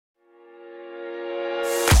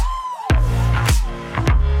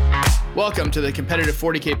Welcome to the Competitive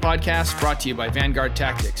 40K podcast brought to you by Vanguard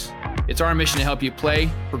Tactics. It's our mission to help you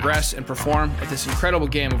play, progress, and perform at this incredible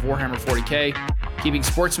game of Warhammer 40K, keeping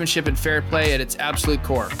sportsmanship and fair play at its absolute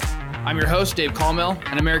core. I'm your host, Dave Colmell,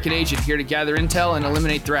 an American agent here to gather intel and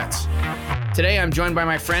eliminate threats. Today, I'm joined by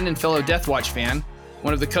my friend and fellow Deathwatch fan,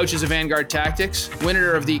 one of the coaches of Vanguard Tactics,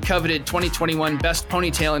 winner of the coveted 2021 Best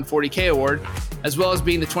Ponytail in 40K award, as well as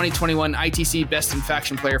being the 2021 ITC Best in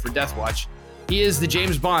Faction player for Deathwatch. He is the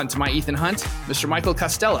James Bond to my Ethan Hunt, Mr. Michael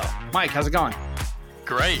Costello. Mike, how's it going?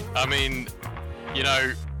 Great. I mean,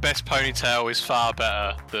 Best Ponytail is far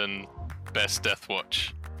better than Best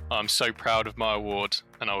Deathwatch. I'm so proud of my award,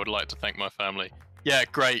 and I would like to thank my family. Yeah,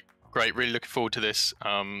 great. Really looking forward to this.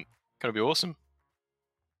 Gonna be awesome.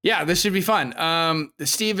 Yeah, this should be fun.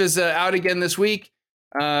 Steve is out again this week.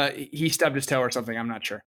 He stubbed his toe or something. I'm not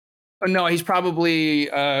sure. Oh, no, he's probably,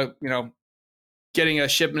 getting a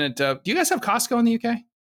shipment. Do you guys have Costco in the UK?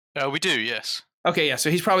 We do, yes. Okay, yeah.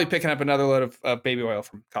 So he's probably picking up another load of baby oil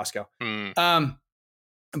from Costco. All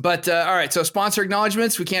right. So sponsor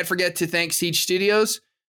acknowledgements. We can't forget to thank Siege Studios.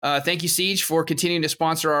 Thank you, Siege, for continuing to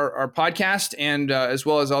sponsor our podcast and as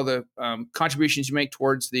well as all the contributions you make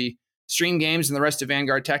towards the stream games and the rest of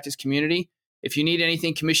Vanguard Tactics community. If you need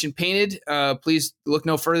anything commission painted, please look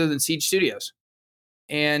no further than Siege Studios.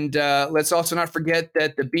 And let's also not forget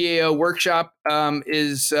that the BAO workshop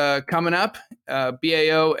is coming up.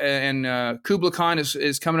 BAO and Kubla Khan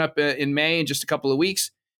is coming up in May in just a couple of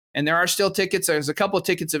weeks. And there are still tickets. There's a couple of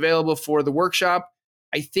tickets available for the workshop.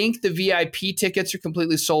 I think the VIP tickets are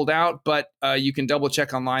completely sold out, but you can double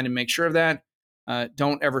check online and make sure of that.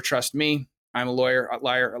 Don't ever trust me. I'm a lawyer.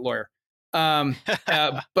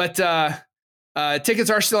 But tickets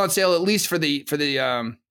are still on sale, at least for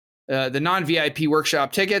the non-VIP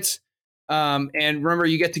workshop tickets. And remember,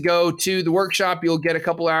 you get to go to the workshop. You'll get a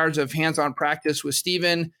couple hours of hands-on practice with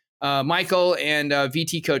Steven, Michael, and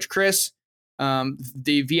VT coach Chris.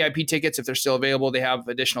 The VIP tickets, if they're still available, they have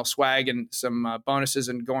additional swag and some bonuses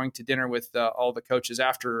and going to dinner with all the coaches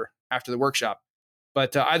after the workshop.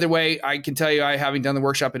 But either way, I can tell you, having done the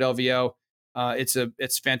workshop at LVO,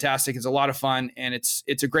 it's fantastic. It's a lot of fun, and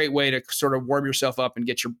it's a great way to sort of warm yourself up and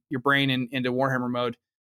get your brain into Warhammer mode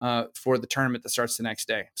for the tournament that starts the next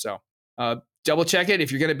day. So double check it.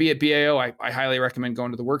 If you're going to be at BAO, I highly recommend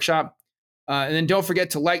going to the workshop. And then don't forget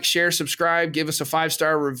to like, share, subscribe, give us a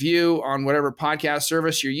 5-star review on whatever podcast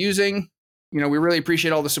service you're using. We really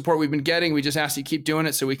appreciate all the support we've been getting. We just ask you keep doing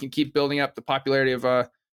it so we can keep building up the popularity of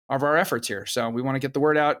our efforts here. So we want to get the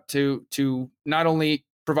word out to not only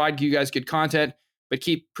provide you guys good content, but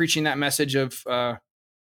keep preaching that message of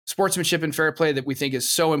sportsmanship and fair play that we think is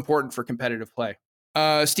so important for competitive play.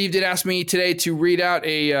 Steve did ask me today to read out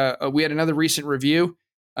we had another recent review.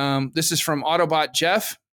 This is from Autobot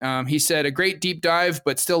Jeff. He said, a great deep dive,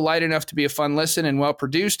 but still light enough to be a fun listen and well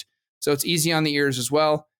produced. So it's easy on the ears as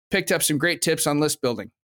well. Picked up some great tips on list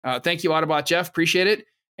building. Thank you, Autobot Jeff. Appreciate it.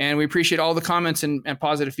 And we appreciate all the comments and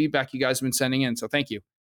positive feedback you guys have been sending in. So thank you.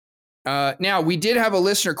 Now we did have a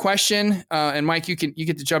listener question, and Mike, you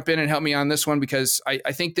get to jump in and help me on this one because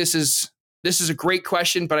I think this is a great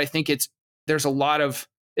question, but I think it's almost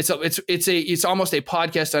a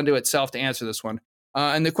podcast unto itself to answer this one.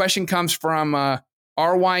 And the question comes from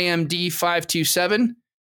RYMD527.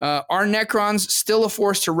 Are Necrons still a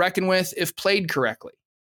force to reckon with if played correctly?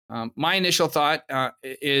 My initial thought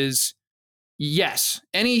is yes.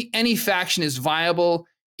 Any faction is viable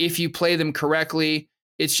if you play them correctly.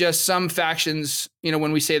 It's just some factions,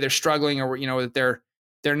 when we say they're struggling or that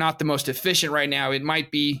they're not the most efficient right now, it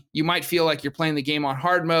might be you might feel like you're playing the game on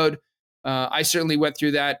hard mode. I certainly went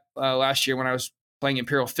through that last year when I was playing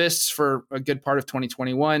Imperial Fists for a good part of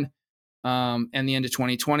 2021 and the end of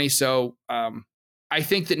 2020. So I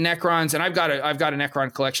think that Necrons, and I've got a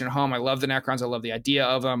Necron collection at home. I love the Necrons. I love the idea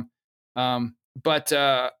of them. But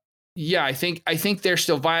I think they're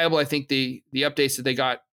still viable. I think the updates that they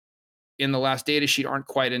got in the last data sheet aren't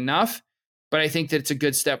quite enough, but I think that it's a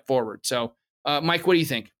good step forward. So, Mike, what do you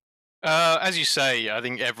think? As you say, I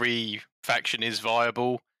think every faction is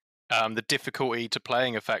viable. The difficulty to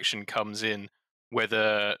playing a faction comes in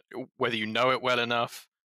whether you know it well enough,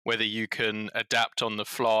 whether you can adapt on the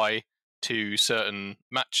fly to certain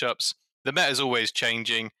matchups. The meta is always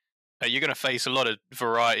changing. You're going to face a lot of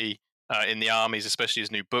variety in the armies, especially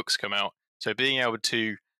as new books come out. So being able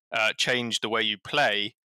to change the way you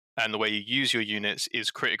play and the way you use your units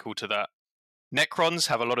is critical to that. Necrons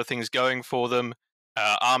have a lot of things going for them.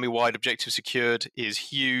 Army-wide objective secured is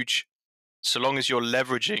huge. So long as you're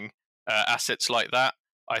leveraging assets like that,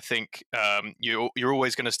 I think you're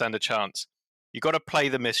always going to stand a chance. You got to play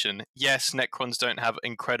the mission. Yes, Necrons don't have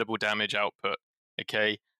incredible damage output.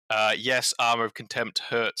 Okay, Yes, Armor of Contempt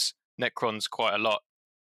hurts Necrons quite a lot,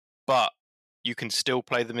 but you can still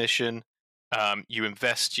play the mission. You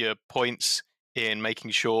invest your points in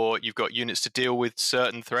making sure you've got units to deal with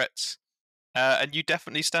certain threats, and you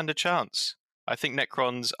definitely stand a chance. I think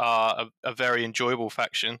Necrons are a very enjoyable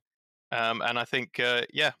faction, and I think,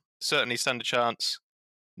 yeah, certainly stand a chance.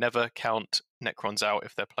 Never count Necrons out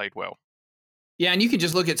if they're played well. Yeah, and you can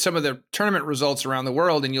just look at some of the tournament results around the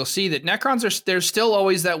world, and you'll see that Necrons there's still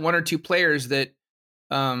always that one or two players that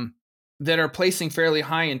um, that are placing fairly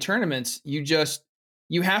high in tournaments. You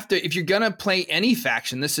have to, if you're gonna play any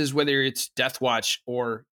faction, this is whether it's Deathwatch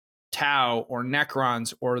or Tau or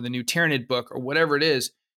Necrons or the new Tyranid book or whatever it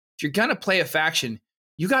is. If you're gonna play a faction,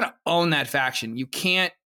 you got to own that faction. You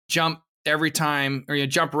can't jump every time, or you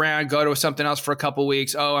jump around, go to something else for a couple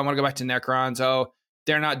weeks. Oh, I want to go back to Necrons. Oh,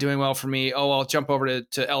 they're not doing well for me. Oh, I'll jump over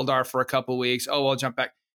to Eldar for a couple weeks. Oh, I'll jump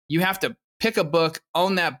back. You have to pick a book,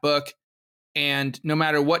 own that book, and no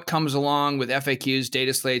matter what comes along with FAQs,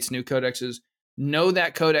 data slates, new codexes, know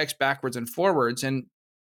that codex backwards and forwards. And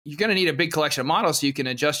you're going to need a big collection of models so you can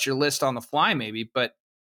adjust your list on the fly, maybe. But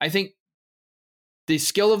I think the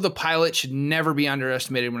skill of the pilot should never be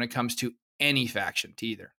underestimated when it comes to any faction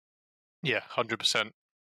either. Yeah, 100%.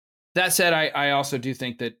 That said, I also do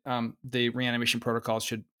think that the reanimation protocols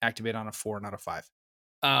should activate on a 4, not a 5.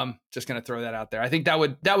 Just going to throw that out there. I think that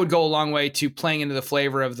would go a long way to playing into the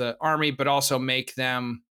flavor of the army, but also make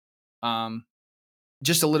them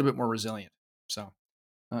just a little bit more resilient. So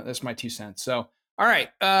that's my 2 cents. So, all right.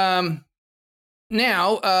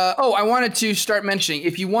 Now, I wanted to start mentioning,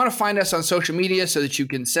 if you want to find us on social media so that you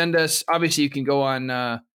can send us, obviously you can go on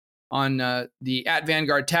the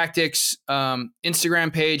 @Vanguard Tactics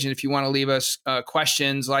Instagram page, and if you want to leave us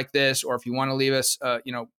questions like this, or if you want to leave us,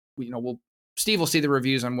 Steve will see the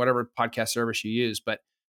reviews on whatever podcast service you use. But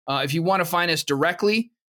if you want to find us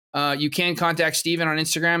directly, you can contact Steven on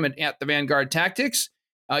Instagram at the Vanguard Tactics.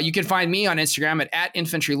 You can find me on Instagram at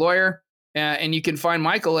Infantry Lawyer. And you can find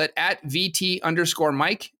Michael at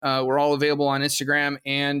VT_Mike. We're all available on Instagram,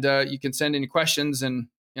 and you can send any questions, and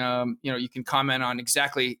you can comment on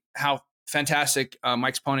exactly how fantastic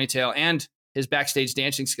Mike's ponytail and his backstage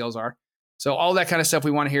dancing skills are. So all that kind of stuff,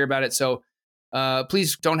 we want to hear about it. So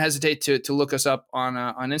please don't hesitate to look us up on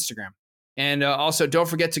Instagram. And also don't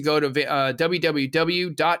forget to go to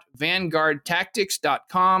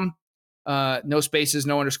www.vanguardtactics.com. No spaces,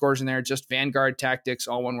 no underscores in there, just Vanguard Tactics,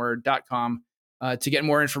 all one word, .com, to get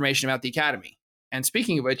more information about the Academy. And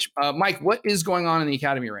speaking of which, Mike, what is going on in the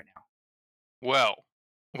Academy right now? Well,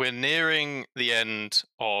 we're nearing the end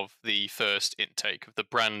of the first intake of the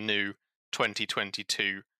brand new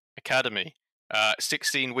 2022 Academy.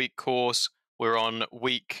 16-week course. We're on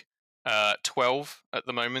week 12 at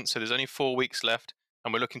the moment, so there's only 4 weeks left,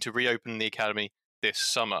 and we're looking to reopen the Academy this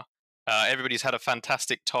summer. Everybody's had a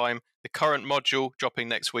fantastic time. The current module dropping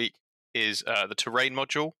next week is the terrain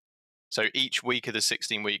module. So each week of the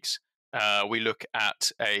 16 weeks, we look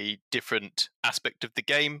at a different aspect of the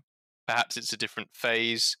game. Perhaps it's a different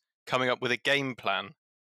phase, coming up with a game plan.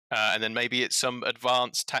 And then maybe it's some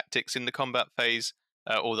advanced tactics in the combat phase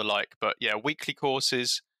or the like. But yeah, weekly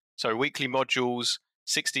courses, so weekly modules,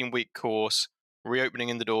 16-week course, reopening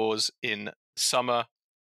in the doors in summer.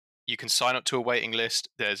 You can sign up to a waiting list.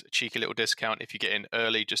 There's a cheeky little discount if you get in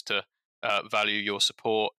early, just to value your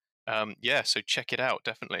support. So check it out,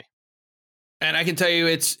 definitely. And I can tell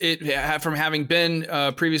you, from having been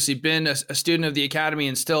previously been a student of the Academy,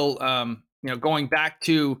 and still going back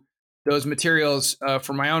to those materials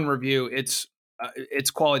for my own review, it's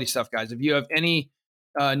quality stuff, guys. If you have any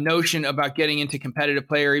notion about getting into competitive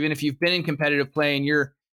play, or even if you've been in competitive play and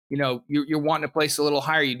you're wanting to place a little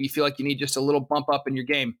higher, you feel like you need just a little bump up in your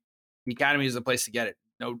game, the Academy is the place to get it.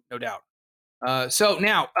 No doubt. So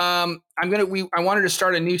now I wanted to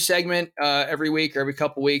start a new segment every week or every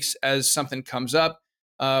couple weeks as something comes up.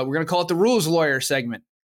 We're going to call it the Rules Lawyer segment.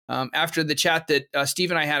 After the chat that Steve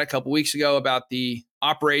and I had a couple weeks ago about the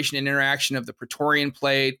operation and interaction of the Praetorian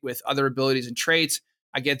Plate with other abilities and traits,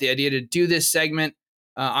 I get the idea to do this segment.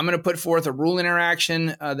 I'm going to put forth a rule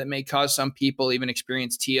interaction that may cause some people, even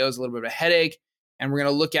experienced TOs, a little bit of a headache. And we're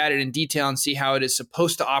going to look at it in detail and see how it is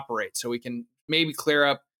supposed to operate, so we can maybe clear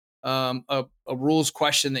up a rules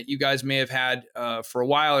question that you guys may have had for a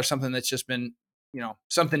while, or something that's just been,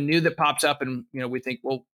 something new that pops up, and we think,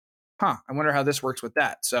 well, I wonder how this works with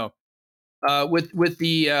that. So with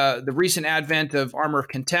the recent advent of Armor of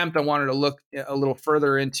Contempt, I wanted to look a little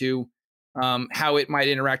further into how it might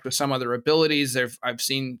interact with some other abilities.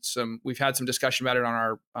 We've had some discussion about it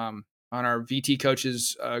on our VT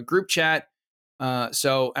coaches group chat. And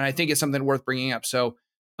I think it's something worth bringing up. So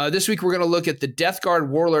This week, we're going to look at the Death Guard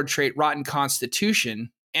warlord trait, Rotten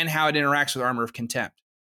Constitution, and how it interacts with Armor of Contempt.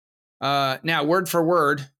 Now, word for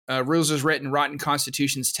word, rules as written, Rotten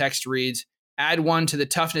Constitution's text reads, add 1 to the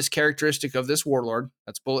toughness characteristic of this warlord.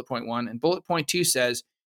 That's bullet point 1. And bullet point 2 says,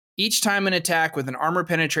 each time an attack with an armor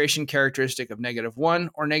penetration characteristic of -1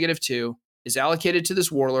 or -2 is allocated to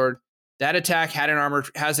this warlord, that attack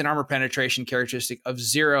has an armor penetration characteristic of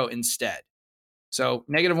 0 instead. So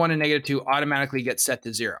 -1 and -2 automatically get set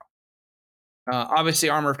to 0. Obviously,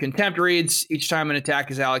 Armor of Contempt reads, each time an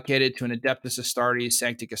attack is allocated to an Adeptus Astartes,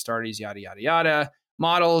 Sancti Astartes, yada, yada, yada,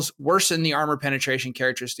 models worsen the armor penetration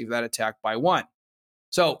characteristic of that attack by 1.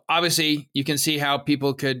 So obviously, you can see how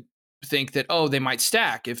people could think that, they might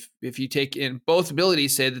stack. If you take in both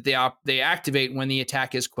abilities, say that they activate when the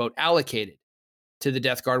attack is, quote, allocated to the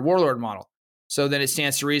Death Guard Warlord model. So then it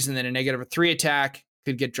stands to reason that a -3 attack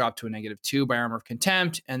could get dropped to a -2 by Armor of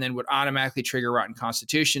Contempt, and then would automatically trigger Rotten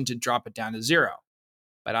Constitution to drop it down to 0.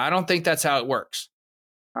 But I don't think that's how it works.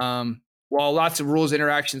 While lots of rules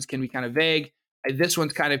interactions can be kind of vague, this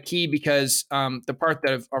one's kind of key because the part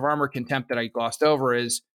of Armor of Contempt that I glossed over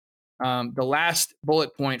is the last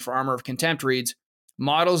bullet point for Armor of Contempt reads,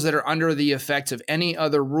 models that are under the effects of any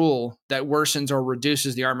other rule that worsens or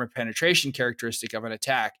reduces the armor penetration characteristic of an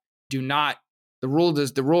attack the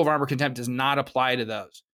rule of Armor Contempt does not apply to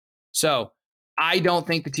those. So I don't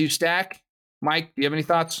think the two stack. Mike, do you have any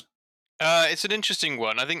thoughts? It's an interesting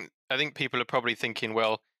one. I think people are probably thinking,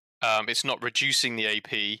 well, it's not reducing the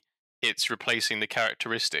AP, it's replacing the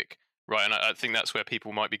characteristic, right? And I think that's where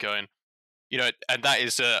people might be going, and that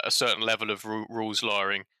is a certain level of rules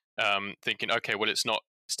lawyering, thinking, okay, well, it's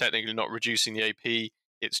technically not reducing the AP,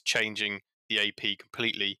 it's changing the AP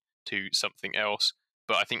completely to something else.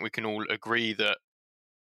 But I think we can all agree that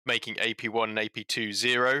making AP1 and AP2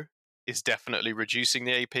 0 is definitely reducing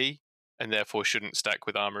the AP, and therefore shouldn't stack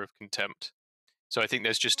with Armor of Contempt. So I think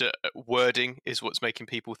there's just a wording is what's making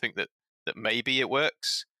people think that maybe it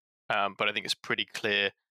works, but I think it's pretty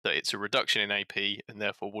clear that it's a reduction in AP and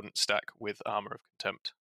therefore wouldn't stack with Armor of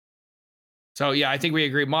Contempt. So yeah, I think we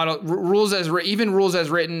agree. Rules as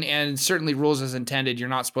written, and certainly rules as intended. You're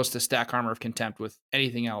not supposed to stack Armor of Contempt with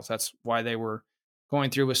anything else. That's why they were going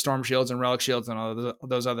through with Storm Shields and Relic Shields and all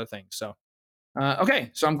those other things. So okay,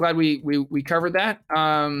 so I'm glad we covered that.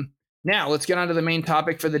 Now let's get on to the main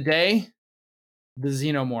topic for the day, the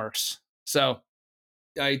Xenomorphs. So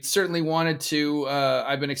I certainly wanted to.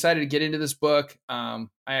 I've been excited to get into this book. I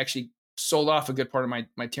actually sold off a good part of my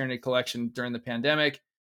Tyranid collection during the pandemic,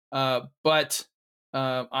 but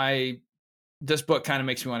this book kind of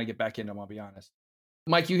makes me want to get back into them. I'll be honest.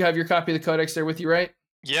 Mike, you have your copy of the Codex there with you, right?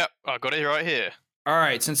 Yep, I got it right here. All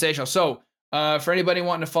right, sensational. So for anybody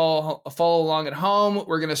wanting to follow along at home,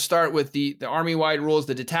 we're going to start with the army-wide rules,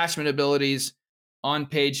 the detachment abilities on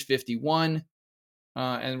page 51,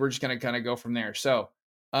 and we're just going to kind of go from there. So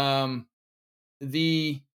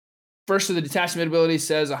the first of the detachment abilities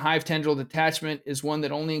says a hive tendril detachment is one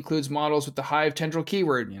that only includes models with the hive tendril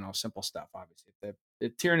keyword. Simple stuff, obviously. The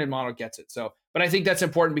Tyranid model gets it. So, but I think that's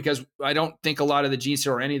important because I don't think a lot of the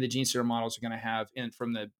Genestealer or any of the Genestealer models are going to have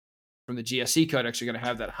from the GSC Codex are going to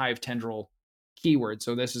have that hive tendril keyword.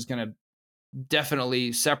 So this is going to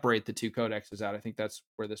definitely separate the two codexes out. I think that's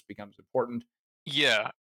where this becomes important.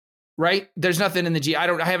 Yeah. Right? There's nothing in the I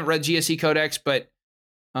haven't read GSC Codex, but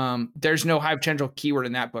there's no hive tendril keyword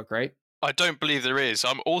in that book, right? I don't believe there is.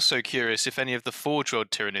 I'm also curious if any of the Forge World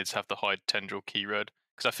Tyranids have the hive tendril keyword,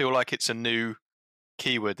 because I feel like it's a new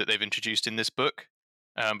keyword that they've introduced in this book.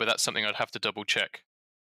 But that's something I'd have to double check.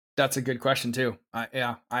 That's a good question too. I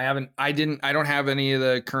don't have any of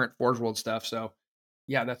the current Forge World stuff, so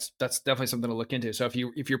yeah, that's definitely something to look into. So if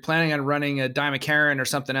you're planning on running a Daimokaran or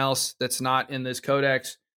something else that's not in this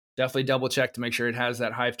codex, definitely double check to make sure it has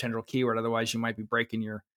that hive tendril keyword. Otherwise, you might be breaking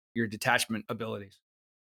your detachment abilities.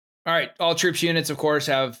 All right, all troops units, of course,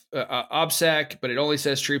 have OBSEC, but it only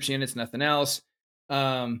says troops units, nothing else.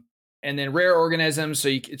 And then rare organisms, so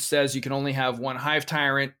it says you can only have one hive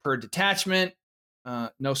tyrant per detachment.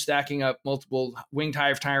 No stacking up multiple winged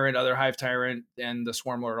hive tyrant, other hive tyrant, and the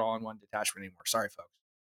swarm lord all in one detachment anymore. Sorry,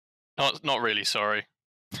 folks. Not really sorry.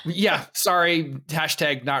 Yeah, sorry.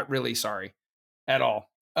 Hashtag not really sorry at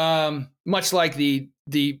all. Much like the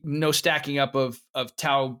no stacking up of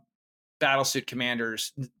Tau battlesuit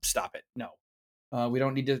commanders. Stop it. No, we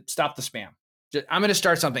don't need to stop the spam. I'm going to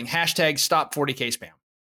start something. Hashtag stop 40K spam.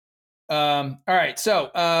 All right.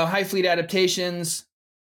 So hive fleet adaptations.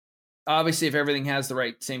 Obviously, if everything has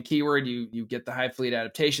the same keyword, you get the hive fleet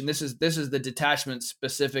adaptation. This is the detachment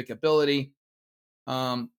specific ability.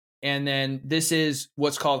 And then this is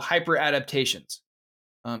what's called hyper adaptations.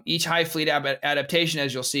 Each hive fleet adaptation,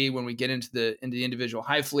 as you'll see when we get into the individual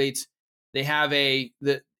hive fleets, they have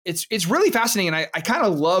it's really fascinating, and I kind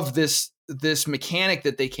of love this mechanic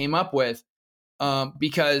that they came up with,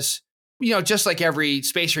 because just like every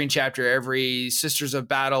Space Marine chapter, every Sisters of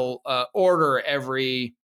Battle order,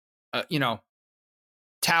 every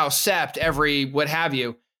Tau Sept, every what have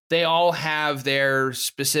you, they all have their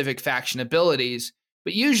specific faction abilities.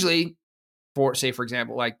 But usually, for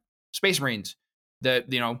example, like Space Marines, that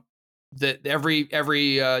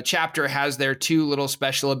every chapter has their two little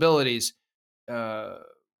special abilities.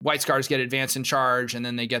 White Scars get advance and charge, and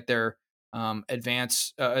then they get their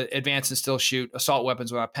advance and still shoot assault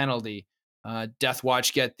weapons without penalty. Death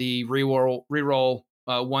Watch get the reroll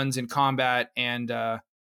ones in combat and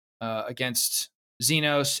against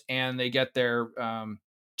Xenos, and they get their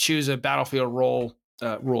choose a battlefield role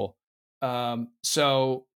rule.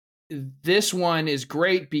 So this one is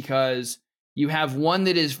great because you have one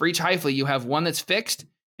that is for each hive fleet. You have one that's fixed,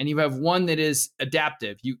 and you have one that is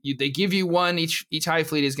adaptive. They give you one. Each hive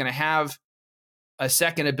fleet is going to have a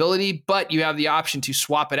second ability, but you have the option to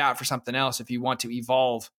swap it out for something else if you want to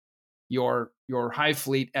evolve your hive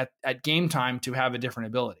fleet at game time to have a different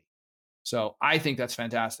ability. So I think that's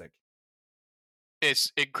fantastic.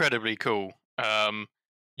 It's incredibly cool.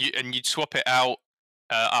 You'd swap it out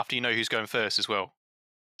after you know who's going first as well.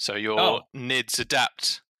 So your NIDs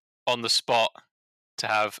adapt on the spot to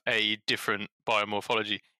have a different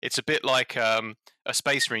biomorphology. It's a bit like a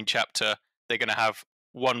Space Marine chapter. They're going to have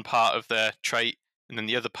one part of their trait, and then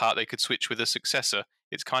the other part they could switch with a successor.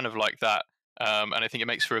 It's kind of like that. And I think it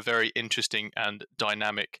makes for a very interesting and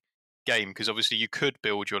dynamic game, because obviously you could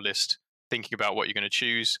build your list thinking about what you're going to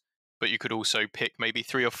choose, but you could also pick maybe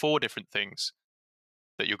 3 or 4 different things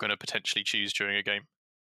that you're going to potentially choose during a game.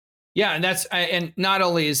 Yeah, and not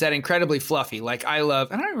only is that incredibly fluffy, like I love,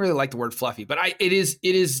 and I don't really like the word fluffy, but it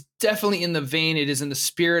is definitely in the vein, it is in the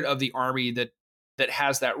spirit of the army that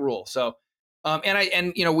has that rule. So,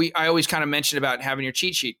 I always kind of mention about having your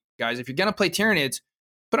cheat sheet, guys. If you're gonna play Tyranids,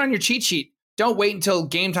 put on your cheat sheet. Don't wait until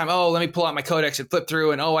game time. Oh, let me pull out my codex and flip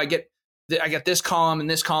through, and I get this column and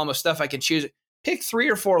this column of stuff I can choose. Pick 3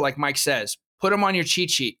 or 4, like Mike says. Put them on your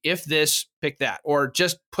cheat sheet. If this, pick that, or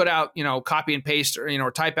just put out, copy and paste,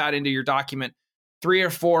 or type out into your document 3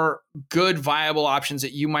 or 4 good viable options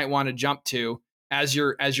that you might want to jump to as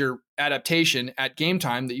your adaptation at game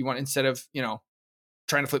time that you want, instead of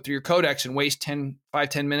trying to flip through your codex and waste 10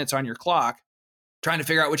 minutes on your clock trying to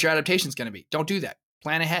figure out what your adaptation is going to be. Don't do that.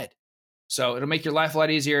 Plan ahead. So it'll make your life a lot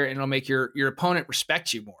easier, and it'll make your opponent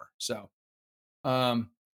respect you more. So, all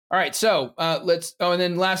right, so let's. Oh, and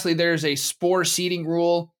then lastly, there's a spore seeding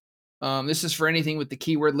rule. This is for anything with the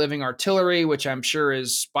keyword living artillery, which I'm sure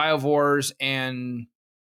is biovores, and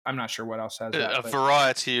I'm not sure what else has that. A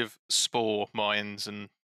variety of spore mines and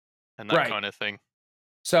that kind of thing.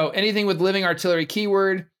 So anything with living artillery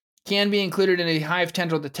keyword can be included in a hive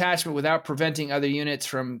tendril detachment without preventing other units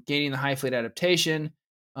from gaining the hive fleet adaptation.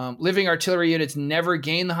 Living artillery units never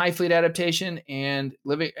gain the hive fleet adaptation, and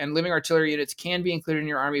living artillery units can be included in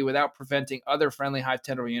your army without preventing other friendly hive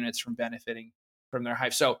tendril units from benefiting from their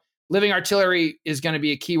hive. So living artillery is going to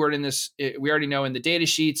be a keyword in this. We already know in the data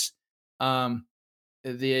sheets that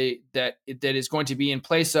is going to be in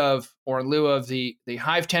place of or in lieu of the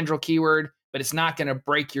hive tendril keyword, but it's not going to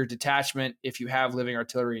break your detachment if you have living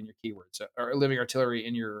artillery in your keywords or living artillery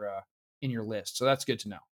in your list. So that's good to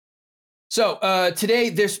know. So today,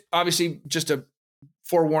 there's obviously just a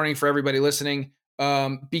forewarning for everybody listening,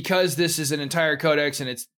 because this is an entire codex,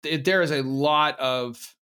 and there's a lot of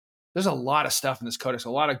stuff in this codex, a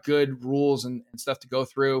lot of good rules and stuff to go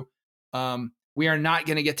through. We are not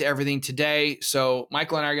going to get to everything today, so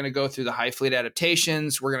Michael and I are going to go through the hive fleet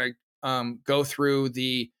adaptations. We're going to go through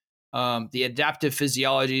the adaptive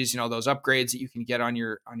physiologies, those upgrades that you can get on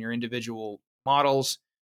your individual models.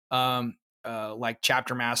 Like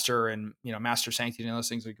Chapter Master and Master Sanctity and those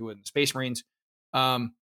things like you would in the Space Marines.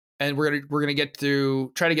 And we're gonna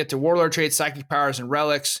try to get to warlord traits, psychic powers, and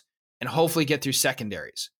relics, and hopefully get through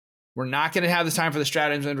secondaries. We're not going to have the time for the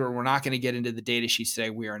stratagems, or we're not going to get into the data sheets today.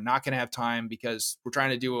 We are not going to have time because we're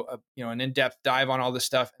trying to do an in-depth dive on all this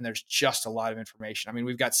stuff, and there's just a lot of information. I mean,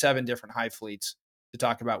 we've got 7 different hive fleets to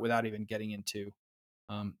talk about without even getting into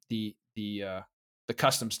the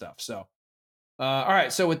custom stuff. So. All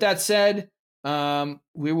right. So with that said,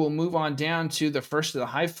 we will move on down to the first of the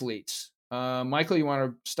hive fleets. Michael, you want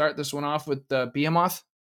to start this one off with Behemoth?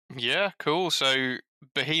 Yeah, cool. So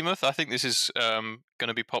Behemoth, I think this is going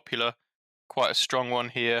to be popular. Quite a strong one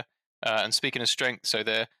here. And speaking of strength, so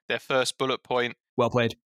their first bullet point. Well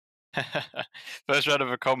played. First round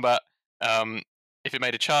of a combat. If it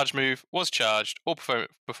made a charge move, was charged, or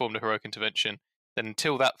performed a heroic intervention, then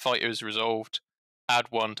until that fighter is resolved, add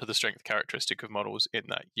 1 to the strength characteristic of models in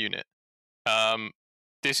that unit.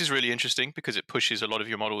 This is really interesting because it pushes a lot of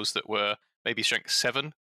your models that were maybe strength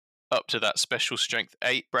 7 up to that special strength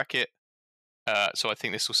 8 bracket. So I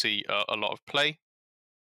think this will see a lot of play.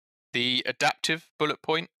 The adaptive bullet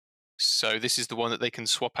point. So this is the one that they can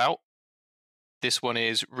swap out. This one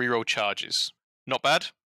is reroll charges. Not bad.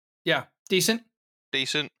 Yeah, decent.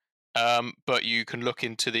 But you can look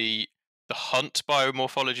into the hunt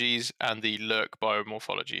biomorphologies and the lurk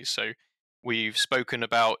biomorphologies. So we've spoken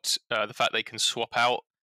about the fact they can swap out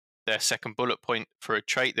their second bullet point for a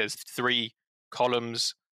trait. There's 3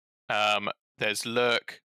 columns. There's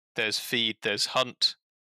lurk, there's feed, there's hunt,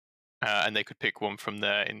 and they could pick one from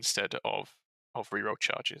there instead of reroll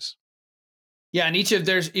charges. Yeah, and even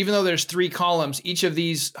though there's 3 columns, each of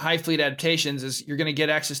these high fleet adaptations is you're going to get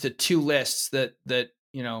access to 2 lists that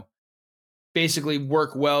basically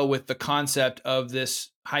work well with the concept of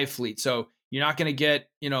this high fleet. So you're not going to get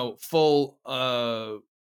full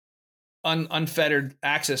unfettered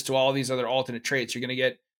access to all these other alternate traits. You're going to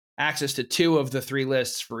get access to 2 of the 3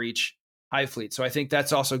 lists for each high fleet. So I think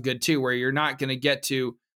that's also good too, where you're not going to get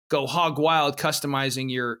to go hog wild customizing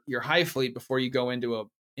your high fleet before you go into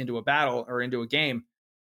a battle or into a game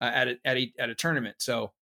at a tournament.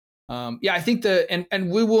 So I think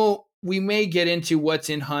we may get into what's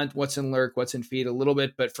in hunt, what's in lurk, what's in feed a little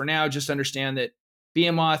bit, but for now, just understand that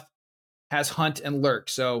Behemoth has hunt and lurk.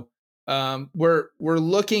 So we're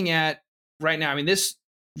looking at right now. I mean, this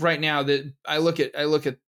right now that I look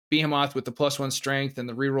at Behemoth with the +1 strength and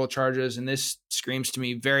the reroll charges, and this screams to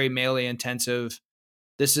me very melee intensive.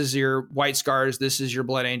 This is your White Scars. This is your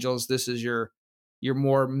Blood Angels. This is your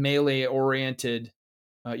more melee oriented,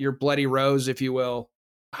 your Bloody Rose, if you will,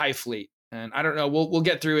 high fleet. And I don't know. We'll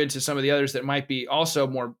get through into some of the others that might be also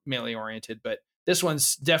more melee oriented, but this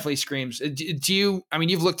one's definitely screams. Do you? I mean,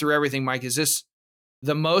 you've looked through everything, Mike. Is this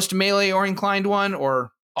the most melee or inclined one,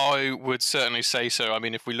 or? I would certainly say so. I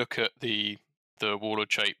mean, if we look at the warlord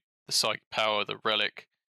trait, the psychic power, the relic,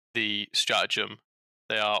 the stratagem,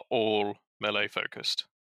 they are all melee focused.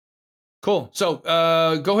 Cool. So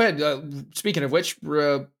go ahead. Speaking of which,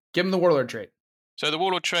 give him the warlord trait. So the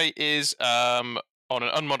warlord trait is on an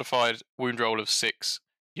unmodified wound roll of 6,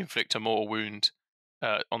 you inflict a mortal wound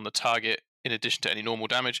on the target in addition to any normal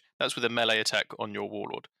damage. That's with a melee attack on your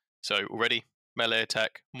warlord. So already melee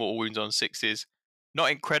attack, mortal wounds on 6s. Not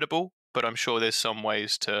incredible, but I'm sure there's some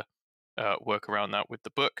ways to work around that with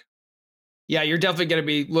the book. Yeah, you're definitely going to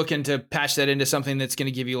be looking to patch that into something that's going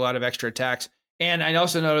to give you a lot of extra attacks. And I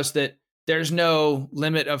also noticed that there's no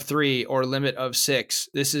limit of 3 or limit of 6.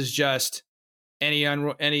 This is just any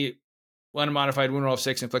unmodified wound roll of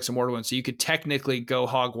 6 inflicts a mortal wound. So you could technically go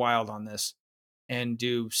hog wild on this and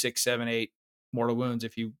do 6, 7, 8 mortal wounds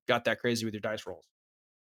if you got that crazy with your dice rolls.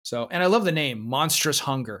 So, and I love the name, Monstrous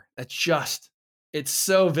Hunger. It's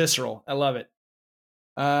so visceral. I love it.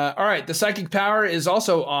 All right, the psychic power is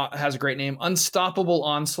also has a great name, Unstoppable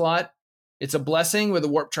Onslaught. It's a blessing with a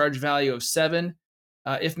warp charge value of 7.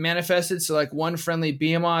 If manifested, select one friendly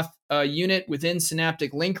Behemoth unit within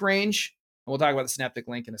synaptic link range. We'll talk about the synaptic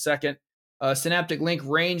link in a second. Synaptic link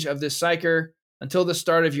range of this psyker until the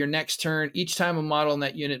start of your next turn. Each time a model in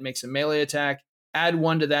that unit makes a melee attack, add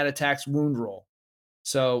 1 to that attack's wound roll.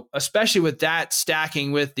 So, especially with that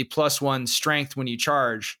stacking with the +1 strength when you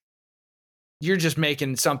charge, you're just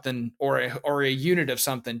making something or a unit of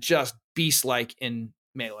something just beast-like in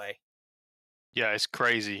melee. Yeah, it's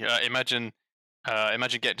crazy. Imagine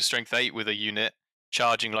getting to strength 8 with a unit,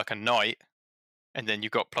 charging like a knight, and then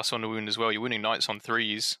you've got +1 to wound as well. You're winning knights on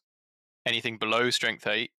 3s. Anything below strength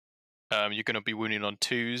 8, you're going to be wounding on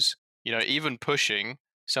 2s. Even pushing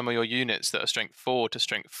some of your units that are strength 4 to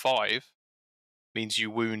strength 5 means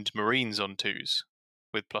you wound Marines on 2s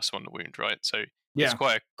with +1 to wound, right? So it's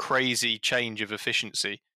quite a crazy change of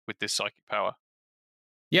efficiency with this psychic power.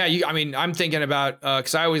 Yeah, I'm thinking about,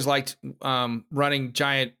 because I always liked running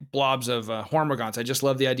giant blobs of Hormagaunts. I just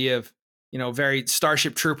love the idea of, very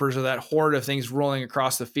Starship Troopers or that horde of things rolling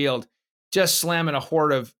across the field. Just slamming a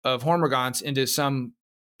horde of Hormagaunts into some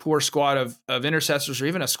poor squad of intercessors or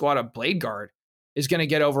even a squad of Blade Guard is going to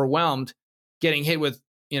get overwhelmed, getting hit with,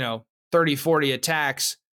 30, 40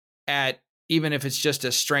 attacks at, even if it's just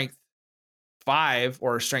a strength 5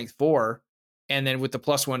 or a strength 4, and then with the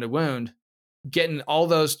 +1 to wound, getting all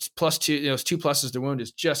those +2, those 2 pluses to wound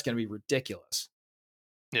is just going to be ridiculous.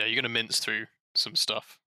 Yeah, you're going to mince through some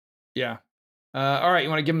stuff. Yeah. All right, you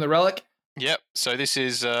want to give him the relic? Yep. So this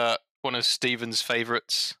is one of Steven's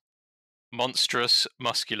favorites, Monstrous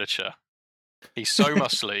Musculature. He's so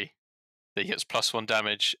muscly that he gets +1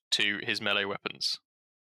 damage to his melee weapons.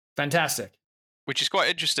 Fantastic. Which is quite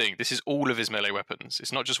interesting. This is all of his melee weapons.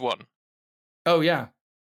 It's not just one. Oh, yeah.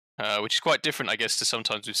 Which is quite different, I guess, to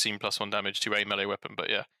sometimes we've seen +1 damage to a melee weapon. But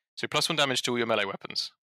yeah, so +1 damage to all your melee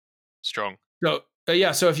weapons. Strong. So,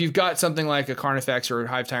 so if you've got something like a Carnifex or a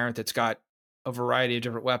Hive Tyrant that's got a variety of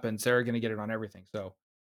different weapons, they're going to get it on everything. So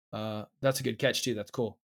that's a good catch, too. That's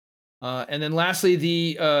cool. And then lastly,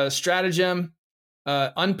 the stratagem,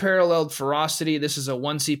 Unparalleled Ferocity. This is a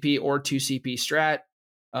 1 CP or 2 CP strat.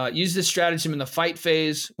 Use this stratagem in the fight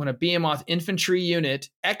phase when a Behemoth infantry unit,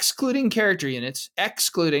 excluding character units,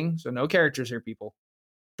 so no characters here, people,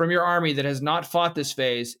 from your army that has not fought this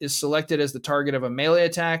phase is selected as the target of a melee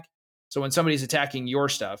attack. So when somebody's attacking your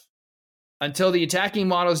stuff, until the attacking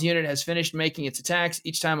model's unit has finished making its attacks,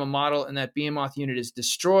 each time a model in that Behemoth unit is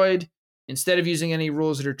destroyed, instead of using any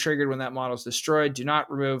rules that are triggered when that model is destroyed, do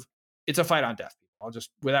not remove. It's a fight on death. I'll just,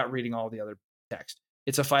 without reading all the other text,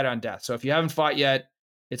 it's a fight on death. So if you haven't fought yet,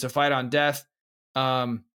 it's a fight on death.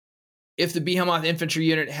 If the Behemoth infantry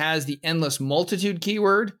unit has the Endless Multitude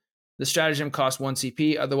keyword, the stratagem costs 1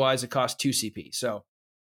 CP. Otherwise, it costs 2 CP. So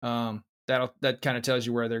that kind of tells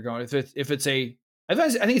you where they're going. If it's a, I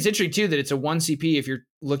think it's interesting too that it's a 1 CP if you're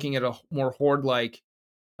looking at a more horde-like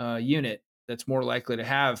unit that's more likely to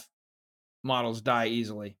have models die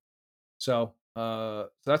easily. So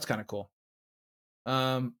that's kind of cool.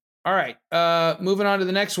 All right, moving on to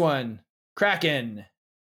the next one, Kraken.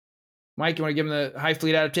 Mike, you want to give him the Hive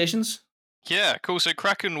Fleet adaptations? Yeah, cool. So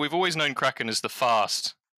Kraken, we've always known Kraken as the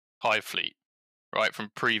fast Hive Fleet, right,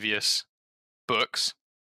 from previous books.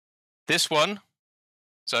 This one,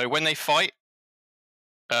 so when they fight,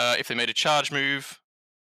 if they made a charge move,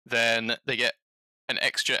 then they get an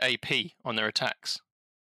extra AP on their attacks.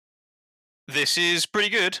 This is pretty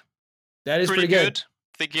good. That is pretty good.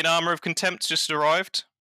 Thinking Armor of Contempt's just arrived.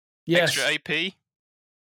 Yes. Extra AP.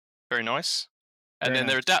 Very nice. And then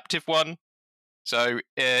their adaptive one. So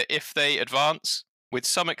if they advance, with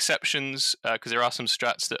some exceptions, because there are some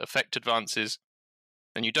strats that affect advances,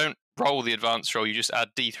 then you don't roll the advance roll, you just add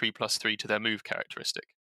D3+3 to their move characteristic.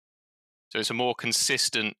 So it's a more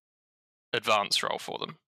consistent advance roll for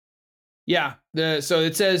them. Yeah. So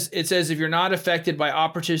it says if you're not affected by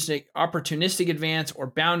opportunistic advance or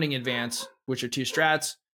bounding advance, which are 2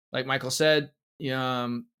 strats, like Michael said,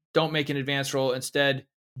 don't make an advance roll. Instead,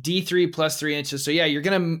 D3 plus 3 inches. So yeah, you're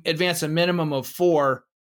going to advance a minimum of 4,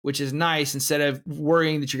 which is nice, instead of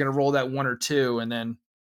worrying that you're going to roll that 1 or 2, and then,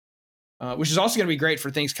 which is also going to be great for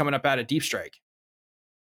things coming up out of Deep Strike.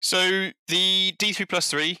 So the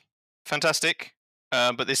D3+3, fantastic,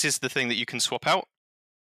 but this is the thing that you can swap out.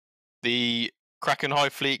 The Kraken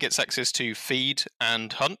Hive Fleet gets access to Feed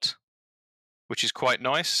and Hunt, which is quite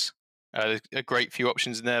nice. There's a great few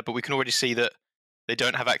options in there, but we can already see that they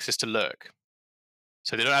don't have access to Lurk.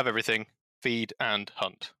 So they don't have everything, Feed and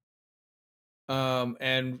Hunt.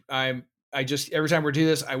 And I just, every time we do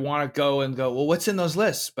this, I want to go, well, what's in those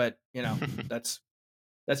lists? But that's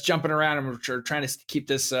jumping around, and we're trying to keep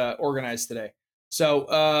this organized today. So,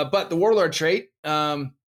 but the Warlord trait,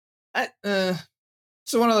 it's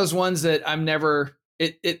one of those ones that I'm never,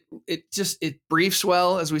 it briefs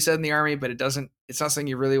well, as we said in the army, but it's not something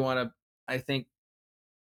you really want to, I think,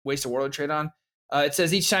 waste a Warlord trait on. It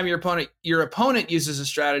says each time your opponent uses a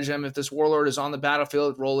stratagem, if this Warlord is on the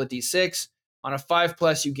battlefield, roll a d6. On a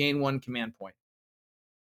 5+, you gain 1 command point.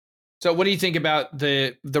 So what do you think about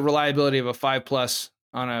the reliability of a 5+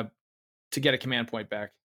 to get a command point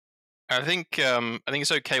back? I think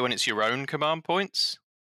it's okay when it's your own command points.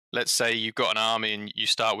 Let's say you've got an army and you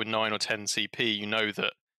start with 9 or 10 CP, you know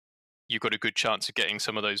that you've got a good chance of getting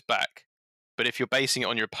some of those back. But if you're basing it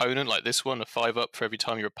on your opponent, like this one, a 5+ for every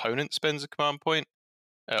time your opponent spends a command point,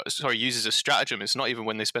 uses a stratagem, it's not even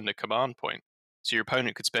when they spend a command point. So your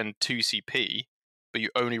opponent could spend 2 CP, but you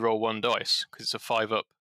only roll 1 dice, because it's a 5+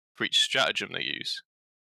 for each stratagem they use.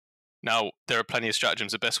 Now, there are plenty of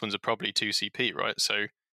stratagems, the best ones are probably 2 CP, right? So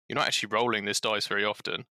you're not actually rolling this dice very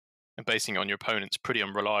often, and basing it on your opponent's pretty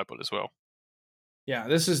unreliable as well. Yeah,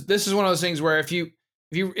 this is one of those things where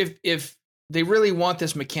if they really want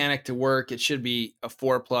this mechanic to work, it should be a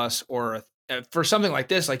 4+, or for something like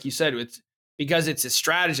this, like you said, because it's a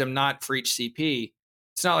stratagem, not for each CP.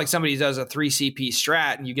 It's not like somebody does a 3 CP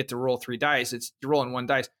strat and you get to roll 3 dice. You're rolling 1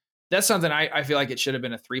 dice. That's something I feel like it should have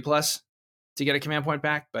been a 3+ to get a command point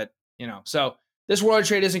back. But so this Warlord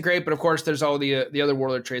trait isn't great, but of course there's all the other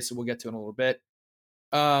Warlord traits that we'll get to in a little bit.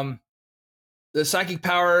 The psychic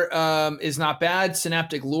power is not bad.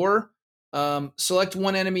 Synaptic lure. Select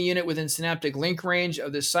 1 enemy unit within synaptic link range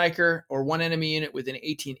of this psyker, or 1 enemy unit within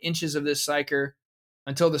 18 inches of this psyker.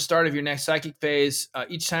 until the start of your next psychic phase.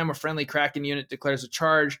 Each time a friendly Kraken unit declares a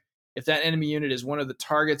charge, if that enemy unit is one of the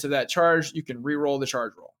targets of that charge, you can re-roll the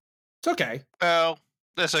charge roll. It's okay. Well,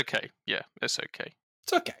 that's okay. Yeah, that's okay.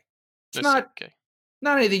 It's okay. It's That's not okay.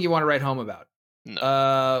 not anything you want to write home about.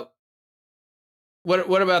 No.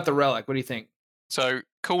 What about the relic? What do you think? So,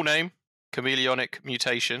 cool name, chameleonic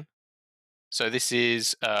mutation. So this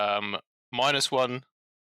is -1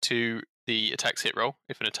 to the attack's hit roll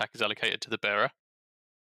if an attack is allocated to the bearer,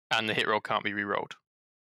 and the hit roll can't be re-rolled.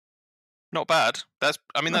 Not bad. That's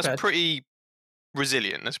Not bad. pretty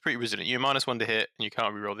resilient. That's pretty resilient. You're -1 to hit, and you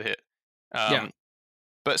can't re-roll the hit. Yeah.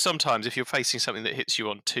 But sometimes if you're facing something that hits you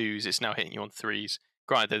on 2s, it's now hitting you on 3s.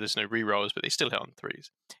 Granted, there's no re-rolls, but they still hit on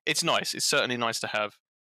 3s. It's nice. It's certainly nice to have,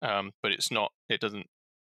 but it's not. It doesn't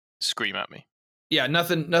scream at me. Yeah,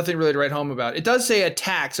 nothing really to write home about. It does say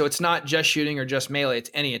attack, so it's not just shooting or just melee,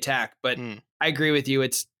 it's any attack. But I agree with you.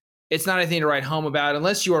 It's not anything to write home about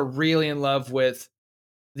unless you are really in love with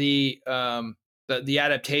the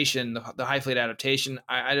adaptation, the High Fleet adaptation.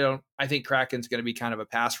 I think Kraken's going to be kind of a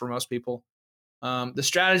pass for most people. The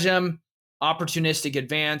stratagem, opportunistic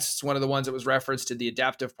advance, it's one of the ones that was referenced to the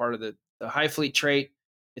adaptive part of the High Fleet trait.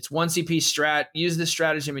 It's 1 CP strat. Use this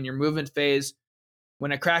stratagem in your movement phase.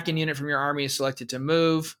 When a Kraken unit from your army is selected to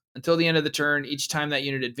move, until the end of the turn, each time that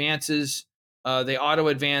unit advances, they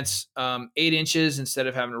auto-advance 8 inches instead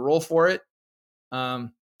of having to roll for it.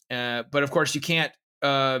 But of course, you can't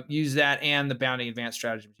use that and the bounding advance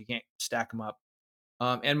stratagems. You can't stack them up.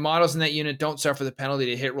 And models in that unit don't suffer the penalty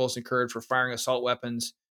to hit rolls incurred for firing assault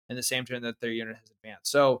weapons in the same turn that their unit has advanced.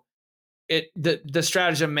 So the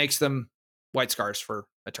stratagem makes them white scars for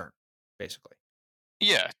a turn, basically.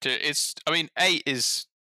 Yeah, it's. I mean, 8 is.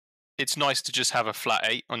 It's nice to just have a flat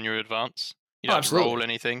 8 on your advance. You don't have to roll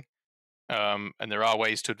anything. And there are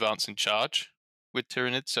ways to advance and charge with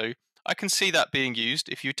Tyranids, so I can see that being used.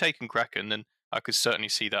 If you've taken Kraken, then I could certainly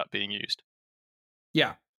see that being used.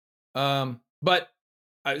 Yeah, but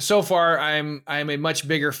so far I'm a much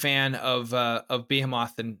bigger fan of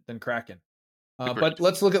Behemoth than Kraken. But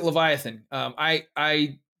let's look at Leviathan.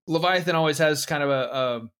 Leviathan always has kind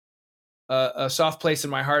of a soft place in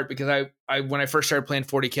my heart because I when I first started playing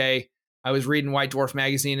 40K, I was reading White Dwarf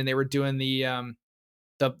magazine and they were doing the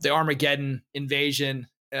Armageddon invasion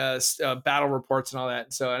battle reports and all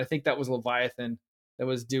that. So I think that was Leviathan that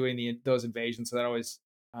was doing those invasions. So that always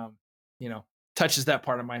touches that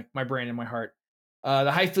part of my brain and my heart.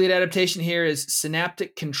 The High Fleet adaptation here is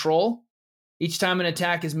Synaptic Control. Each time an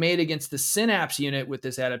attack is made against the Synapse unit with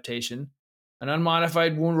this adaptation, an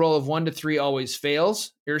unmodified wound roll of 1 to 3 always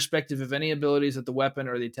fails, irrespective of any abilities that the weapon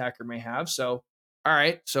or the attacker may have. So, all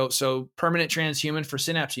right, so permanent transhuman for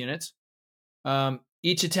Synapse units.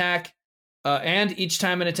 Each attack and each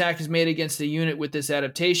time an attack is made against a unit with this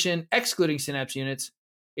adaptation, excluding Synapse units,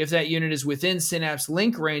 if that unit is within Synapse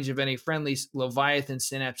link range of any friendly Leviathan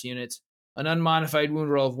Synapse units, an unmodified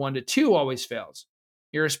wound roll of 1 to 2 always fails,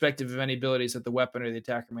 irrespective of any abilities that the weapon or the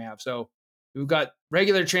attacker may have. So we've got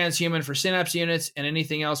regular transhuman for Synapse units, and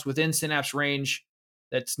anything else within Synapse range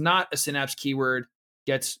that's not a Synapse keyword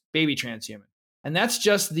gets baby transhuman. And that's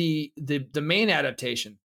just the main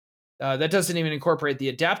adaptation. That doesn't even incorporate the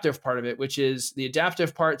adaptive part of it, which is the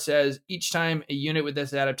adaptive part says each time a unit with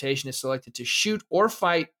this adaptation is selected to shoot or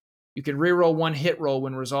fight, you can reroll 1 hit roll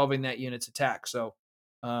when resolving that unit's attack. So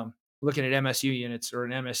looking at MSU units or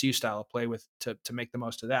an MSU style of play with to make the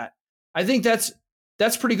most of that. I think that's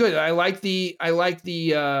pretty good. I like the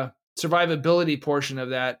survivability portion of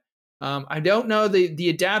that. I don't know, the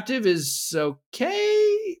adaptive is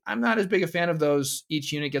okay. I'm not as big a fan of those.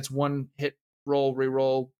 Each unit gets 1 hit roll,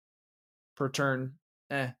 reroll per turn.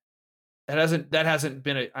 That hasn't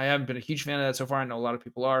been I haven't been a huge fan of that so far. I know a lot of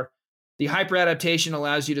people are. The hyper adaptation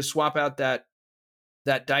allows you to swap out that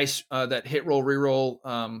dice, that hit roll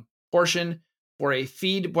reroll portion for a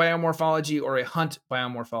feed biomorphology or a hunt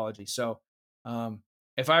biomorphology. So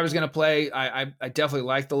if I was going to play, I definitely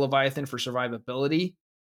like the Leviathan for survivability.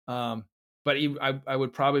 But I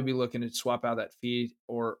would probably be looking to swap out that feed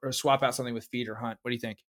or swap out something with feed or hunt. What do you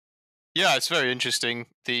think? Yeah, it's very interesting.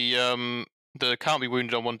 The can't be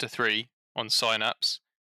wounded on 1 to 3 on Synapse.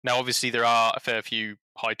 Now, obviously, there are a fair few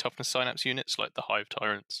high toughness Synapse units like the Hive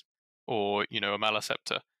Tyrants or a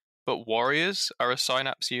Malaceptor. But Warriors are a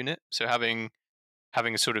Synapse unit, so having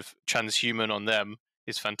a sort of transhuman on them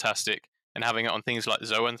is fantastic, and having it on things like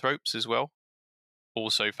Zoanthropes as well,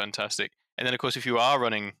 also fantastic. And then, of course, if you are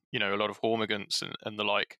running, a lot of Hormigants and the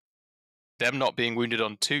like, them not being wounded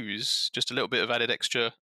on 2s, just a little bit of added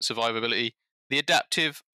extra survivability. The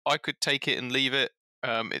adaptive, I could take it and leave it.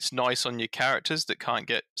 It's nice on your characters that can't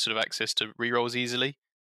get sort of access to rerolls easily.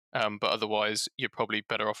 But otherwise, you're probably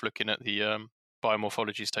better off looking at the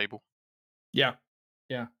biomorphologies table. Yeah.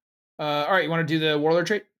 Yeah. All right. You want to do the warlord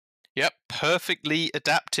trait? Yep, perfectly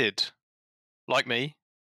adapted, like me.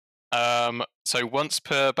 So once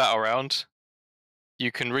per battle round,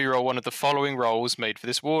 you can reroll one of the following rolls made for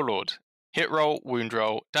this warlord: hit roll, wound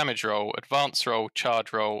roll, damage roll, advance roll,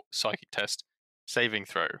 charge roll, psychic test, saving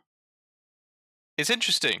throw. It's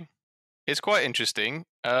interesting. It's quite interesting.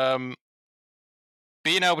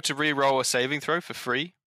 Being able to re-roll a saving throw for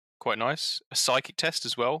free, quite nice. A psychic test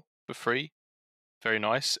as well for free, very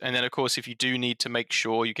nice. And then, of course, if you do need to make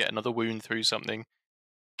sure you get another wound through something,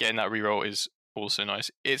 getting that re-roll is also nice.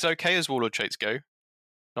 It's okay as warlord traits go,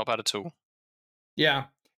 not bad at all. Yeah.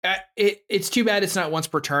 It's too bad it's not once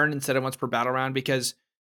per turn instead of once per battle round, because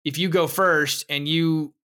if you go first and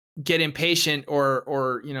you get impatient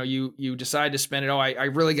or you decide to spend it, I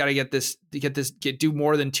really got to do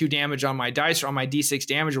more than 2 damage on my dice or on my d6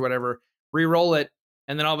 damage or whatever, re-roll it,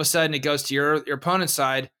 and then all of a sudden it goes to your opponent's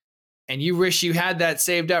side and you wish you had that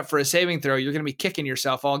saved up for a saving throw, you're going to be kicking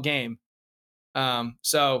yourself all game.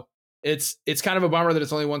 So it's kind of a bummer that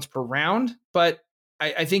it's only once per round, but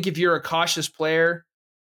I think if you're a cautious player,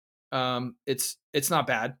 it's not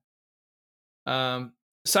bad.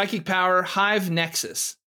 Psychic power, Hive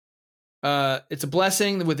Nexus. It's a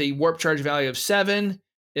blessing with a warp charge value of 7.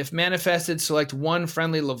 If manifested, select one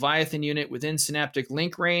friendly Leviathan unit within synaptic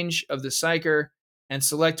link range of the Psyker, and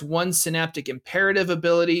select one synaptic imperative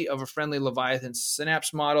ability of a friendly Leviathan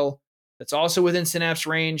synapse model that's also within synapse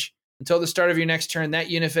range. Until the start of your next turn, that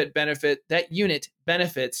unit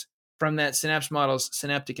benefits from that synapse model's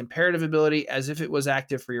synaptic imperative ability as if it was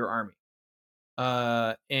active for your army.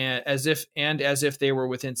 And as if they were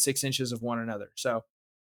within 6 inches of one another. So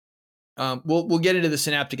we'll get into the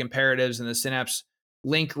synaptic imperatives and the synapse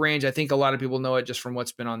link range. I think a lot of people know it just from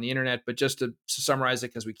what's been on the internet, but just to summarize it,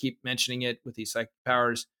 because we keep mentioning it with these psychic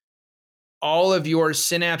powers, all of your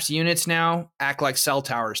synapse units now act like cell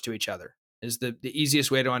towers to each other, is the easiest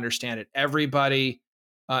way to understand it. Everybody,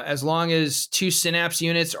 as long as 2 synapse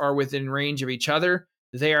units are within range of each other,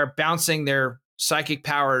 they are bouncing their psychic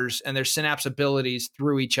powers and their synapse abilities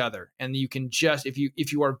through each other. And you can just, if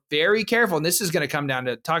you are very careful, and this is going to come down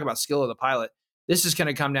to talk about skill of the pilot, this is going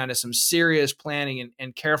to come down to some serious planning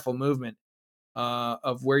and careful movement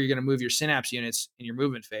of where you're going to move your synapse units in your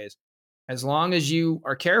movement phase. As long as you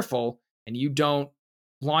are careful and you don't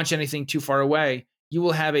launch anything too far away, you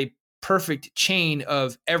will have a perfect chain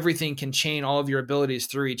of everything can chain all of your abilities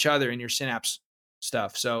through each other in your synapse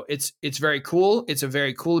stuff. So it's very cool. It's a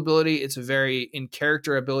very cool ability. It's a very in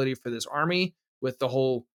character ability for this army with the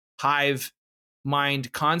whole hive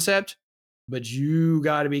mind concept. But you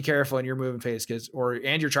got to be careful in your movement phase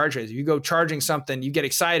and your charge phase. If you go charging something, you get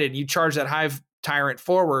excited, you charge that hive tyrant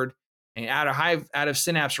forward and out of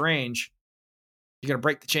synapse range, you're gonna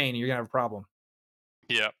break the chain and you're gonna have a problem.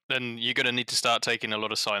 Yeah, then you're going to need to start taking a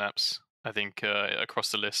lot of synapse, I think,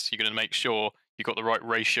 across the list. You're going to make sure you've got the right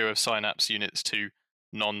ratio of synapse units to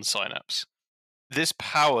non-synapse. This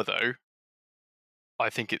power, though, I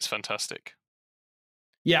think it's fantastic.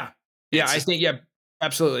 Yeah. I think,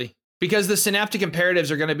 absolutely. Because the synaptic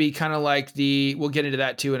imperatives are going to be kind of like we'll get into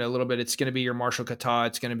that too in a little bit. It's going to be your martial kata.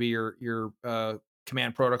 It's going to be your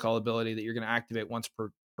command protocol ability that you're going to activate once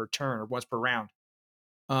per turn or once per round.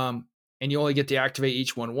 And you only get to activate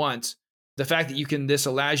each one once. The fact that this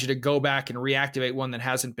allows you to go back and reactivate one that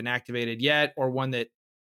hasn't been activated yet, or one that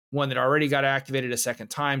already got activated a second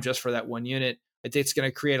time just for that one unit, I think it's going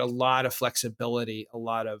to create a lot of flexibility, a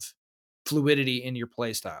lot of fluidity in your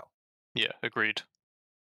play style. Yeah, agreed.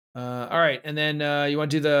 All right, and then you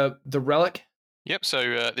want to do the relic? Yep,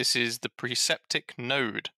 so this is the preceptic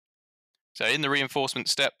node. So in the reinforcement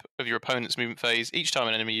step of your opponent's movement phase, each time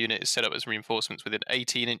an enemy unit is set up as reinforcements within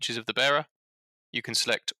 18 inches of the bearer, you can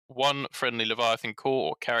select one friendly Leviathan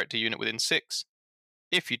core or character unit within 6.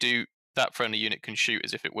 If you do, that friendly unit can shoot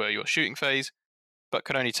as if it were your shooting phase, but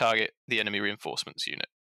can only target the enemy reinforcements unit.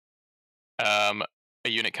 A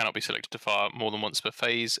unit cannot be selected to fire more than once per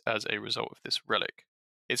phase as a result of this relic.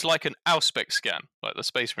 It's like an Auspex scan, like the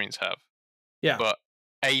Space Marines have. Yeah. But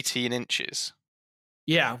 18 inches.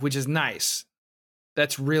 Yeah, which is nice.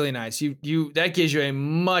 That's really nice. That gives you a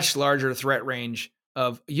much larger threat range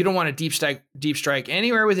of, you don't want to deep strike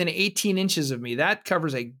anywhere within 18 inches of me. That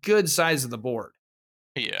covers a good size of the board.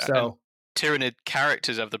 Yeah. So Tyranid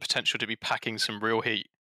characters have the potential to be packing some real heat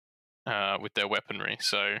with their weaponry.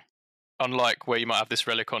 So unlike where you might have this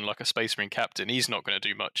relic on like a Space Marine captain, he's not going to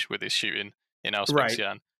do much with his shooting in Auspexian.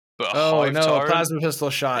 right. But a Hive Tyrant, plasma pistol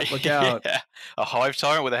shot. Look out. Yeah, a Hive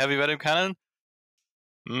Tyrant with a heavy venom cannon.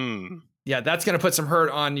 Yeah, that's going to put some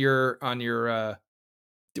hurt on your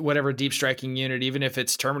whatever deep striking unit, even if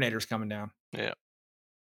it's Terminators coming down. Yeah.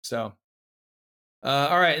 So,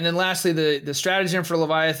 all right, and then lastly, the stratagem for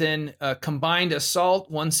Leviathan: combined assault,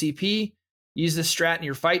 1 CP. Use this strat in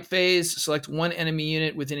your fight phase. Select one enemy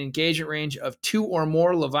unit within engagement range of 2 or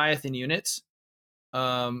more Leviathan units.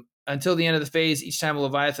 Until the end of the phase, each time a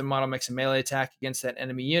Leviathan model makes a melee attack against that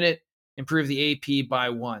enemy unit, improve the AP by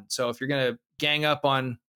 1. So if you're gonna gang up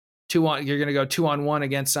on you're gonna go 2-on-1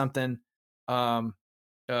 against something, an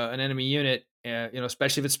enemy unit,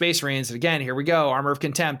 especially if it's Space Marines. And again, here we go, Armor of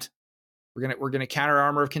Contempt. We're gonna counter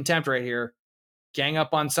Armor of Contempt right here. Gang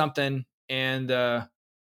up on something, and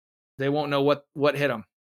they won't know what hit them.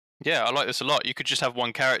 Yeah, I like this a lot. You could just have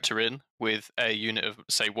one character in with a unit of,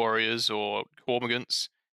 say, warriors or Hormigants,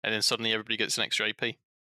 and then suddenly everybody gets an extra AP.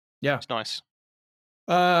 Yeah. It's nice.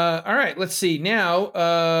 All right, let's see. Now,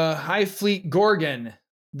 High Fleet Gorgon,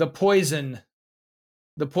 the poison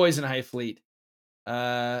High Fleet.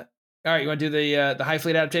 All right, you want to do the High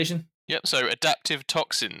Fleet adaptation? Yep, so adaptive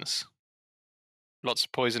toxins. Lots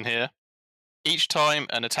of poison here. Each time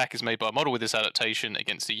an attack is made by a model with this adaptation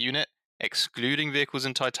against a unit, excluding vehicles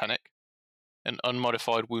in Titanic, an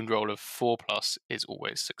unmodified wound roll of 4+ is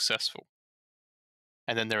always successful.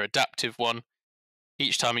 And then their adaptive one.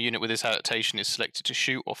 Each time a unit with this adaptation is selected to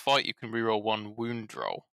shoot or fight, you can reroll 1 wound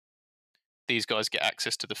roll. These guys get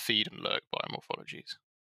access to the feed and lurk biomorphologies.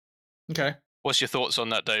 Okay. What's your thoughts on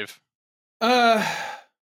that, Dave?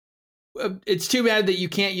 It's too bad that you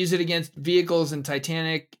can't use it against vehicles in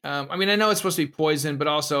Titanic. I mean, I know it's supposed to be poison, but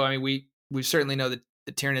also, I mean, we certainly know that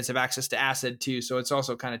the Tyranids have access to acid too, so it's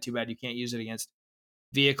also kind of too bad you can't use it against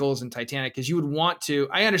vehicles in Titanic, because you would want to.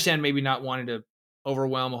 I understand maybe not wanting to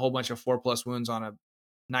overwhelm a whole bunch of 4+ wounds on a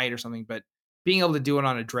knight or something, but being able to do it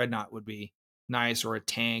on a dreadnought would be nice, or a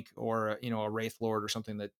tank, or a wraith lord, or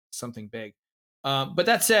something big. But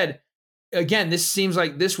that said, again, this seems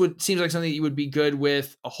like something that you would be good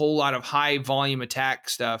with a whole lot of high volume attack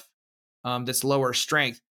stuff that's lower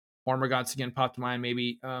strength. Hormagaunts again popped to mind,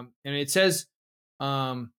 maybe. And it says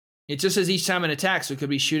it just says each time an attack, so it could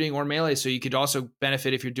be shooting or melee. So you could also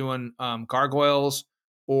benefit if you're doing gargoyles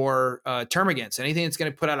or termagants. Anything that's going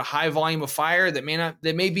to put out a high volume of fire that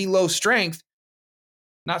may be low strength.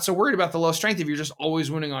 Not so worried about the low strength if you're just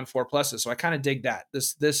always wounding on 4+. So I kind of dig that.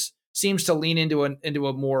 This seems to lean into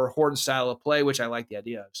a more Horde style of play, which I like the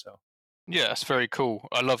idea of. So yeah, that's very cool.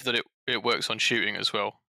 I love that it works on shooting as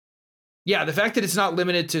well. Yeah, the fact that it's not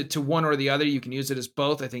limited to one or the other, you can use it as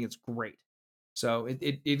both. I think it's great. So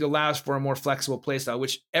it allows for a more flexible playstyle,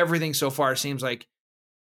 which everything so far seems like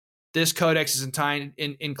this codex is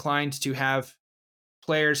inclined to have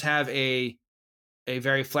players have a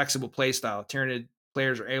very flexible playstyle. Tyranid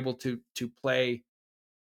players are able to play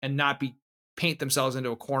and not paint themselves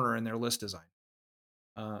into a corner in their list design.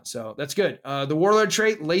 So that's good. The Warlord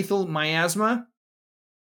trait, Lethal Miasma.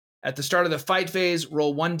 At the start of the fight phase,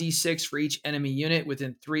 roll 1d6 for each enemy unit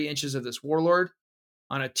within 3 inches of this Warlord.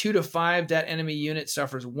 On a 2 to 5, that enemy unit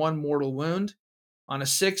suffers 1 mortal wound. On a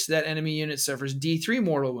 6, that enemy unit suffers d3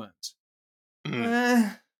 mortal wounds.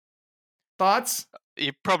 Thoughts?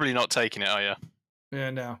 You're probably not taking it, are you?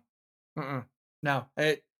 Yeah, no. No.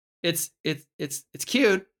 It's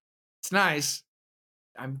cute. It's nice.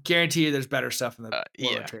 I'm guarantee you there's better stuff in the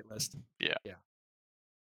Warlord trait list. Yeah.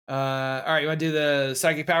 All right, you want to do the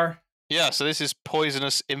psychic power? Yeah, so this is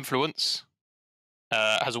Poisonous Influence.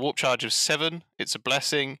 Has a warp charge of 7. It's a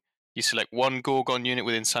blessing. You select 1 Gorgon unit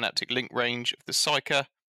within synaptic link range of the Psyker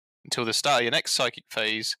until the start of your next psychic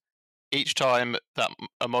phase. Each time that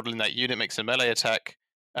a model in that unit makes a melee attack,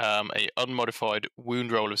 a unmodified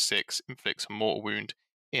wound roll of 6 inflicts a mortal wound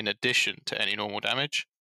in addition to any normal damage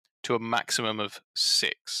to a maximum of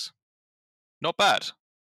 6. Not bad.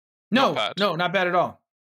 No, not bad at all.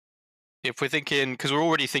 If we're thinking, because we're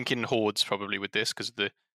already thinking hordes probably with this, because of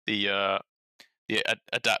the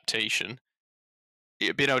adaptation,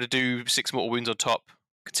 being able to do 6 mortal wounds on top,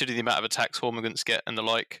 considering the amount of attacks Hormigants get and the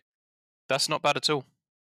like, that's not bad at all.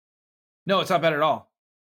 No, it's not bad at all.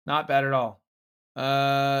 Not bad at all.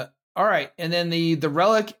 All right, and then the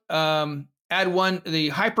relic, add 1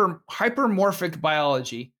 the hypermorphic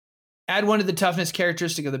biology. Add 1 to the toughness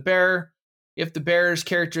characteristic of the bearer. If the bearer's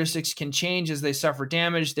characteristics can change as they suffer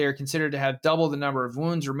damage, they are considered to have double the number of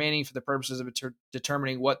wounds remaining for the purposes of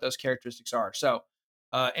determining what those characteristics are. So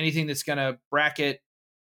anything that's going to bracket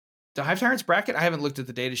the Hive Tyrants bracket? I haven't looked at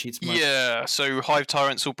the data sheets much. Yeah, so Hive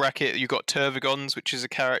Tyrants will bracket. You've got Tervigons, which is a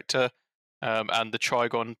character, and the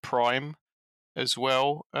Trigon Prime as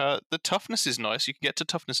well. The toughness is nice. You can get to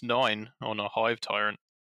toughness 9 on a Hive Tyrant,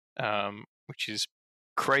 which is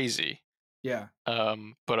crazy. Yeah.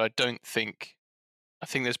 But I think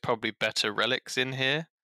there's probably better relics in here.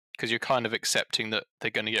 because you're kind of accepting that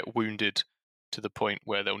they're going to get wounded to the point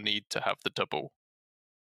where they'll need to have the double.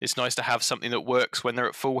 It's nice to have something that works when they're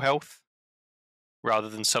at full health, rather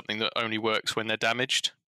than something that only works when they're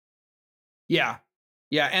damaged. Yeah,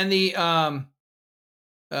 yeah, and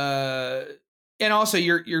and also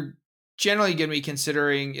you're generally going to be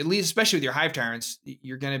considering, at least especially with your hive tyrants,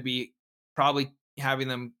 you're going to be probably having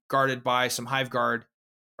them guarded by some hive guard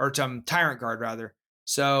or some tyrant guard rather.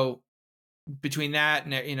 So between that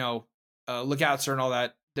and lookouts and all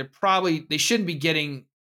that, they shouldn't be getting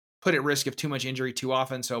put at risk of too much injury too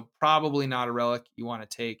often. So probably not a relic you want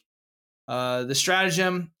to take. The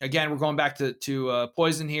stratagem, again, we're going back to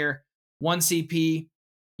poison here. 1 CP.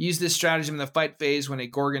 Use this stratagem in the fight phase when a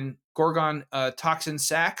Gorgon toxin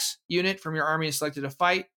sacs unit from your army is selected to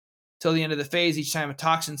fight. Till the end of the phase, each time a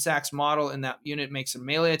toxin sacs model in that unit makes a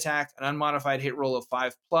melee attack, an unmodified hit roll of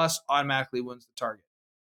 5+ automatically wounds the target.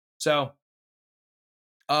 So,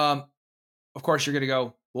 of course, you're going to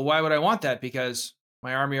go, well, why would I want that? Because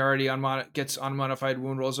my army already gets unmodified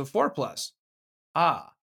wound rolls of 4+.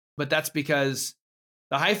 But that's because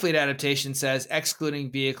the High Fleet adaptation says excluding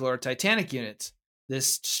vehicle or Titanic units.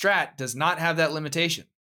 This strat does not have that limitation.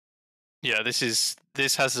 Yeah, this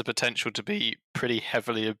has the potential to be pretty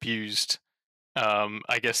heavily abused.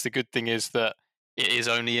 I guess the good thing is that it is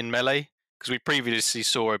only in melee, because we previously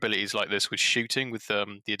saw abilities like this with shooting with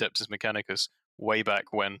the Adeptus Mechanicus way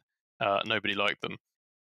back when nobody liked them.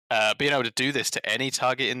 Being able to do this to any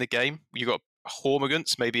target in the game, you've got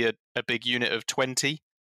Hormagaunts, maybe a big unit of 20.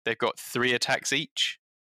 They've got 3 attacks each.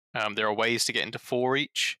 There are ways to get into 4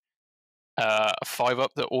 each. A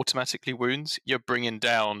 5-up that automatically wounds. You're bringing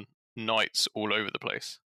down knights all over the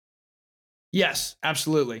place. Yes,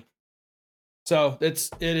 absolutely. So it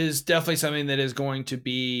is definitely something that is going to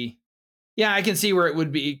be. Yeah, I can see where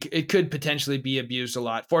it could potentially be abused a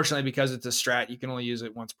lot. Fortunately, because it's a strat, you can only use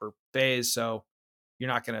it once per phase, so you're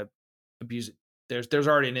not going to abuse it. There's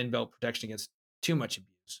already an inbuilt protection against too much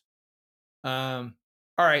abuse.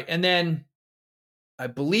 All right, and then I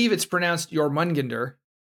believe it's pronounced Jormungandr,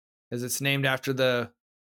 as it's named after the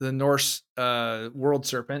Norse world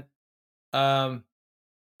serpent.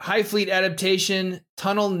 High Fleet adaptation,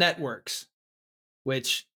 Tunnel Networks,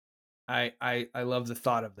 which I love the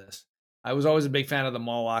thought of this. I was always a big fan of the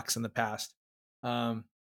Molochs in the past.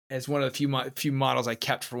 It's one of the few models I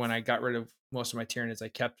kept for when I got rid of most of my Tyranids. I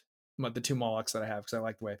kept the 2 Molochs that I have because I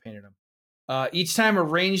like the way I painted them. Each time a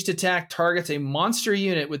ranged attack targets a monster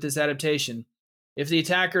unit with this adaptation, if the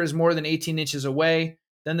attacker is more than 18 inches away,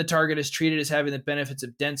 then the target is treated as having the benefits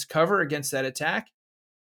of dense cover against that attack.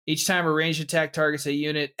 Each time a ranged attack targets a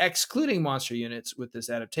unit, excluding monster units with this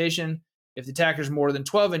adaptation, if the attacker is more than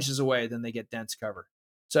 12 inches away, then they get dense cover.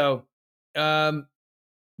 So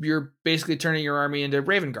you're basically turning your army into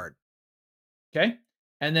Raven Guard. Okay?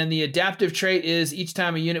 And then the adaptive trait is each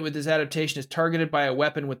time a unit with this adaptation is targeted by a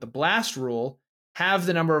weapon with the blast rule, have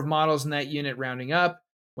the number of models in that unit rounding up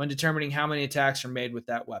when determining how many attacks are made with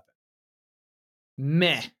that weapon.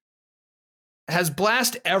 Meh. Has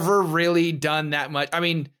blast ever really done that much? I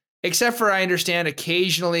mean, except for I understand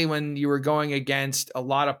occasionally when you were going against a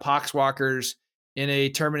lot of Poxwalkers in a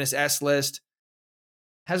Terminus S list,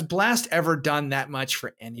 has blast ever done that much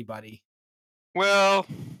for anybody? Well,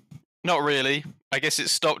 not really. I guess it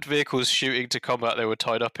stopped vehicles shooting to combat they were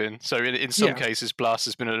tied up in. So in some cases, blast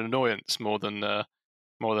has been an annoyance more than a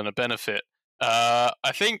benefit.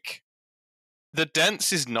 I think the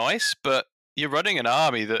dense is nice, but you're running an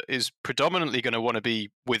army that is predominantly going to want to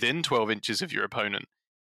be within 12 inches of your opponent.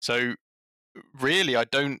 So really, I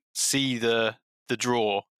don't see the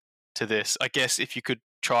draw to this. I guess if you could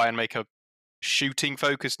try and make a shooting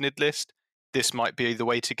focused nid list, this might be the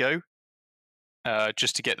way to go.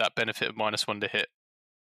 Just to get that benefit of -1 to hit.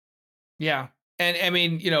 Yeah. And I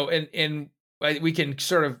mean, and we can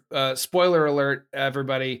sort of spoiler alert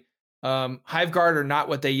everybody. Hive Guard are not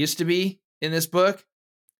what they used to be in this book.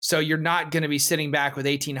 So you're not going to be sitting back with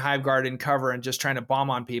 18 Hive Guard in cover and just trying to bomb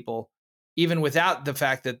on people, even without the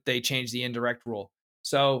fact that they changed the indirect rule.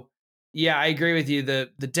 So yeah, I agree with you. The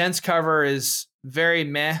dense cover is very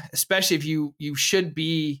meh, especially if you should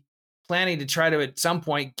be planning to try to at some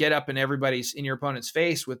point get up in your opponent's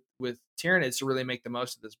face with Tyranids to really make the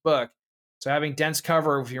most of this book. So having dense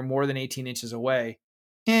cover if you're more than 18 inches away,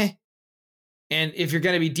 And if you're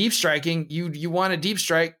going to be deep striking, you want to deep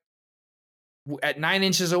strike at 9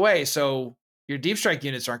 inches away. So your deep strike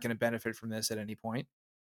units aren't going to benefit from this at any point.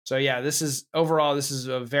 So yeah, this is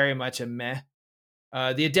very much a meh.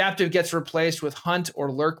 The adaptive gets replaced with hunt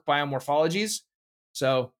or lurk biomorphologies.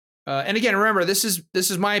 So, and again, remember, this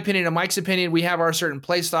is my opinion and Mike's opinion. We have our certain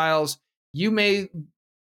play styles. You may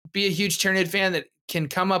be a huge Tyranid fan that can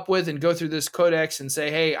come up with and go through this codex and say,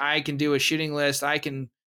 hey, I can do a shooting list. I can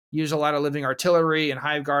use a lot of living artillery and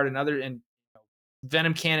hive guard and other and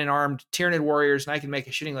venom cannon armed Tyranid warriors, and I can make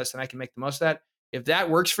a shooting list and I can make the most of that. If that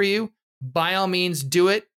works for you, by all means do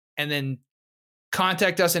it, and then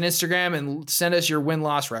contact us on Instagram and send us your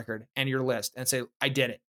win-loss record and your list and say, I did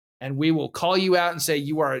it. And we will call you out and say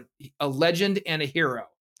you are a legend and a hero.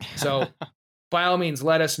 So by all means,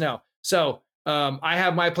 let us know. So I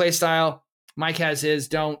have my play style. Mike has his.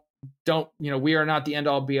 Don't, we are not the end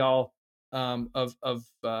all be all of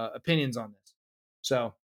opinions on this.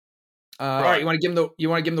 So, right. All right, you want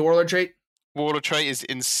to give him the warlord trait? Warlord trait is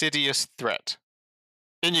insidious threat.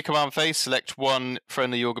 In your command phase, select one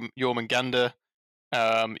friendly Jormungandr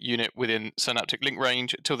unit within synaptic link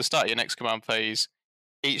range until the start of your next command phase.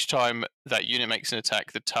 Each time that unit makes an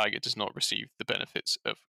attack, the target does not receive the benefits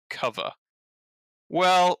of cover.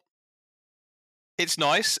 Well, it's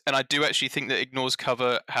nice, and I do actually think that ignores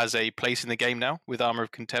cover has a place in the game now, with Armor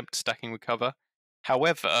of Contempt stacking with cover.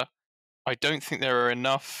 However, I don't think there are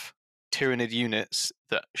enough Tyranid units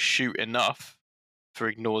that shoot enough for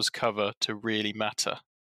ignores cover to really matter.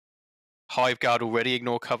 Hive Guard already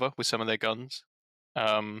ignore cover with some of their guns.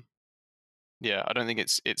 Yeah, I don't think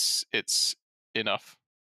it's enough.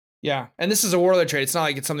 Yeah, and this is a warlord trait. It's not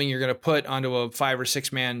like it's something you're going to put onto a 5 or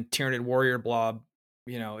 6 man Tyranid warrior blob.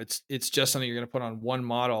 It's just something you're going to put on one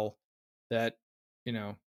model that,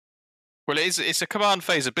 Well, it's a command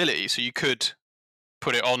phase ability, so you could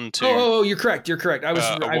put it on to. Oh, you're correct. I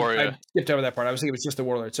skipped over that part. I was thinking it was just a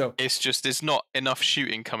warlord. So it's just there's not enough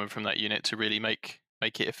shooting coming from that unit to really make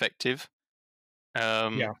it effective.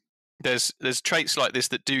 Yeah. There's traits like this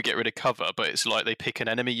that do get rid of cover, but it's like they pick an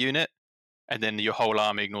enemy unit, and then your whole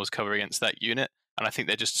army ignores cover against that unit. And I think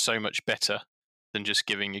they're just so much better than just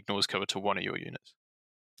giving ignores cover to one of your units.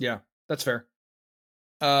 Yeah, that's fair.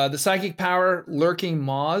 The psychic power, Lurking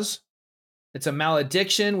Maws. It's a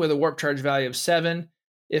malediction with a warp charge value of 7.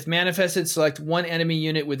 If manifested, select one enemy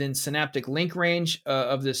unit within synaptic link range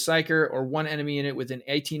of this psyker, or one enemy unit within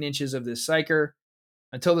 18 inches of this psyker.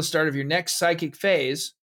 Until the start of your next psychic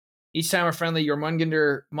phase, each time a friendly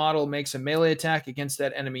Jormungandr model makes a melee attack against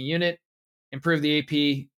that enemy unit, improve the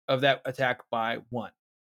AP of that attack by 1.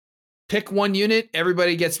 Pick one unit,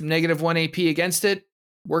 everybody gets -1 AP against it.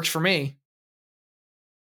 Works for me.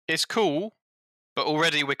 It's cool, but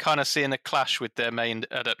already we're kind of seeing a clash with their main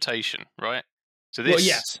adaptation, right? So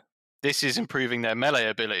this is improving their melee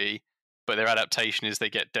ability, but their adaptation is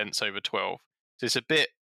they get dense over 12. So it's a bit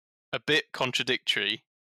contradictory,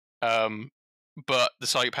 but the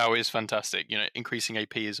psychic power is fantastic. Increasing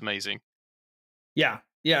AP is amazing. Yeah.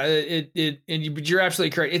 But you're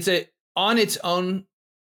absolutely correct. It's on its own.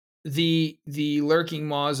 The Lurking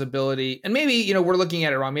Maws ability, and maybe we're looking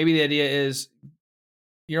at it wrong. Maybe the idea is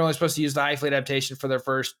you're only supposed to use the high fleet adaptation for their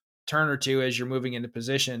first turn or two as you're moving into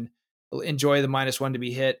position. Enjoy the -1 to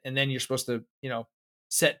be hit, and then you're supposed to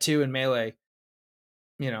set 2 in melee.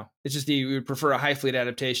 It's just you would prefer a high fleet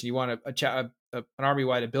adaptation. You want an army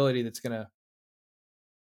wide ability that's going to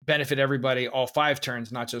benefit everybody all 5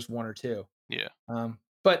 turns, not just 1 or 2. Yeah.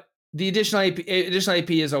 But the additional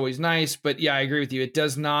AP is always nice, but yeah, I agree with you. It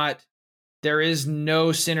does not. There is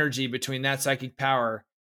no synergy between that psychic power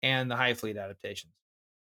and the high fleet adaptations.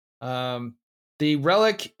 The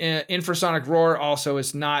relic infrasonic roar also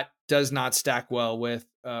does not stack well with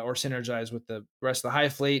or synergize with the rest of the high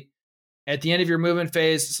fleet. At the end of your movement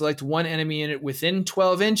phase, select one enemy unit within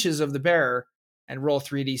 12 inches of the bearer and roll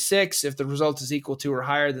 3d6. If the result is equal to or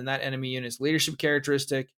higher than that enemy unit's leadership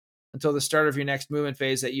characteristic, until the start of your next movement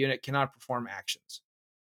phase, that unit cannot perform actions.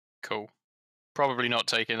 Cool. Probably not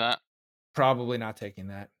taking that.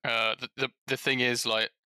 The thing is,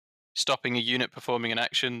 like, stopping a unit performing an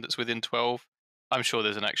action that's within 12, I'm sure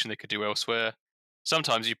there's an action they could do elsewhere.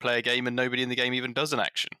 Sometimes you play a game and nobody in the game even does an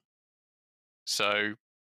action. So,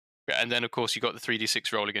 and then of course you got the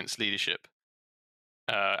 3d6 roll against leadership.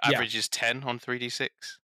 Average is 10 on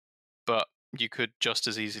 3d6, but you could just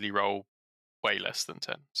as easily roll way less than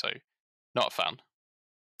 10. So, not a fan.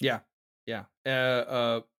 Yeah. 2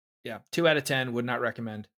 out of 10 would not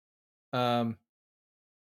recommend. Yeah.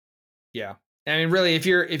 I mean, really, if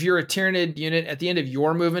you're a Tyranid unit at the end of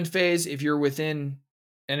your movement phase, if you're within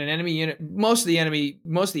an enemy unit, most of the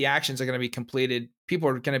actions are going to be completed. People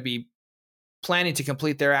are going to be planning to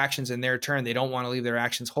complete their actions in their turn. They don't want to leave their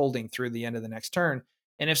actions holding through the end of the next turn.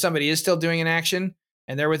 And if somebody is still doing an action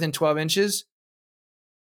and they're within 12 inches,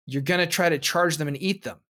 you're going to try to charge them and eat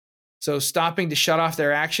them. So stopping to shut off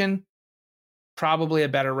their action, probably a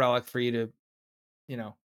better relic for you to,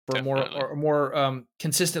 for a more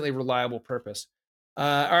consistently reliable purpose. All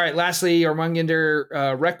right. Lastly,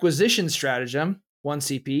 Jormungandr requisition stratagem. 1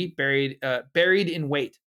 CP, buried in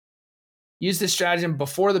weight. Use this stratagem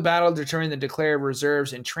before the battle, determine the declared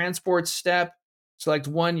reserves and transport step. Select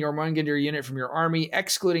one Jormungandr unit from your army,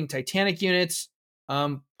 excluding Titanic units.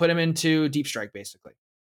 Put them into Deep Strike, basically.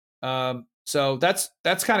 So that's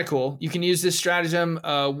kind of cool. You can use this stratagem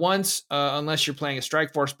once, unless you're playing a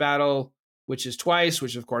Strike Force battle, which is twice,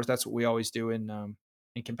 which of course that's what we always do in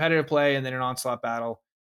competitive play, and then an Onslaught battle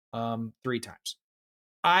 3 times.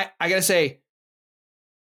 I gotta say,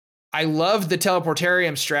 I love the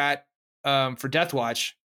Teleportarium strat for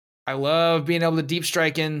Deathwatch. I love being able to deep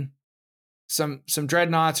strike in some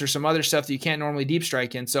dreadnoughts or some other stuff that you can't normally deep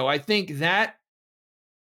strike in. So I think that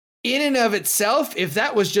in and of itself, if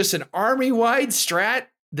that was just an army-wide strat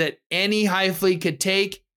that any Hive fleet could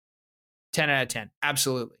take, 10 out of 10,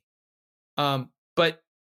 absolutely. But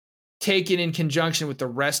taken in conjunction with the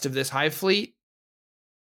rest of this Hive fleet,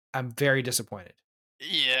 I'm very disappointed.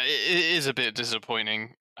 Yeah, it is a bit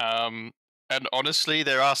disappointing. And honestly,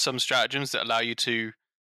 there are some stratagems that allow you to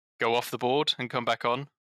go off the board and come back on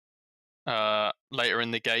later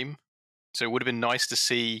in the game. So it would have been nice to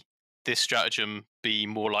see this stratagem be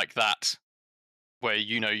more like that, where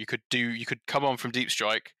you could come on from Deep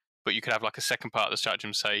Strike, but you could have like a second part of the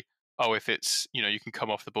stratagem say, oh, if it's you can come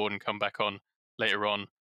off the board and come back on later on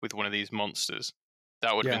with one of these monsters.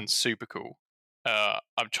 That would have been super cool.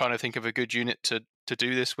 I'm trying to think of a good unit to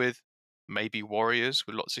do this with. Maybe warriors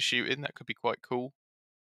with lots of shooting. That could be quite cool.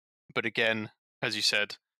 But again, as you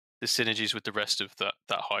said, the synergies with the rest of that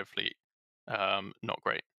Hive fleet, not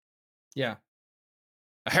great. Yeah.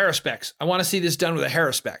 A Haruspex. I want to see this done with a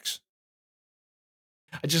Haruspex.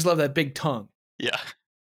 I just love that big tongue. Yeah.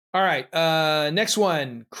 All right. Next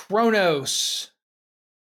one. Kronos.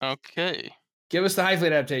 Okay. Give us the Hive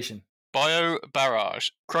fleet adaptation. Bio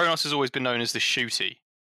Barrage. Kronos has always been known as the shooty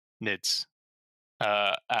Nids.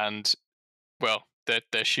 And, well, they're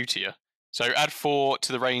shootier. So add 4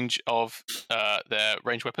 to the range of their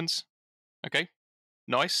ranged weapons. Okay.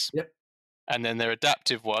 Nice. Yep. And then their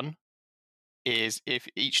adaptive one is if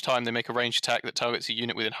each time they make a ranged attack that targets a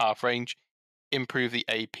unit within half range, improve the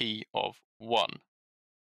AP of 1.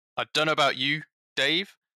 I don't know about you,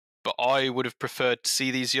 Dave, but I would have preferred to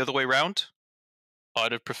see these the other way around.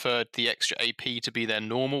 I'd have preferred the extra AP to be their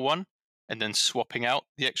normal one, and then swapping out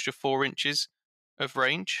the extra 4 inches of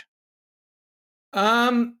range.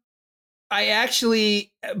 I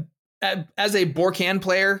actually, as a Borkan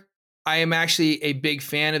player, I am actually a big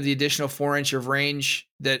fan of the additional 4 inch of range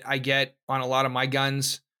that I get on a lot of my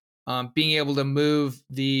guns. Being able to move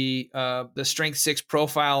the strength 6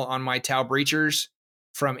 profile on my Tau Breachers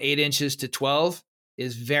from 8 inches to 12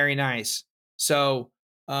 is very nice. So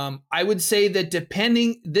I would say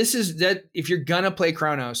that if you're gonna play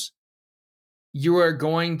Kronos, you are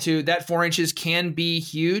going to, that 4 inches can be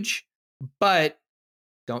huge, but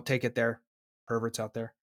don't take it there, perverts out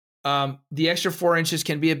there. The extra 4 inches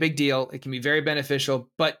can be a big deal. It can be very beneficial,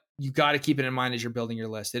 but you got to keep it in mind as you're building your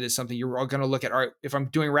list. It is something you're all going to look at. All right, if I'm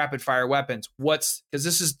doing rapid fire weapons, because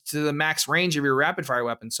this is to the max range of your rapid fire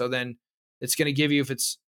weapon. So then it's going to give you,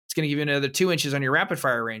 it's going to give you another 2 inches on your rapid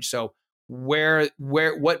fire range. So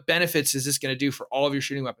what benefits is this going to do for all of your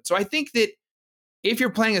shooting weapons? So I think that if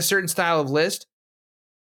you're playing a certain style of list,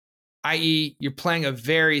 i.e. you're playing a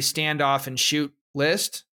very standoff and shoot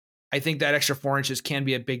list, I think that extra 4 inches can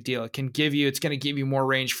be a big deal. It's going to give you more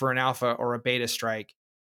range for an alpha or a beta strike.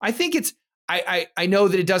 I think I know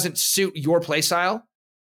that it doesn't suit your play style.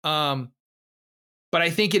 But I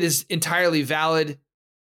think it is entirely valid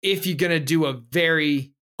if you're going to do a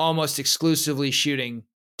very almost exclusively shooting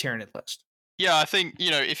Tyranid list. Yeah, I think,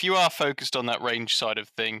 if you are focused on that range side of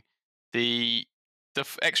thing, the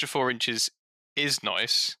extra 4 inches is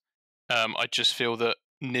nice. I just feel that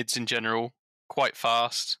Nids in general, quite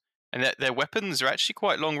fast, and their weapons are actually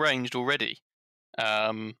quite long ranged already.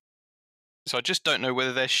 So I just don't know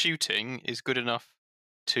whether their shooting is good enough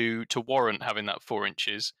to warrant having that 4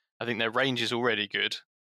 inches. I think their range is already good.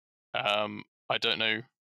 I don't know.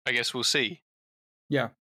 I guess we'll see. Yeah.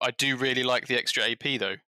 I do really like the extra AP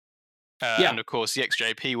though. And of course, the extra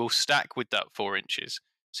AP will stack with that 4 inches.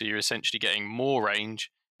 So you're essentially getting more range,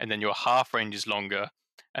 and then your half range is longer,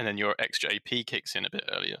 and then your extra AP kicks in a bit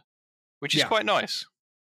earlier, which is quite nice.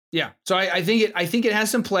 Yeah. So I think it has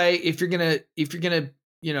some play if you're gonna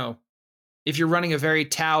if you're running a very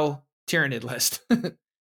Tau Tyranid list.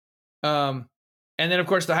 And then of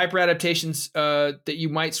course the hyper adaptations that you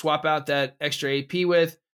might swap out that extra AP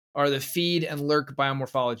with are the feed and lurk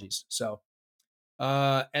biomorphologies. So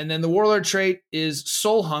and then the warlord trait is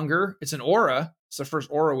soul hunger. It's an aura. It's the first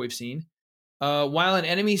aura we've seen. While an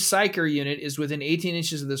enemy psyker unit is within 18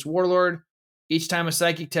 inches of this warlord, Each time a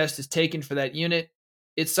psychic test is taken for that unit,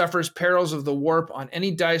 it suffers perils of the warp on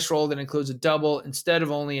any dice roll that includes a double instead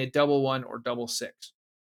of only a double 1 or double 6.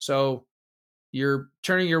 So you're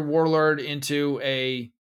turning your warlord into a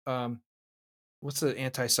what's the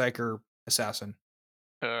anti-psyker assassin?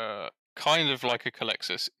 Kind of like a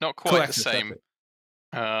Calexis, not quite the Calexis, that's same.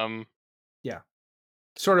 it. Yeah,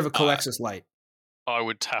 sort of a Calexis light. I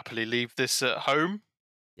would happily leave this at home.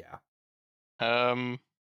 Yeah.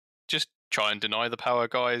 Just try and deny the power,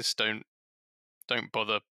 guys. Don't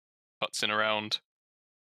bother putzing around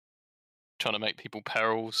trying to make people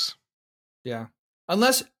perils. Yeah.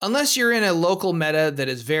 Unless you're in a local meta that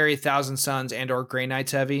is very Thousand Suns and or Grey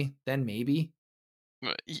Knights heavy, then maybe.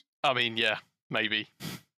 I mean, yeah, maybe.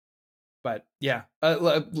 But yeah,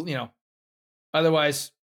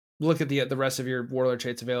 otherwise, look at the rest of your warlord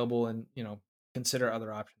traits available, and consider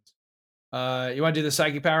other options. You want to do the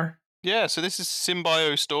psychic power? Yeah. So this is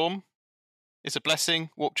Symbio Storm. It's a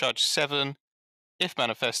blessing. Warp charge 7. If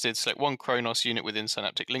manifested, select one Chronos unit within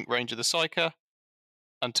synaptic link range of the Psyker.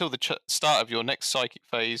 Until the start of your next psychic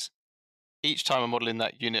phase, each time a model in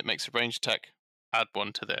that unit makes a ranged attack, add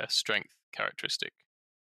 1 to their strength characteristic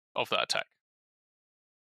of that attack.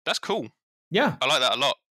 That's cool. Yeah. I like that a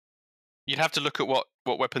lot. You'd have to look at what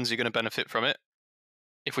weapons you're going to benefit from it.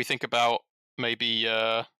 If we think about maybe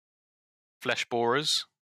flesh borers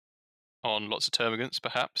on lots of termagants,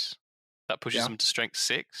 perhaps, that pushes them to strength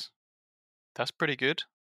 6. That's pretty good.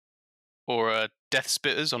 Or death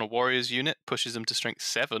spitters on a warrior's unit pushes them to strength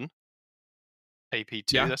 7.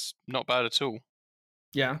 AP2, that's not bad at all.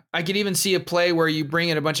 Yeah. I could even see a play where you bring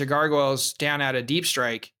in a bunch of gargoyles down at a deep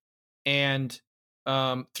strike and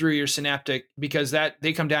through your synaptic, because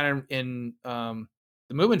they come down in the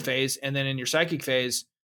movement phase, and then in your psychic phase,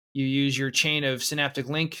 you use your chain of synaptic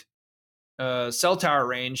link cell tower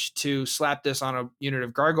range to slap this on a unit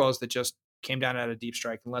of gargoyles that just came down at a deep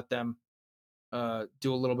strike and let them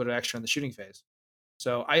do a little bit of extra in the shooting phase.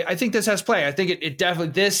 So I think this has play. I think it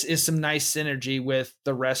definitely, this is some nice synergy with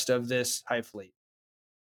the rest of this Hive fleet.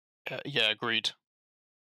 Yeah, agreed.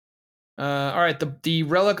 All right, the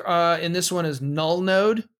relic in this one is Null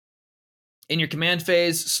Node. In your command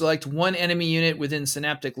phase, select one enemy unit within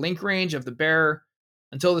synaptic link range of the bearer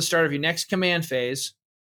until the start of your next command phase.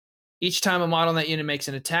 Each time a model in that unit makes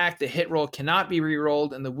an attack, the hit roll cannot be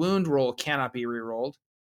rerolled and the wound roll cannot be rerolled.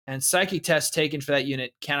 And psychic tests taken for that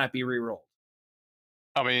unit cannot be rerolled.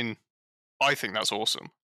 I mean, I think that's awesome.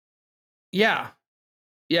 Yeah.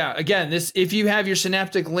 Yeah. Again, this, if you have your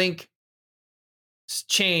synaptic link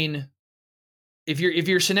chain, if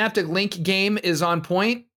your synaptic link game is on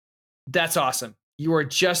point, that's awesome. You are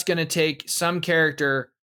just going to take some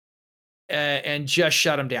character and just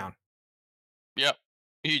shut them down. Yep.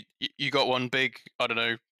 You got one big, I don't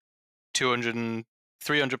know, 200 and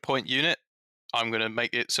 300 point unit. I'm going to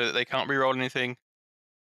make it so that they can't reroll anything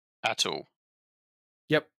at all.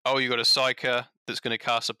 Yep. Oh, you got a Psyker that's going to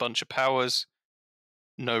cast a bunch of powers.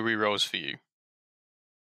 No rerolls for you.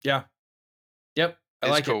 Yeah. Yep.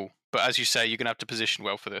 It's like cool. But as you say, you're going to have to position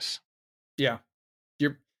well for this. Yeah.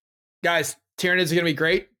 Guys, Tyranids is going to be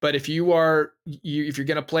great, but if you're going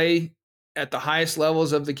to play at the highest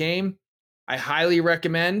levels of the game, I highly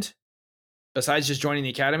recommend, besides just joining the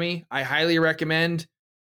academy, I highly recommend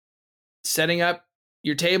setting up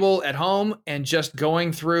your table at home and just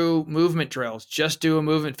going through movement drills. Just do a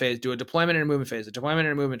movement phase, do a deployment and a movement phase, a deployment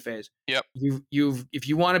and a movement phase. Yep. If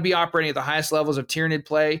you want to be operating at the highest levels of Tyranid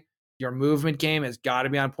play, your movement game has got to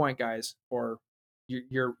be on point, guys, or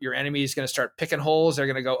your enemy is going to start picking holes. They're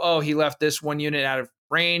going to go, oh, he left this one unit out of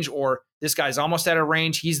range, or this guy's almost out of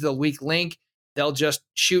range. He's the weak link. They'll just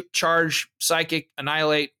shoot, charge, psychic,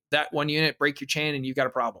 annihilate that one unit, break your chain, and you've got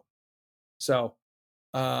a problem. So,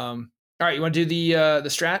 all right, you want to do the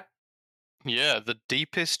strat? Yeah, the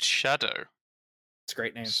Deepest Shadow. It's a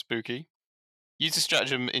great name. Spooky. Use the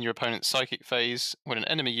stratagem in your opponent's psychic phase. When an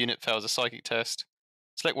enemy unit fails a psychic test,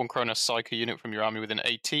 select one Chronos Psyker unit from your army within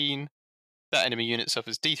 18. That enemy unit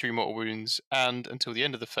suffers D3 mortal wounds, and until the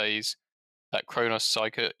end of the phase, that Chronos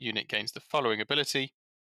Psyker unit gains the following ability.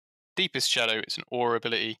 Deepest Shadow is an aura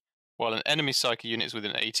ability. While an enemy Psyker unit is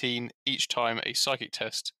within 18, each time a psychic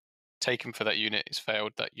test taken for that unit is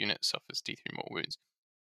failed, that unit suffers D3 mortal wounds.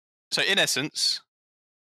 So in essence,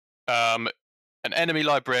 an enemy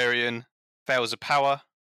librarian fails a power,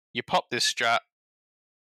 you pop this strat,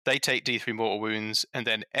 they take D3 mortal wounds, and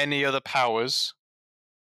then any other powers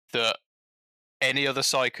that any other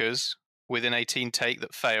psychers within 18 take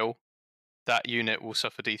that fail, that unit will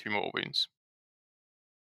suffer D3 mortal wounds.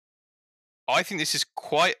 I think this is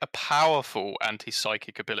quite a powerful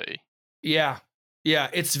anti-psychic ability. Yeah. Yeah,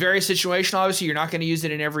 it's very situational. Obviously, you're not going to use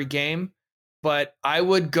it in every game, but I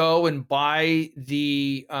would go and buy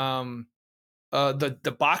the box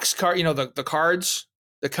card, the cards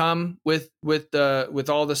that come with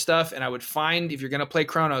all the stuff, and I would find, if you're gonna play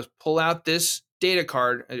Chronos, pull out this data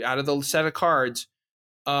card out of the set of cards,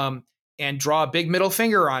 and draw a big middle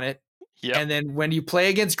finger on it. Yep. And then when you play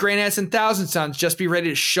against Grey Knights and Thousand Sons, just be ready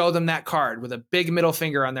to show them that card with a big middle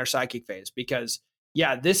finger on their psychic phase, because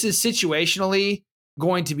this is situationally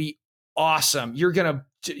going to be awesome.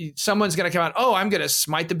 Someone's gonna come out, oh, I'm gonna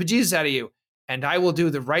smite the bejesus out of you, and I will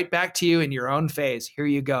do the right back to you in your own phase. Here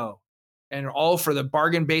you go. And all for the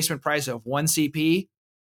bargain basement price of 1 CP.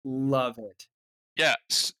 Love it. Yeah,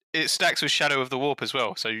 it stacks with Shadow of the Warp as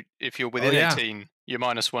well. So if you're within 18, you're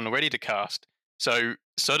 -1 already to cast. So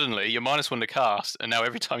suddenly you're -1 to cast, and now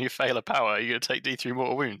every time you fail a power, you're going to take D3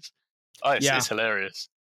 mortal wounds. Oh, it's hilarious.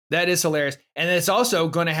 That is hilarious. And it's also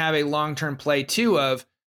going to have a long-term play too of,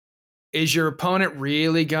 is your opponent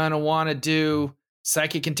really going to want to do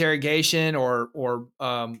psychic interrogation or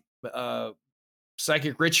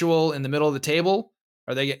psychic ritual in the middle of the table?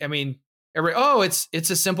 Are they, it's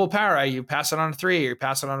a simple power. You pass it on a 3, or you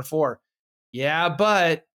pass it on a 4. Yeah,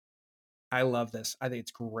 but I love this. I think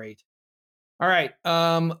it's great. All right.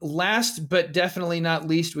 Last but definitely not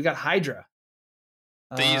least, we got Hydra.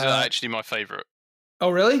 These are actually my favorite. Oh,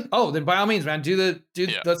 really? Oh, then by all means, man,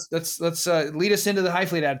 let's lead us into the High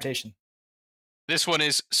Fleet adaptation. This one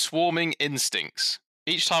is Swarming Instincts.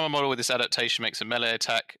 Each time a model with this adaptation makes a melee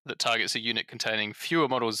attack that targets a unit containing fewer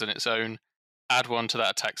models than its own, add 1 to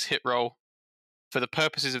that attack's hit roll. For the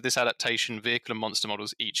purposes of this adaptation, vehicle and monster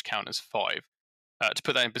models each count as 5. To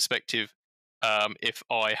put that in perspective, if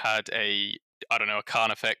I had a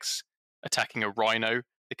Carnifex attacking a Rhino,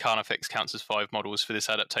 the Carnifex counts as 5 models for this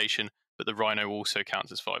adaptation, but the Rhino also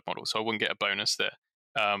counts as 5 models, so I wouldn't get a bonus there.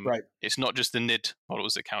 Right. It's not just the NID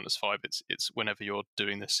models that count as 5, it's whenever you're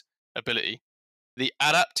doing this ability. The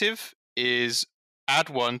adaptive is add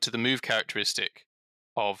 1 to the move characteristic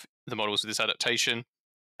of the models with this adaptation,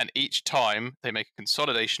 and each time they make a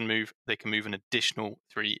consolidation move, they can move an additional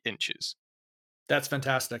 3 inches. That's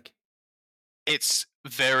fantastic. It's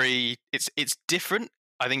different.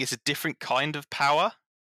 I think it's a different kind of power,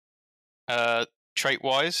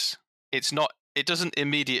 trait-wise. It doesn't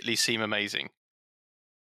immediately seem amazing.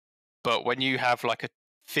 But when you have like a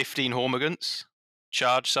 15 Hormagaunts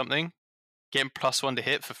charge something, getting +1 to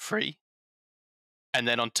hit for free, and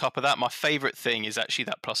then on top of that, my favorite thing is actually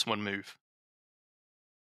that +1 move.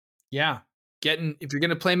 Yeah. If you're going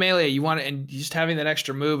to play melee, you want it, and just having that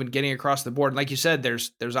extra move and getting across the board. And like you said,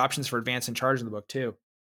 there's options for advance and charge in the book too.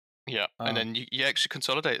 Yeah, and then you actually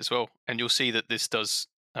consolidate as well, and you'll see that this does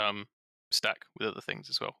stack with other things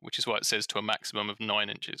as well, which is why it says to a maximum of 9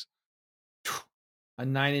 inches. A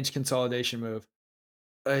 9-inch consolidation move.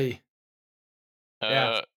 Hey.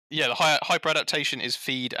 The hyper adaptation is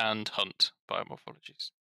feed and hunt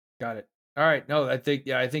biomorphologies. Got it. All right. No, I think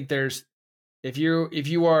there's, if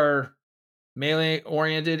you are melee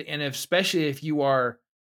oriented, and especially if you are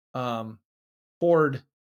horde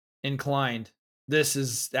inclined, this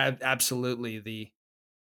is absolutely the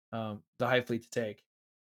High Fleet to take.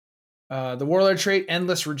 The warlord trait,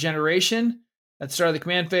 endless regeneration. At the start of the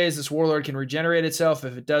command phase, this warlord can regenerate itself.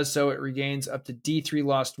 If it does so, it regains up to D3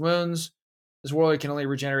 lost wounds. This warlord can only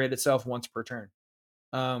regenerate itself once per turn.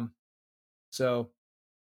 So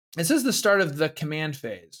this is the start of the command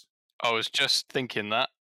phase. I was just thinking that.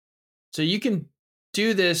 So you can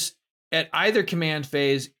do this at either command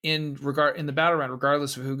phase in the battle round,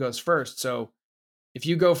 regardless of who goes first. So if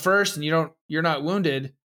you go first and you're not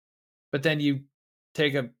wounded, but then you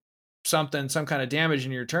take some kind of damage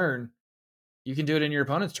in your turn, you can do it in your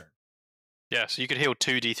opponent's turn. Yeah, so you could heal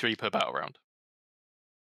 2d3 per battle round.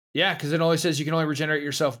 Yeah, because it only says you can only regenerate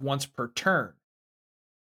yourself once per turn,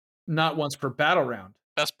 not once per battle round.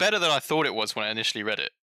 That's better than I thought it was when I initially read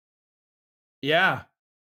it. Yeah.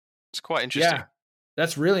 It's quite interesting. Yeah,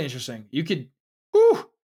 that's really interesting. You could,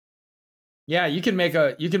 yeah, you can make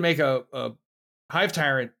a Hive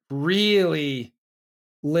Tyrant really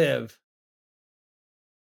live.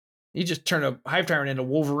 You just turn a Hive Tyrant into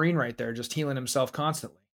Wolverine right there, just healing himself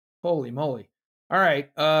constantly. Holy moly. All right.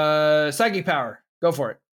 Psychic power. Go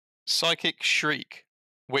for it. Psychic Shriek.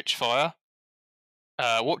 Witchfire.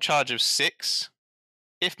 Warp charge of 6.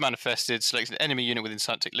 If manifested, select an enemy unit within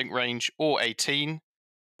Synaptic Link range, or 18.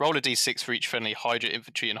 Roll a d6 for each friendly Hydra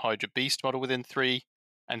Infantry and Hydra Beast model within 3,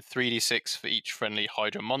 and 3d6 for each friendly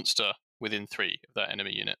Hydra Monster within 3 of that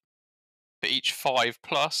enemy unit. For each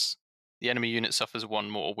 5+, the enemy unit suffers 1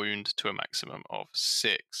 mortal wound to a maximum of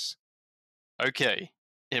 6. Okay,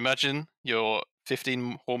 imagine your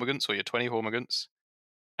 15 Hormagaunts or your 20 Hormagaunts,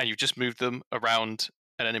 and you've just moved them around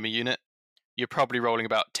an enemy unit. you're probably rolling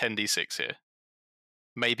about 10d6 here,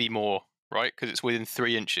 maybe more, right? Because it's within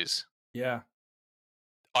 3 inches. Yeah.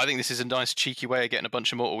 I think this is a nice cheeky way of getting a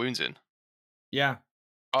bunch of mortal wounds in. Yeah.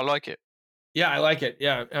 I like it. Yeah, I like it.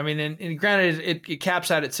 Yeah. I mean, and granted, it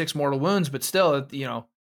caps out at 6 mortal wounds, but still, you know,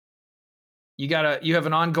 you have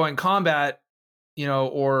an ongoing combat, you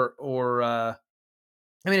know,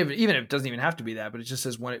 I mean, even if it doesn't even have to be that, but it just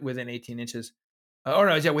says within 18 inches. Oh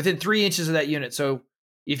no, yeah, within 3 inches of that unit. So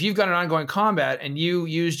if you've got an ongoing combat and you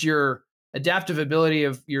used your adaptive ability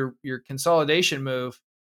of your consolidation move,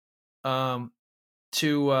 um,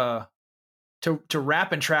 to to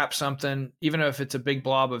wrap and trap something, even if it's a big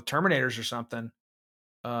blob of Terminators or something,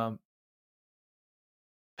 um,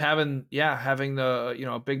 having the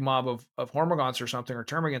a big mob of Hormagaunts or something, or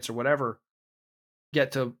Termagants or whatever,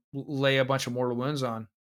 get to lay a bunch of mortal wounds on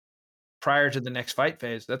prior to the next fight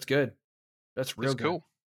phase. That's good. That's real It's good. cool.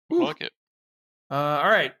 I Woo. like it. All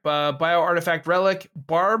right. Bio artifact relic,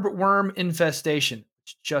 barb worm infestation,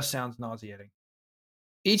 which just sounds nauseating.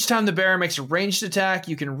 Each time the bearer makes a ranged attack,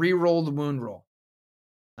 you can re-roll the wound roll.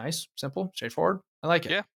 Nice, simple, straightforward. I like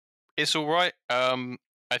it. Yeah, it's all right.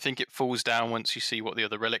 I think it falls down once you see what the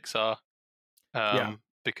other relics are. Yeah.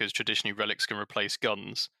 Because traditionally relics can replace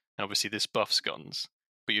guns, and obviously this buffs guns.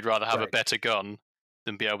 But you'd rather have a Right. better gun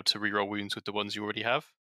than be able to reroll wounds with the ones you already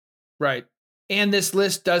have. Right. And this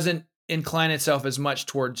list doesn't incline itself as much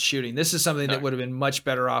towards shooting. This is something No. that would have been much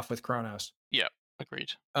better off with Chronos. Yeah,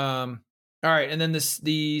 agreed. All right, and then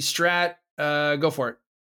the strat, go for it.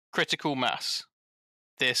 Critical mass.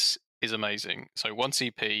 This is amazing. So 1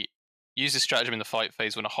 CP, use this stratagem in the fight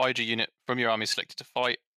phase when a Hydra unit from your army is selected to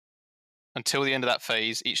fight. Until the end of that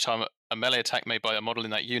phase, each time a melee attack made by a model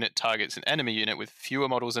in that unit targets an enemy unit with fewer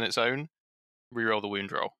models than its own, reroll the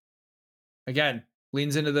wound roll. Again,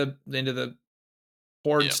 leans into the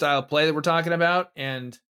horde Yep. style play that we're talking about,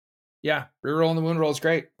 and yeah, rerolling the wound roll is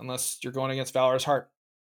great unless you're going against Valor's Heart.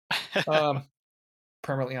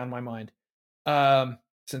 Permanently on my mind.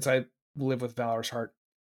 Since I live with Valor's Heart.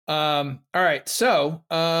 All right, so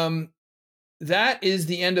that is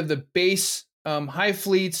the end of the base high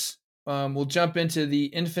fleets. We'll jump into the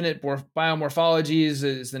infinite biomorphologies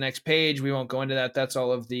is the next page. We won't go into that. That's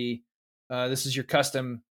all of the this is your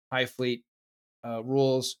custom high fleet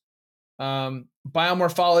rules.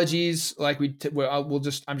 Biomorphologies, like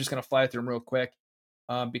I'm just gonna fly through them real quick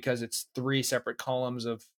because it's 3 separate columns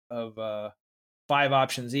of 5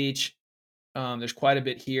 options each. There's quite a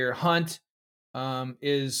bit here. Hunt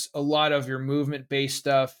is a lot of your movement based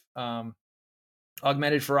stuff.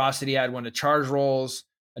 Augmented ferocity, add 1 to charge rolls.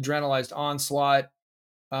 Adrenalized onslaught,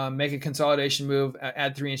 make a consolidation move,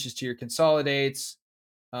 add 3 inches to your consolidates.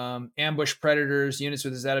 Ambush predators, units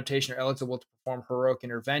with this adaptation are eligible to perform heroic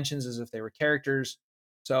interventions as if they were characters.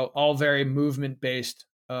 So all very movement based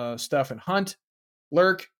stuff. And Hunt.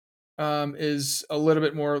 Lurk is a little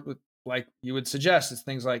bit more like you would suggest. It's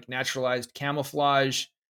things like naturalized camouflage.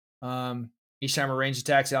 Each time a ranged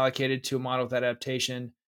attack is allocated to a model with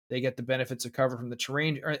adaptation, they get the benefits of cover from the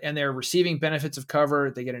terrain, and they're receiving benefits of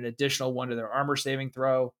cover. They get an additional 1 to their armor saving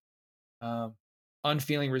throw.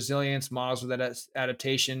 Unfeeling resilience, models with that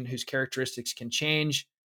adaptation whose characteristics can change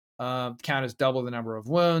count as double the number of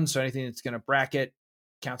wounds. So anything that's going to bracket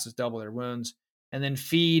counts as double their wounds. And then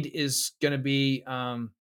feed is going to be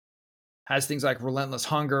has things like relentless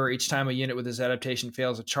hunger. Each time a unit with this adaptation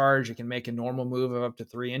fails a charge, it can make a normal move of up to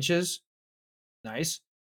 3 inches. Nice.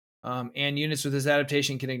 And units with this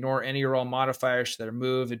adaptation can ignore any or all modifiers to their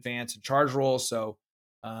move, advance, and charge rolls. So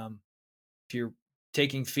if you're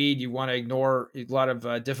taking feed, you want to ignore a lot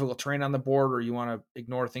of difficult terrain on the board, or you want to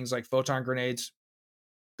ignore things like photon grenades,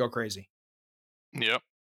 go crazy. Yep.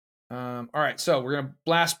 All right, so we're gonna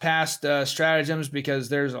blast past stratagems because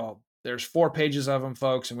there's 4 pages of them,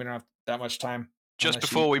 folks, and we don't have that much time. Just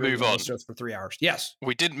before we move on, for 3 hours. Yes,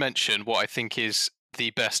 we did mention what I think is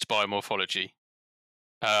the best biomorphology,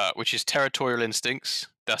 which is territorial instincts.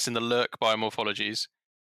 That's in the Lurk biomorphologies.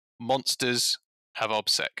 Monsters have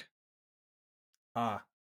obsec.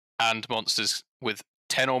 And monsters with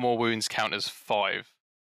 10 or more wounds count as 5.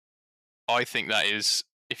 I think that is,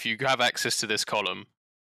 if you have access to this column,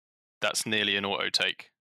 that's nearly an auto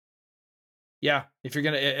take. Yeah, if you're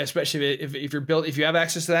gonna, especially if you have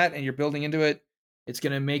access to that and you're building into it, it's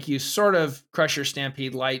gonna make you sort of crush your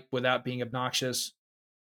Stampede light without being obnoxious.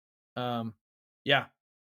 Yeah,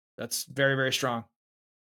 that's very, very strong.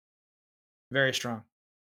 Very strong.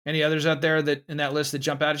 Any others out there that in that list that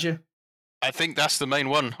jump out at you? I think that's the main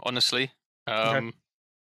one, honestly. Okay.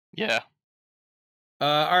 Yeah.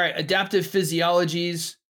 All right, adaptive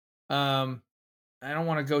physiologies. I don't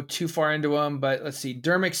want to go too far into them, but let's see.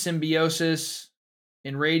 Dermic symbiosis.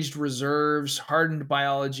 enraged reserves, hardened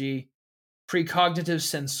biology, precognitive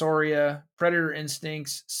sensoria, predator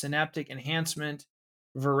instincts, synaptic enhancement,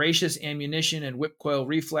 voracious ammunition, and whip coil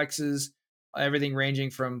reflexes. Everything ranging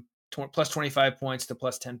from plus 25 points to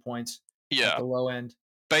plus 10 points at Yeah. the low end.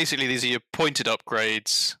 Basically, these are your pointed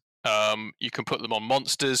upgrades. You can put them on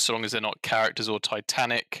monsters so long as they're not characters or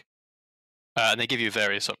Titanic. And they give you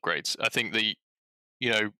various upgrades. I think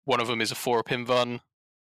one of them is a 4-up invuln.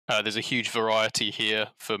 There's a huge variety here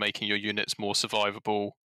for making your units more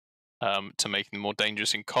survivable, to making them more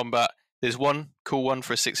dangerous in combat. There's one cool one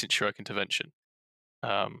for a 6-inch heroic intervention.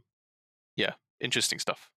 Yeah, interesting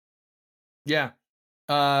stuff. Yeah.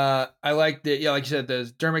 I like the like you said,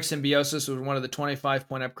 the Dermic Symbiosis was one of the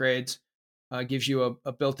 25-point upgrades. Gives you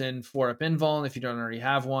a built-in 4-up invuln if you don't already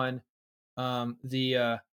have one.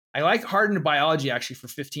 I like Hardened Biology actually for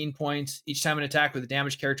 15 points. Each time an attack with a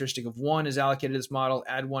damage characteristic of 1 is allocated to this model,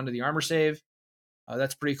 add 1 to the armor save.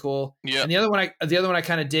 That's pretty cool. Yeah. And the other one I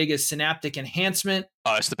kind of dig is Synaptic Enhancement.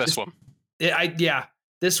 Oh, it's the best one.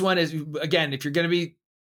 This one is, again, if you're going to be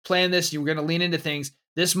playing this, you're going to lean into things.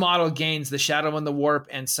 This model gains the Shadow and the Warp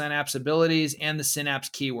and Synapse abilities and the Synapse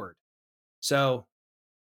keyword. So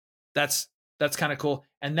that's kind of cool.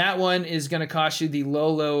 And that one is going to cost you the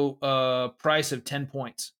low price of 10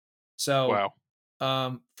 points. So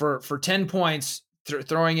wow. For 10 points,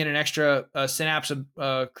 throwing in an extra Synapse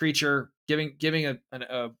creature, giving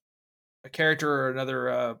a character or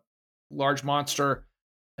another large monster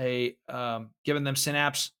giving them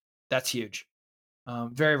Synapse, that's huge.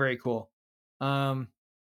 Very, very cool. All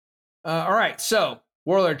right, so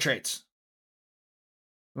warlord traits.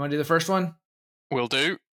 You want to do the first one? Will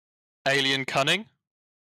do. Alien Cunning.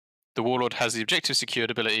 The warlord has the objective secured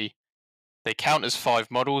ability. They count as 5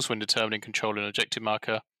 models when determining control and objective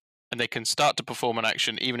marker, and they can start to perform an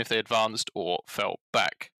action even if they advanced or fell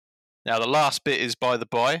back. Now, the last bit is by the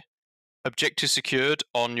by. Objective secured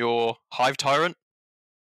on your Hive Tyrant.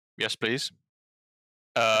 Yes, please.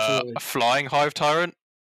 A flying Hive Tyrant.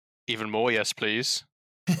 Even more, yes, please.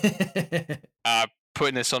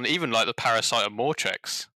 Putting this on even like the Parasite of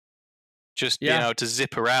Mortrex. Just being able to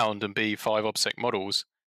zip around and be 5 obsec models.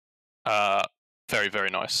 Very, very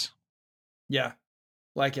nice. Yeah,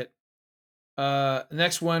 like it. The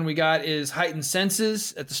next one we got is Heightened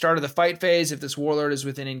Senses. At the start of the fight phase, if this warlord is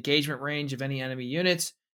within engagement range of any enemy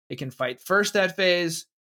units, it can fight first that phase.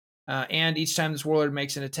 And each time this warlord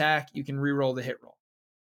makes an attack, you can reroll the hit roll.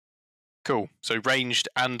 Cool. So ranged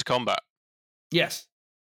and combat. Yes.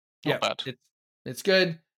 Not bad. It's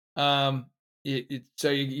good. So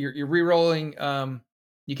you're rerolling.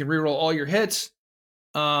 You can reroll all your hits,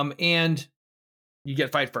 and you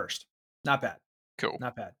get fight first. Not bad. Cool.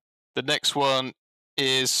 Not bad. The next one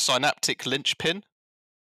is Synaptic Linchpin.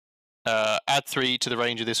 Add 3 to the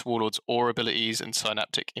range of this warlord's aura abilities and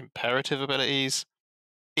synaptic imperative abilities.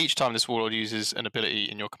 Each time this warlord uses an ability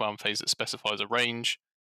in your command phase that specifies a range,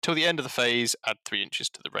 till the end of the phase, add 3 inches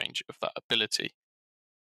to the range of that ability.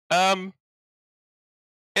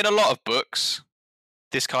 In a lot of books,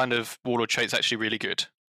 this kind of warlord trait is actually really good,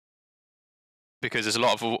 because there's a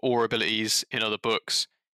lot of aura abilities in other books.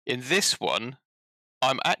 In this one,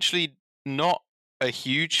 I'm actually not a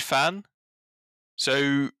huge fan.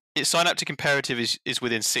 So its synaptic imperative is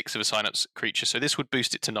within 6 of a synapse creature, so this would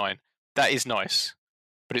boost it to 9. That is nice,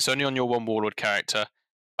 but it's only on your one warlord character.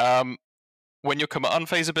 When your command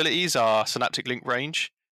phase abilities are synaptic link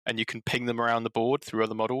range, and you can ping them around the board through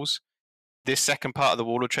other models, this second part of the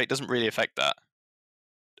warlord trait doesn't really affect that.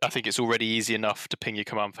 I think it's already easy enough to ping your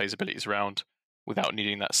command phase abilities around without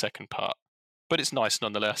needing that second part. But it's nice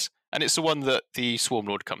nonetheless, and it's the one that the Swarm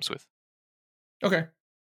Lord comes with. Okay.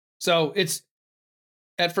 So it's,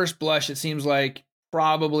 at first blush, it seems like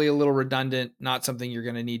probably a little redundant, not something you're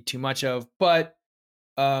going to need too much of, but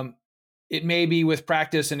it may be with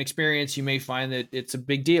practice and experience, you may find that it's a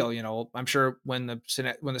big deal. You know, I'm sure when the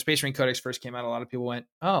Space Marine Codex first came out, a lot of people went,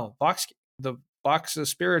 "Oh, the Vox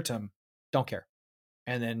Spiritum, don't care,"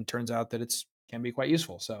 and then turns out that it's can be quite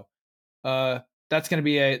useful. So that's going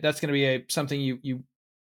to be something you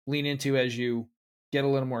lean into as you get a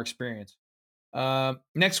little more experience.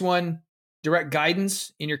 Next one, direct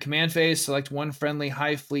guidance. In your command phase, select one friendly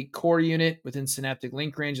Hive Fleet core unit within synaptic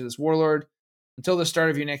link range of this warlord. Until the start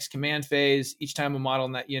of your next command phase, each time a model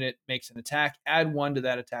in that unit makes an attack, add 1 to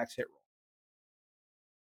that attack's hit roll.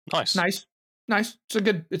 Nice. It's a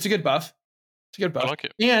good buff. I like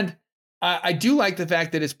it. And I do like the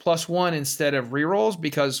fact that it's +1 instead of rerolls,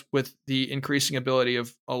 because with the increasing ability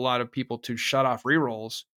of a lot of people to shut off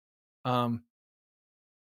rerolls,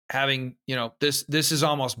 having, this is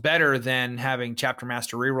almost better than having chapter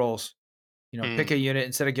master rerolls. Pick a unit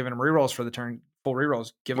instead of giving them rerolls for the turn, full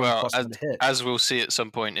rerolls. Give them Well, +1 to hit. as we'll see at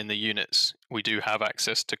some point in the units, we do have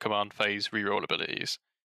access to command phase reroll abilities.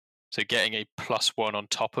 So getting a +1 on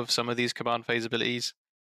top of some of these command phase abilities,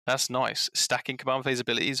 that's nice. Stacking command phase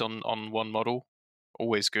abilities on one model,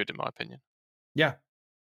 always good in my opinion. Yeah.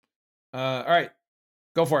 All right,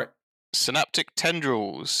 go for it. Synaptic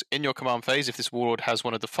Tendrils. In your command phase, if this warlord has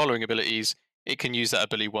one of the following abilities, it can use that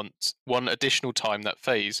ability once, one additional time that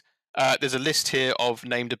phase. There's a list here of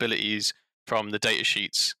named abilities from the data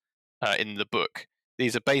sheets in the book.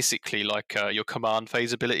 These are basically like your command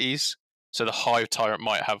phase abilities. So the Hive Tyrant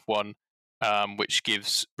might have one, which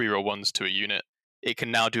gives reroll ones to a unit. It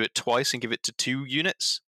can now do it twice and give it to 2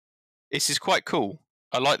 units. This is quite cool.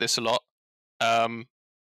 I like this a lot.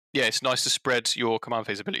 Yeah, it's nice to spread your command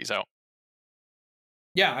phase abilities out.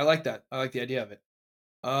 Yeah, I like that. I like the idea of it.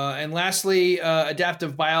 And lastly,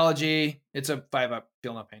 adaptive biology. It's a 5-up.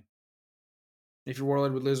 Feel no pain. If your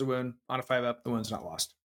warlord would lose a wound on a 5-up, the wound's not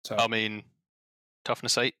lost. So I mean,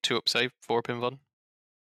 toughness 8, 2-up save, 4-up invuln.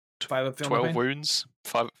 5-up. Feel no 12 pain. wounds,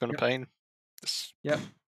 5-up feel no Yep. pain. It's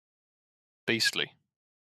beastly.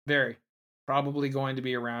 Very. Probably going to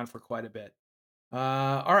be around for quite a bit.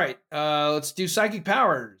 All right. Let's do psychic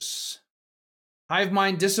powers. Hive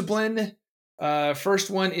mind discipline. First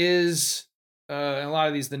one is, and a lot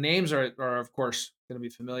of these, the names are of course going to be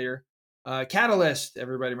familiar. Catalyst.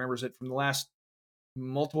 Everybody remembers it from the last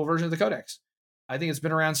multiple versions of the Codex. I think it's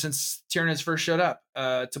been around since Tyranids first showed up.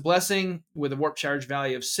 It's a blessing with a warp charge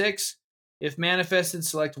value of 6. If manifested,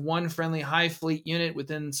 select one friendly Hive fleet unit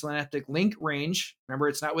within synaptic link range. Remember,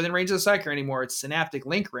 it's not within range of the Psyker anymore. It's synaptic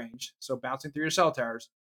link range, so bouncing through your cell towers.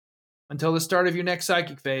 Until the start of your next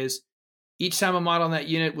psychic phase, each time a model in that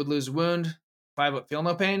unit would lose a wound, 5-up feel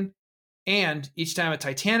no pain. And each time a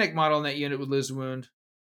Titanic model in that unit would lose a wound,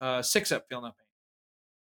 6-up feel no pain.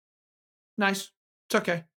 Nice. It's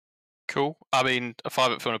okay. Cool. I mean, a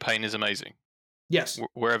 5-up feel no pain is amazing. Yes.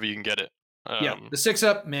 Wherever you can get it. Yeah. The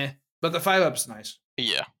 6-up, meh. But the 5-up's nice.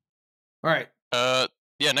 Yeah. All right.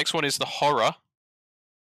 Yeah, next one is the Horror.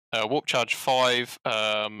 Warp charge 5,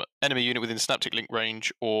 enemy unit within synaptic link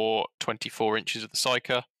range or 24 inches of the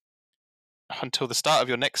Psyker. Until the start of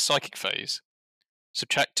your next psychic phase,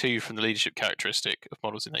 subtract 2 from the leadership characteristic of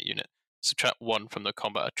models in that unit. Subtract 1 from the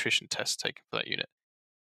combat attrition test taken for that unit.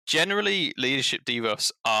 Generally, leadership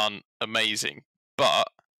debuffs aren't amazing, but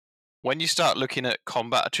when you start looking at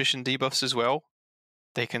combat attrition debuffs as well,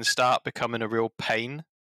 they can start becoming a real pain.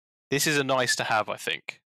 This is a nice to have, I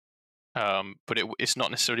think. But it's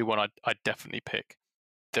not necessarily one I'd definitely pick.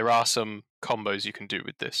 There are some combos you can do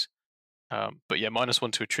with this. But yeah,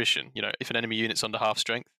 -1 to attrition. You know, if an enemy unit's under half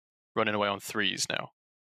strength, running away on 3s now.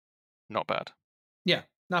 Not bad. Yeah,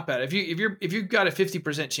 not bad. If you've got a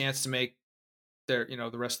 50% chance to make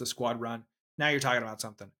the rest of the squad run, now you're talking about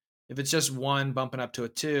something. If it's just 1 bumping up to a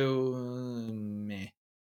 2, meh.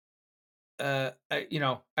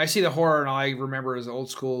 I see the Horror and all I remember is old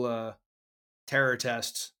school terror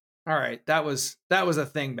tests. All right, that was a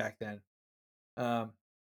thing back then.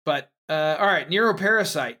 But all right,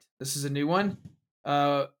 Neuroparasite. This is a new one.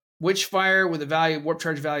 Witchfire with a warp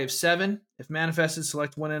charge value of 7. If manifested,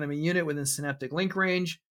 select one enemy unit within synaptic link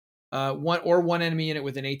range. One enemy unit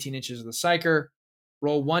within 18 inches of the Psyker.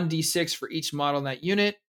 Roll 1d6 for each model in that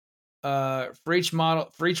unit. For each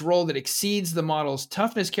roll that exceeds the model's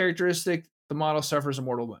toughness characteristic, the model suffers a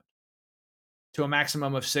mortal wound to a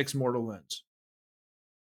maximum of 6 mortal wounds.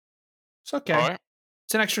 It's okay. All right.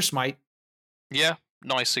 It's an extra smite. Yeah,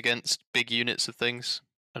 nice against big units of things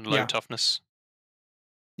and low toughness.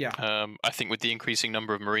 Yeah. I think with the increasing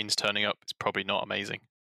number of Marines turning up, it's probably not amazing.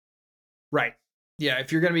 Right. Yeah,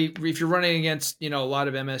 if you're running against, a lot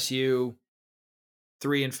of MSU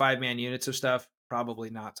 3 and 5 man units of stuff, probably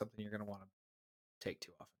not something you're going to want to take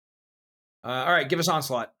too often. All right, give us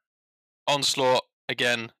Onslaught. Onslaught,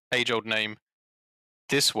 again, age-old name.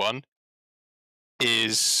 This one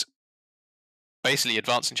is basically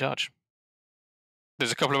advancing charge.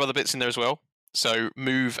 There's a couple of other bits in there as well. So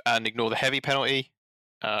move and ignore the heavy penalty.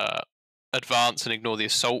 Advance and ignore the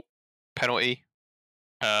assault penalty.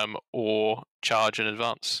 Or charge and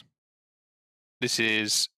advance. This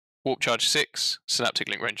is warp charge 6, synaptic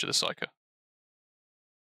link range of the Psyker.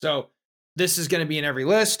 So this is going to be in every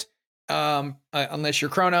list, unless you're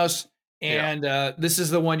Kronos. And this is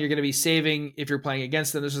the one you're going to be saving if you're playing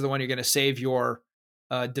against them. This is the one you're going to save your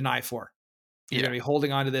deny for. You're going to be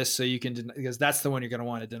holding on to this so you can because that's the one you're going to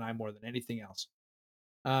want to deny more than anything else.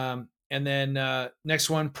 And then next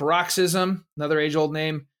one, Paroxysm, another age-old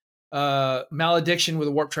name. Malediction with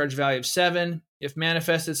a warp charge value of 7. If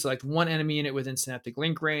manifested, select one enemy unit within synaptic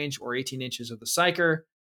link range or 18 inches of the Psyker.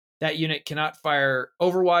 That unit cannot fire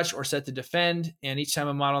Overwatch or set to defend, and each time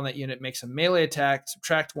a model on that unit makes a melee attack,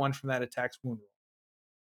 subtract 1 from that attack's wound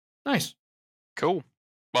roll. Nice. Cool.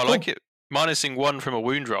 Well, I Cool. like it. Minusing 1 from a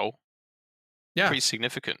wound roll. Yeah. Pretty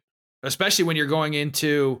significant. Especially when you're going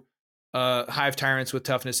into Hive Tyrants with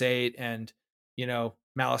toughness 8 and,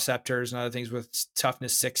 Maleceptors and other things with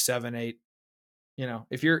toughness 6, 7, 8.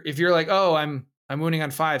 If you're like, oh, I'm wounding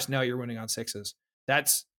on 5s, no, you're wounding on 6s.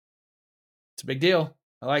 It's a big deal.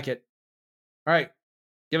 I like it. All right.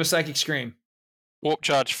 Give a Psychic Scream. Warp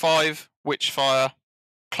Charge 5, Witchfire,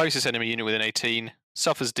 closest enemy unit within 18,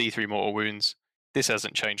 suffers D3 mortal wounds. This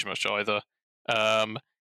hasn't changed much either. So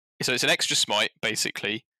it's an extra smite,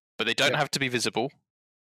 basically, but they don't have to be visible.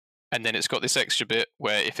 And then it's got this extra bit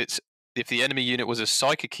where if the enemy unit was a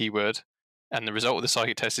psychic keyword and the result of the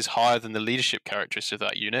psychic test is higher than the leadership characteristic of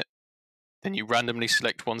that unit, then you randomly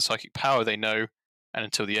select one psychic power they know, and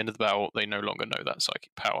until the end of the battle, they no longer know that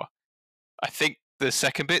psychic power. I think the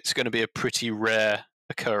second bit's going to be a pretty rare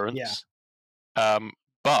occurrence. Yeah.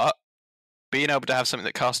 But being able to have something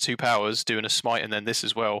that casts 2 powers, doing a smite and then this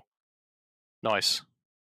as well, nice.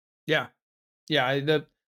 Yeah. Yeah,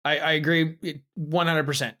 I agree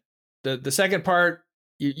 100%. The second part,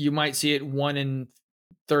 you might see it 1 in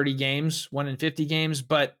 30 games, 1 in 50 games,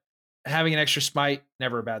 but having an extra smite,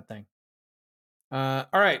 never a bad thing. All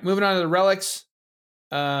right, moving on to the relics.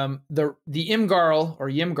 The Imgarl or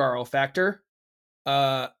Yimgarl factor.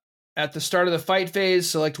 At the start of the fight phase,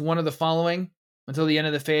 select one of the following. Until the end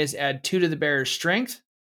of the phase, add 2 to the bearer's strength.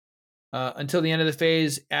 Until the end of the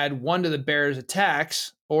phase, add 1 to the bearer's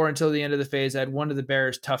attacks, or until the end of the phase, add 1 to the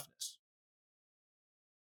bearer's toughness.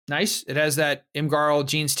 Nice. It has that Imgarl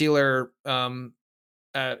Gene Stealer,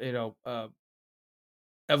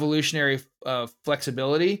 evolutionary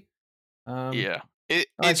flexibility.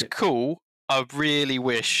 It's cool. I really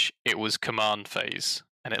wish it was command phase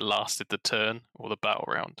and it lasted the turn or the battle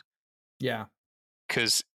round. Yeah.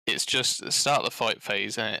 Because it's just the start of the fight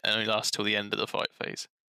phase and it only lasts till the end of the fight phase.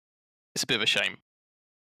 It's a bit of a shame.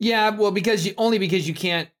 Yeah, well, because you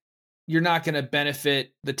can't, you're not going to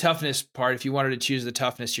benefit the toughness part. If you wanted to choose the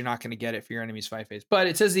toughness, you're not going to get it for your enemy's fight phase. But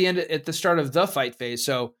it says at the start of the fight phase.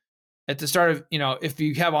 So at the start of, if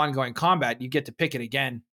you have ongoing combat, you get to pick it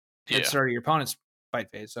again at the start of your opponent's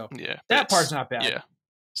fight phase. So that part's not bad. Yeah.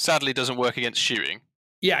 Sadly, doesn't work against shooting.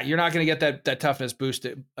 Yeah, you're not going to get that toughness boost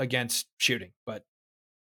against shooting. But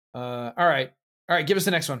all right, give us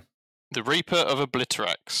the next one. The Reaper of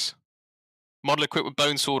Obliterax. Model equipped with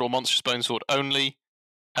Bone Sword or Monstrous Bone Sword only.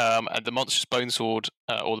 And the Monstrous Bone Sword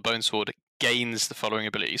or the Bone Sword gains the following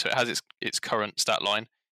ability. So it has its current stat line.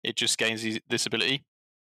 It just gains this ability.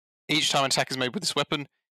 Each time an attack is made with this weapon,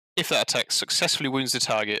 if that attack successfully wounds the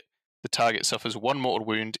target suffers 1 mortal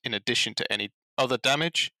wound in addition to any other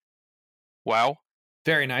damage. Wow.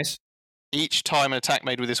 Very nice. Each time an attack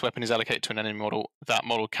made with this weapon is allocated to an enemy model, that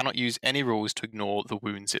model cannot use any rules to ignore the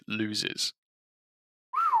wounds it loses.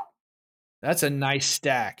 That's a nice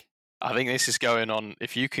stack. I think this is going on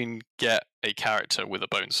if you can get a character with a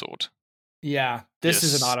bone sword. Yeah, this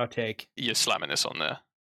is an auto take. You're slamming this on there.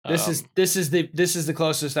 This is the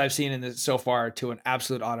closest I've seen in this so far to an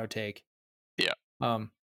absolute auto take. Yeah.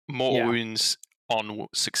 Mortal wounds on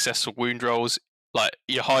successful wound rolls. Like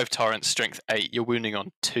your Hive Tyrant strength 8, you're wounding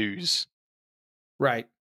on 2s. Right.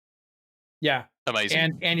 Yeah.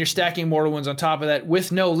 Amazing. And you're stacking mortal wounds on top of that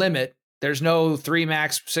with no limit. There's no 3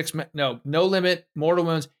 max, 6 no limit mortal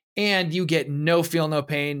wounds, and you get no feel, no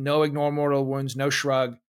pain, no ignore mortal wounds, no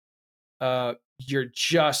shrug. You're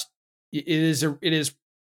just it is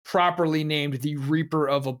properly named the Reaper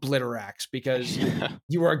of Obliterax because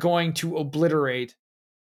you are going to obliterate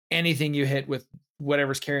anything you hit with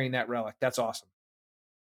whatever's carrying that relic. That's awesome.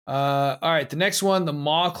 All right, the next one, the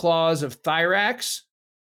Maw Claws of Thyrax.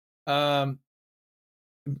 Makes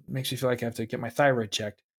me feel like I have to get my thyroid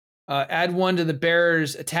checked. Add 1 to the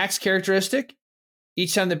bearer's attacks characteristic.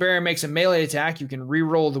 Each time the bearer makes a melee attack, you can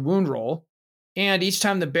re-roll the wound roll. And each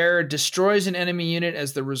time the bearer destroys an enemy unit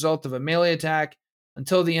as the result of a melee attack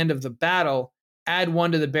until the end of the battle, add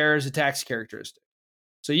 1 to the bearer's attacks characteristic.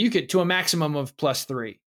 So you could to a maximum of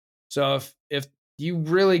 +3. So if you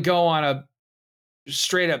really go on a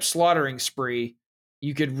straight up slaughtering spree,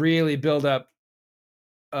 you could really build up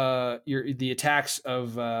the attacks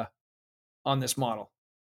of on this model.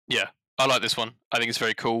 Yeah, I like this one. I think it's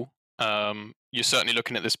very cool. You're certainly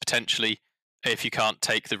looking at this potentially if you can't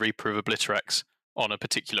take the Reaper of Obliterax on a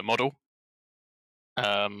particular model.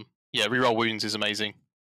 Reroll wounds is amazing.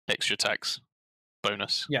 Extra attacks,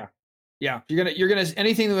 bonus. Yeah. You're gonna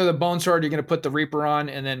anything with a bone sword, you're gonna put the Reaper on,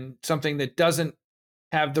 and then something that doesn't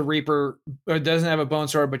have the Reaper or doesn't have a bone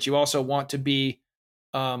sword, but you also want to be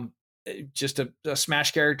Just a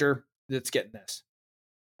smash character that's getting this.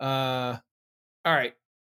 All right,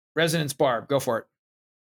 Resonance Barb, go for it.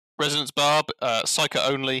 Resonance Barb, Psyker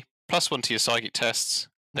only, +1 to your psychic tests.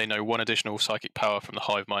 They know 1 additional psychic power from the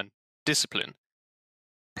Hive Mind discipline.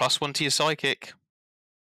 +1 to your psychic.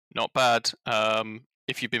 Not bad.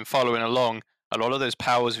 If you've been following along, a lot of those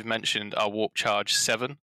powers we've mentioned are Warp Charge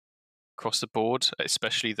 7 across the board,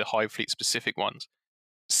 especially the Hive Fleet specific ones.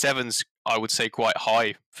 7's, I would say, quite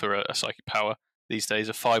high for a psychic power these days.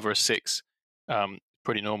 A 5 or a 6,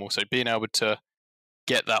 pretty normal. So being able to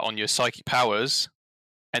get that on your psychic powers,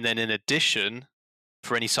 and then in addition,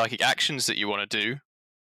 for any psychic actions that you want to do,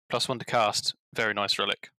 +1 to cast. Very nice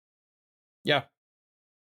relic. Yeah.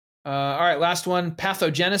 All right, last one,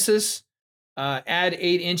 Pathogenesis. Add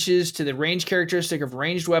 8 inches to the range characteristic of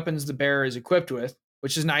ranged weapons the bearer is equipped with,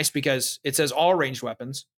 which is nice because it says all ranged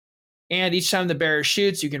weapons. And each time the bearer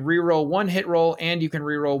shoots, you can reroll 1 hit roll and you can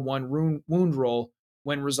reroll 1 wound roll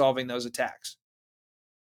when resolving those attacks.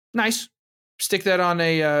 Nice. Stick that on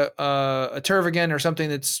a Tervigan or something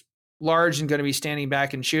that's large and going to be standing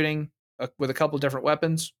back and shooting with a couple different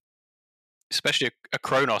weapons. Especially a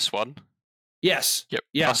Kronos one. Yes. Yep.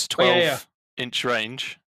 Yeah. Plus 12 inch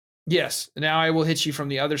range. Yes. Now I will hit you from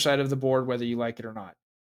the other side of the board, whether you like it or not.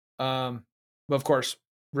 But of course,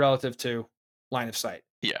 relative to line of sight.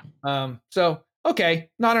 Yeah. So,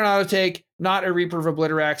 okay. Not an auto take, not a Reaper of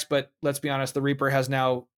Obliterax, but let's be honest, the Reaper has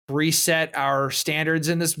now reset our standards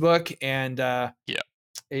in this book. And,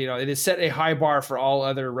 it has set a high bar for all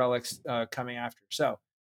other relics coming after. So,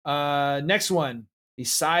 next one, the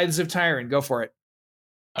Scythes of Tyran. Go for it.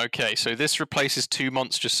 Okay, so this replaces 2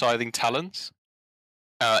 monster scything talons.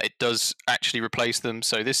 It does actually replace them.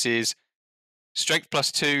 So this is strength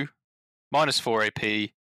 +2, -4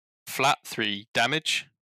 AP, flat 3 damage.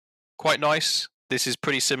 Quite nice. This is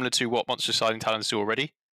pretty similar to what monster scything talons do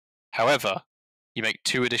already. However, you make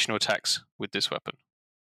 2 additional attacks with this weapon.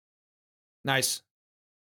 Nice.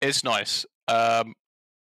 It's nice.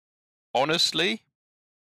 Honestly,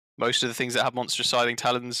 most of the things that have monster scything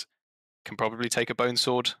talons can probably take a bone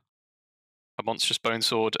sword, a monstrous bone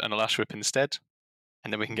sword, and a lash whip instead,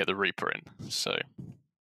 and then we can get the Reaper in. So,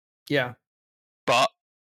 yeah. But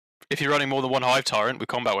if you're running more than 1 Hive Tyrant with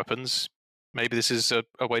combat weapons, maybe this is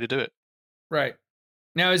a way to do it. Right.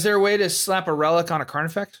 Now, is there a way to slap a relic on a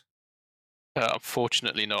Carnifex?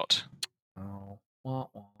 Unfortunately not. Oh.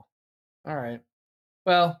 All right.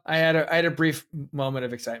 Well, I had a brief moment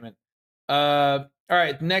of excitement. All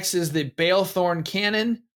right. Next is the Balethorn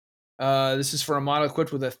Cannon. This is for a model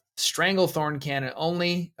equipped with a Stranglethorn cannon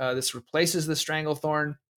only. This replaces the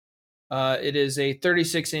Stranglethorn. It is a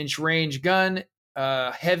 36-inch range gun,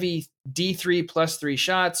 heavy D3 +3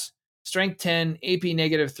 shots, strength 10, AP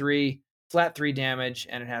 -3, flat 3 damage,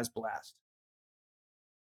 and it has blast.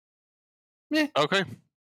 Yeah. Okay.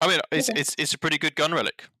 I mean, it's a pretty good gun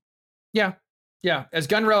relic. Yeah. As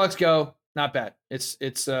gun relics go, not bad. It's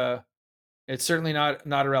certainly not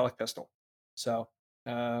a relic pistol. So,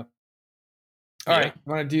 all right.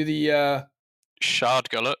 You want to do the Shard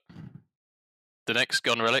Gullet, the next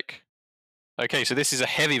gun relic. Okay, so this is a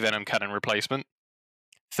heavy venom cannon replacement.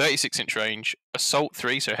 36-inch range, assault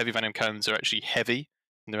 3, so heavy venom cannons are actually heavy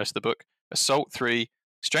in the rest of the book. Assault 3,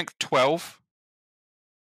 strength 12,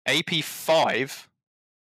 AP 5,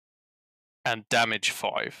 and damage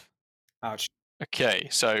 5. Ouch. Okay,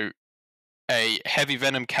 so a heavy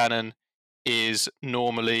venom cannon is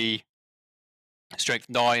normally strength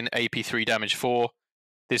 9, AP 3, damage 4.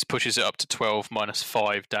 This pushes it up to 12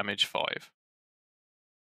 -5, damage 5.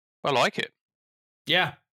 I like it.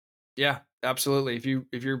 Yeah, absolutely.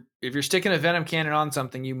 If you're sticking a venom cannon on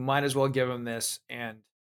something, you might as well give them this, and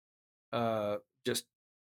just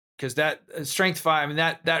because that strength 5, I mean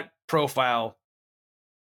that profile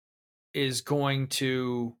is going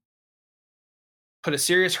to put a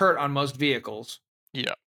serious hurt on most vehicles.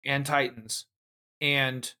 Yeah, and Titans,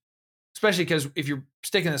 and especially because if you're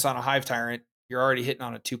sticking this on a Hive Tyrant, you're already hitting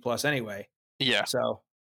on a 2+ anyway. Yeah. So.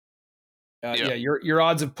 Your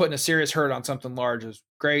odds of putting a serious hurt on something large is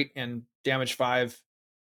great, and damage 5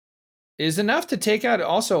 is enough to take out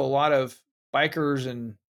also a lot of bikers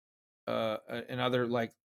and other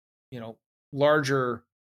larger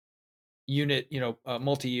unit,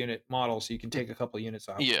 multi-unit models. So you can take a couple of units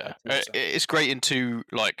off. Yeah, it's great into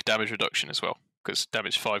damage reduction as well, because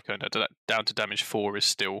damage 5 going down to damage 4 is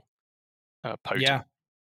still potent. Yeah.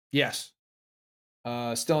 Yes.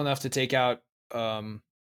 Still enough to take out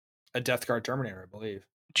a Death Guard Terminator, I believe.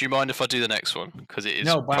 Do you mind if I do the next one? Because it is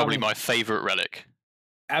probably my favorite relic.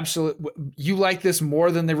 Absolutely. You like this more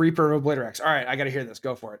than the Reaper of Obliterax. All right, I got to hear this.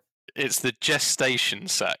 Go for it. It's the Gestation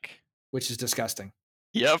Sack. Which is disgusting.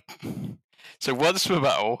 Yep. So once per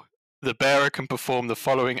battle, the bearer can perform the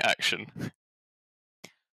following action: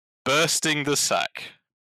 bursting the sack.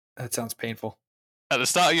 That sounds painful. At the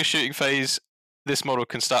start of your shooting phase, this model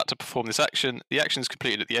can start to perform this action. The action is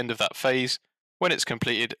completed at the end of that phase. When it's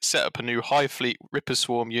completed, set up a new Hive Fleet Ripper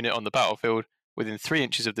Swarm unit on the battlefield within 3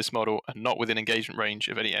 inches of this model and not within engagement range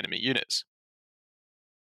of any enemy units.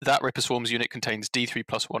 That Ripper Swarms unit contains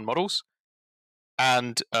D3+1 models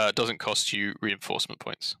and doesn't cost you reinforcement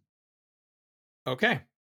points. Okay.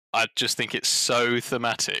 I just think it's so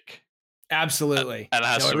thematic. Absolutely. And it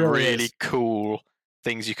has some really really is. cool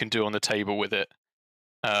things you can do on the table with it.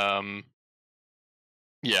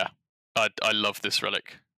 Yeah, I love this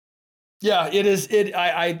relic. Yeah, it is.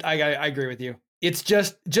 I agree with you. It's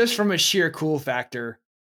just from a sheer cool factor.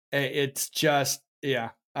 It's just, yeah.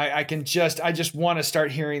 I just want to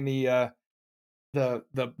start hearing the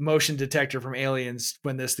motion detector from Aliens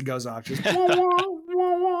when this goes off. Just wah, wah,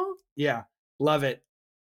 wah, wah. Yeah, love it.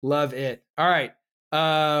 Love it. All right.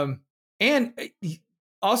 And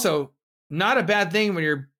also not a bad thing when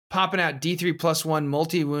you're popping out D3+1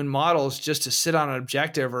 multi-wound models just to sit on an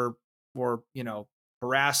objective or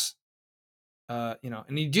harass,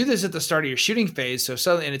 and you do this at the start of your shooting phase.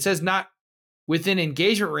 And it says not within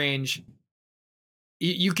engagement range.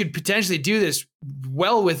 You could potentially do this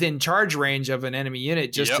well within charge range of an enemy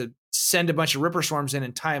unit just to send a bunch of Ripper Swarms in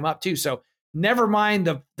and tie them up too. So never mind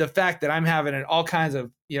the fact that I'm having all kinds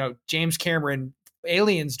of, James Cameron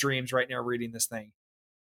Aliens dreams right now reading this thing.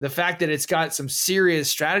 The fact that it's got some serious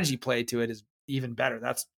strategy play to it is even better.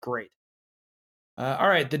 That's great. All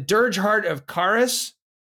right. The Dirge Heart of Karis.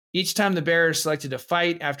 Each time the bearer is selected to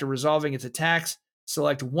fight after resolving its attacks,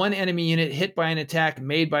 select one enemy unit hit by an attack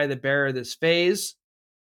made by the bearer this phase.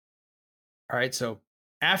 All right, so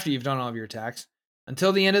after you've done all of your attacks,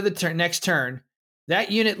 until the end of the next turn,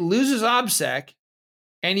 that unit loses OBSEC,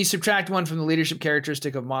 and you subtract 1 from the leadership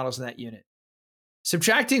characteristic of models in that unit.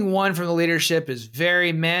 Subtracting 1 from the leadership is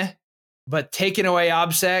very meh, but taking away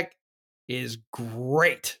OBSEC is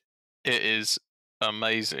great. It is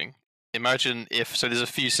amazing. Imagine there's a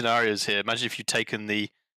few scenarios here. Imagine if you'd taken the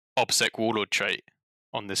OBSEC warlord trait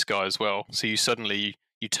on this guy as well. So you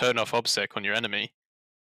turn off OBSEC on your enemy,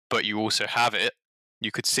 but you also have it.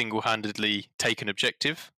 You could single-handedly take an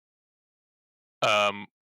objective.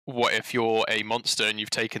 What if you're a monster and you've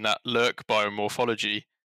taken that lurk biomorphology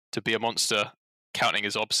to be a monster, counting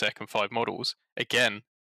as OBSEC and 5 models? Again,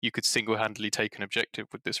 you could single-handedly take an objective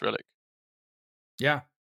with this relic. Yeah.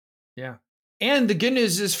 Yeah. And the good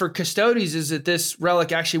news is for Custodes is that this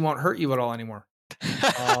relic actually won't hurt you at all anymore.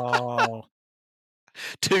 Oh.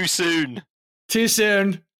 Too soon. Too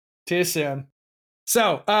soon. Too soon.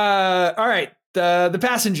 So, all right. The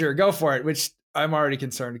passenger, go for it, which I'm already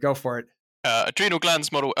concerned. Go for it. Adrenal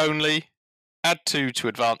glands model only. Add 2 to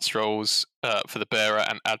advanced rolls for the bearer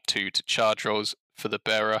and add 2 to charge rolls for the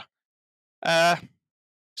bearer.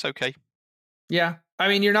 It's okay. Yeah. I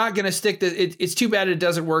mean, you're not going to stick it's too bad it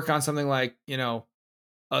doesn't work on something like,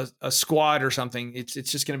 a squad or something. It's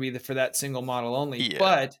just going to be for that single model only. Yeah.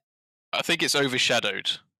 But I think it's overshadowed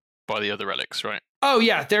by the other relics, right? Oh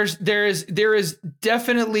yeah, there is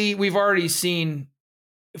definitely, we've already seen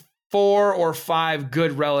 4 or 5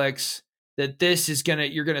 good relics that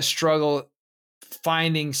you're gonna struggle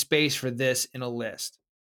finding space for this in a list.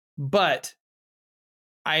 But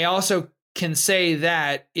I also can say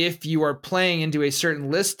that if you are playing into a certain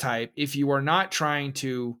list type, if you are not trying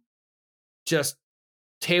to just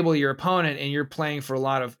table your opponent and you're playing for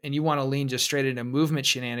and you want to lean just straight into movement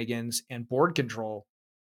shenanigans and board control,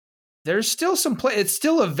 there's still some play. It's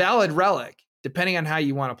still a valid relic depending on how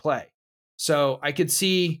you want to play. So I can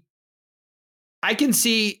see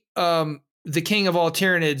the king of all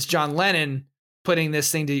Tyranids, John Lennon, putting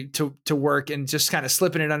this thing to work and just kind of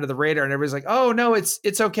slipping it under the radar. And everybody's like, oh no, it's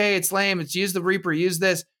okay. It's lame. It's use the Reaper, use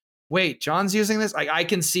this. Wait, John's using this? I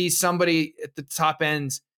can see somebody at the top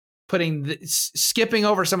ends skipping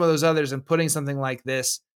over some of those others and putting something like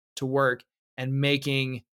this to work and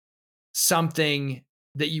making something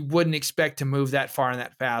that you wouldn't expect to move that far and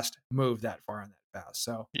that fast.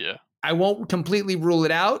 So yeah, I won't completely rule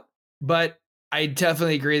it out, but I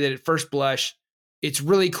definitely agree that at first blush, it's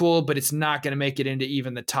really cool, but it's not going to make it into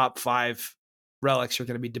even the top 5 relics you're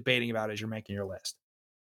going to be debating about as you're making your list.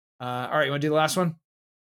 All right, you want to do the last one?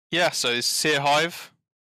 Yeah, so it's Sear Hive.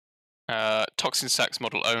 Toxin Sacks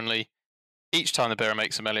model only. Each time the bearer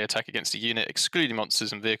makes a melee attack against a unit, excluding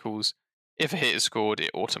monsters and vehicles, if a hit is scored,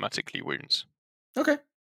 it automatically wounds. Okay.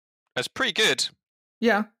 That's pretty good.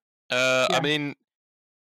 Yeah. I mean,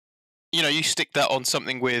 you stick that on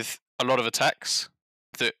something with a lot of attacks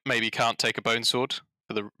that maybe can't take a bone sword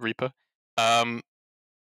for the Reaper.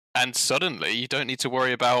 And suddenly, you don't need to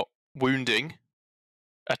worry about wounding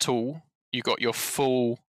at all. You got your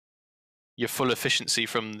full efficiency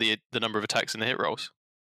from the number of attacks and the hit rolls.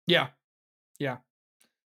 Yeah. Yeah.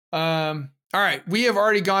 All right, we have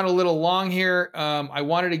already gone a little long here. I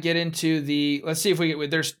wanted to get into let's see if we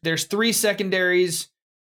get, there's 3 secondaries,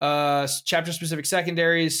 chapter specific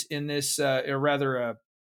secondaries in this, or rather,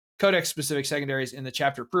 codex specific secondaries in the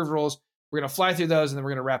chapter approved rules. We're going to fly through those and then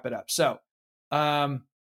we're going to wrap it up. So,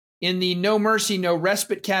 in the no mercy, no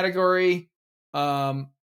respite category,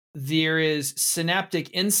 there is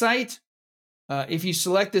synaptic insight. If you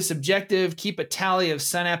select this objective, keep a tally of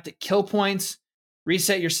synaptic kill points.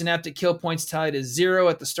 Reset your synaptic kill points tally to 0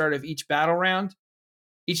 at the start of each battle round.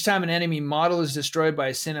 Each time an enemy model is destroyed by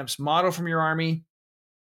a synapse model from your army,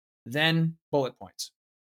 then bullet points.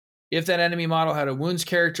 If that enemy model had a wounds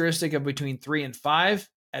characteristic of between 3 and 5,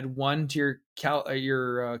 add 1 to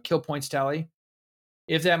your kill points tally.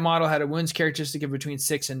 If that model had a wounds characteristic of between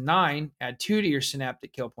 6 and 9, add 2 to your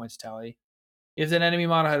synaptic kill points tally. If that enemy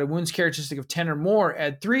model had a wounds characteristic of 10 or more,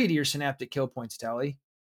 add 3 to your synaptic kill points tally.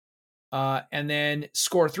 And then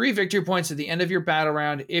score 3 victory points at the end of your battle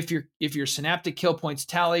round. If your synaptic kill points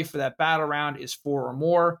tally for that battle round is 4 or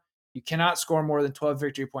more, you cannot score more than 12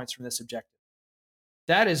 victory points from this objective.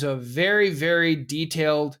 That is a very, very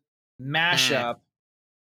detailed mashup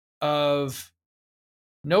of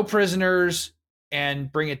no prisoners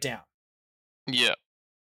and bring it down. Yeah.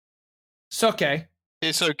 It's okay.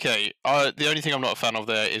 It's okay. The only thing I'm not a fan of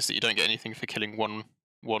there is that you don't get anything for killing one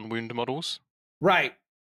wound models. Right.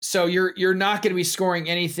 So you're not going to be scoring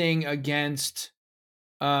anything against,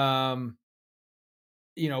 most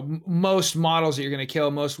models that you're going to kill.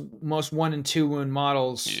 Most 1 and 2 wound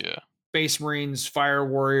models. Yeah. Space Marines, Fire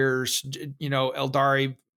Warriors,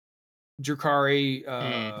 Eldari, Drukhari,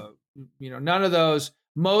 none of those.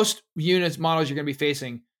 Most units models you're going to be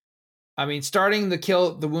facing. I mean, starting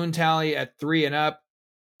the wound tally at 3 and up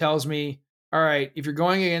tells me, all right, if you're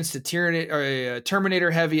going against a Tyranid or a Terminator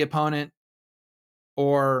heavy opponent,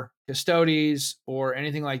 or Custodes or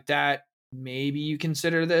anything like that, maybe you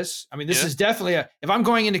consider this. I mean, this is definitely if I'm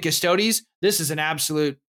going into Custodes, this is an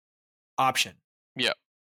absolute option. Yeah.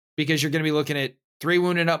 Because you're going to be looking at 3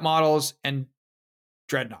 wounded up models and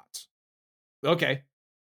dreadnoughts. Okay.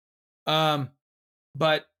 But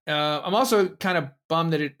I'm also kind of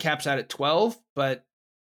bummed that it caps out at 12, but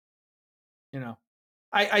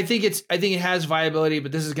I think it has viability,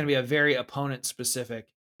 but this is going to be a very opponent specific.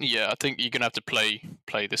 Yeah, I think you're gonna have to play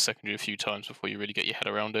this secondary a few times before you really get your head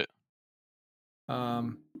around it.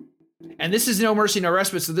 And this is no mercy, no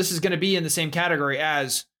respite, so this is going to be in the same category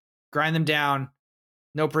as grind them down,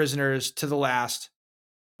 no prisoners to the last,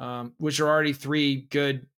 which are already 3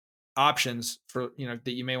 good options for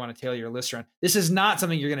that you may want to tailor your list around. This is not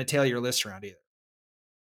something you're going to tailor your list around either.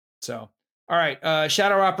 So, all right,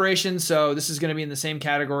 Shadow Operations. So this is going to be in the same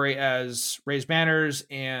category as Raised Banners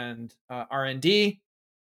and R&D.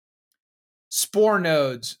 Spore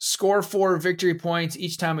nodes. Score 4 victory points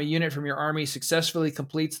each time a unit from your army successfully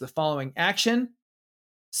completes the following action.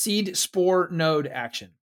 Seed Spore node action.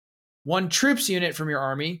 1 troops unit from your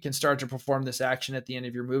army can start to perform this action at the end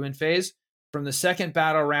of your movement phase from the second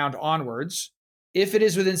battle round onwards, if it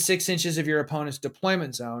is within 6 inches of your opponent's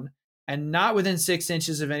deployment zone and not within 6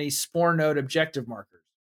 inches of any Spore node objective markers.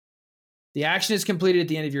 The action is completed at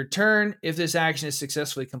the end of your turn. If this action is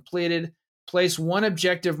successfully completed, place 1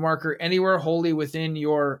 objective marker anywhere wholly within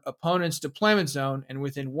your opponent's deployment zone and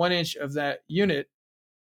within 1 inch of that unit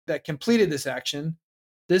that completed this action.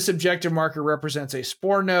 This objective marker represents a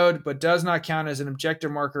Spore node, but does not count as an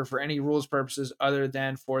objective marker for any rules purposes other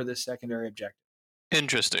than for this secondary objective.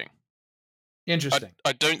 Interesting.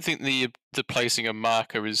 I don't think the placing a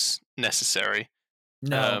marker is necessary.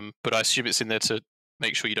 No. But I assume it's in there to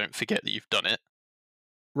make sure you don't forget that you've done it.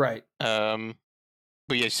 Right.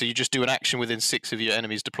 But yeah, so you just do an action within 6 of your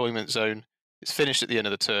enemy's deployment zone. It's finished at the end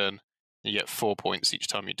of the turn. And you get 4 points each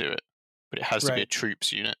time you do it. But it has to be a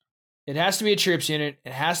troops unit. It has to be a troops unit.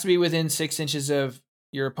 It has to be within 6 inches of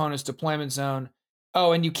your opponent's deployment zone.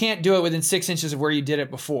 Oh, and you can't do it within 6 inches of where you did it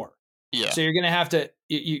before. Yeah. So you're going to have to,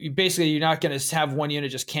 you basically, you're not going to have 1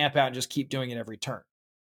 unit just camp out and just keep doing it every turn.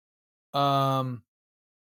 I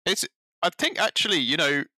think actually,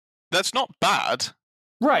 that's not bad.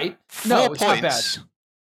 Right. 4 points. It's not bad.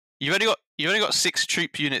 You've only got 6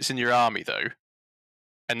 troop units in your army though,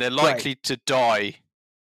 and they're likely to die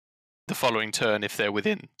the following turn if they're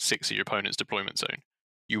within 6 of your opponent's deployment zone.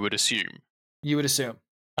 You would assume. But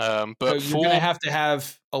so you're going to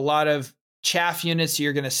have a lot of chaff units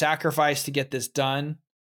you're going to sacrifice to get this done.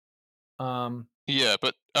 Yeah,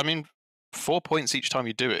 but I mean, 4 points each time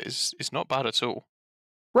you do it is not bad at all.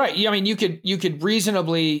 Right. I mean, you could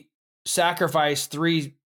reasonably sacrifice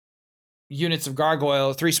 3 units of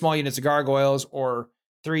gargoyles, 3 small units of gargoyles, or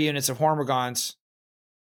 3 units of hormagaunts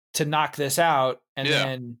to knock this out, and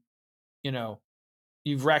then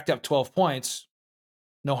you've racked up 12 points.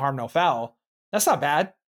 No harm, no foul. That's not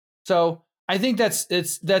bad. So I think that's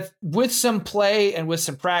with some play and with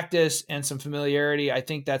some practice and some familiarity, I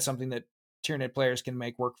think that's something that Tyranid players can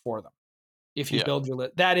make work for them. If you build your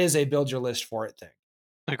list, that is a build your list for it thing.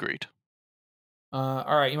 Agreed. All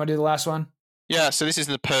right, you want to do the last one? Yeah, so this is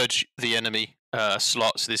the purge the enemy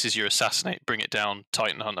slot. So this is your assassinate, bring it down,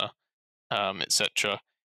 Titan Hunter, etc.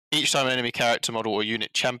 Each time an enemy character model or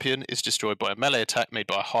unit champion is destroyed by a melee attack made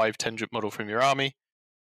by a Hive Tendril model from your army,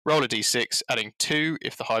 roll a d6, adding 2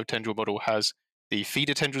 if the Hive Tendril model has the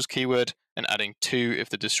Feeder Tendrils keyword, and adding 2 if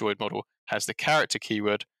the destroyed model has the character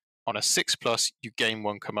keyword. On a 6+, you gain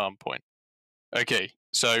 1 command point. Okay,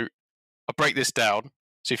 so I'll break this down.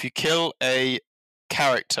 So if you kill a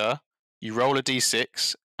character, you roll a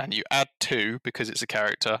d6 and you add 2 because it's a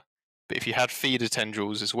character. But if you had Feeder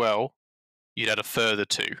Tendrils as well, you'd add a further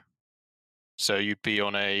 2. So you'd be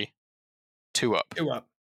on a 2 up. 2 up,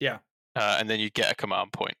 yeah. And then you get a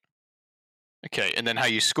command point. Okay, and then how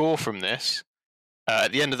you score from this,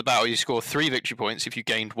 at the end of the battle, you score 3 victory points if you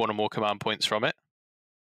gained 1 or more command points from it.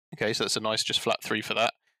 Okay, so that's a nice just flat 3 for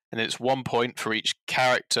that. And then it's 1 point for each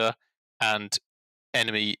character and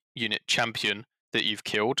enemy unit champion that you've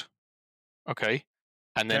killed. Okay,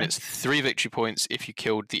 and then it's 3 victory points if you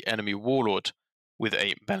killed the enemy warlord with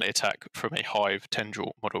a melee attack from a Hive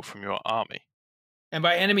Tendril model from your army. And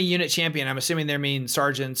by enemy unit champion, I'm assuming they mean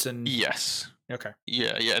sergeants and... Yes. Okay.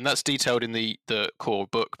 Yeah, and that's detailed in the core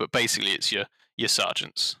book, but basically it's your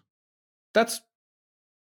sergeants. That's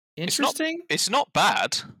interesting. It's not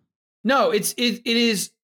bad. No, it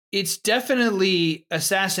is. It's definitely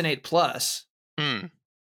assassinate plus.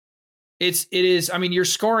 It is. I mean, you're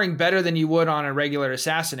scoring better than you would on a regular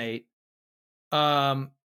assassinate. But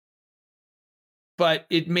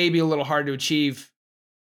it may be a little hard to achieve.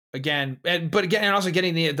 Again, and also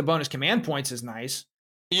getting the bonus command points is nice.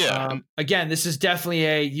 Yeah. Again, this is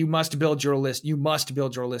definitely you must build your list. You must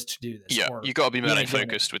build your list to do this. Yeah, you got to be melee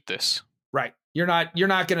focused with this. Right. You're not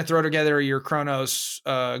going to throw together your Chronos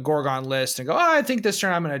Gorgon list and go, oh, I think this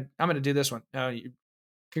turn I'm going to do this one.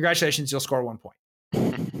 Congratulations, you'll score 1 point.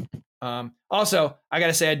 Also, I got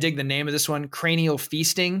to say, I dig the name of this one, Cranial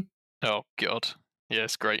Feasting. Oh God, yeah,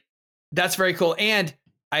 it's great. That's very cool. And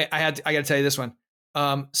I got to tell you this one.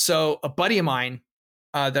 So a buddy of mine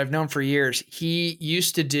that I've known for years, he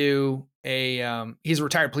used to do he's a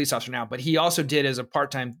retired police officer now, but he also did as a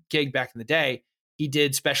part-time gig back in the day. He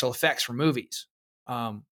did special effects for movies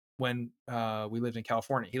when we lived in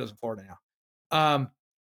California. He lives in Florida now.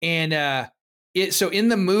 So in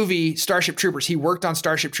the movie Starship Troopers, he worked on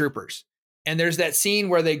Starship Troopers. And there's that scene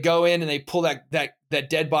where they go in and they pull that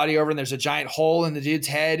dead body over, and there's a giant hole in the dude's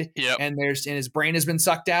head. Yep. And his brain has been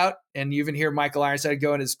sucked out. And you even hear Michael Ironside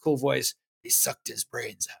go in his cool voice, "He sucked his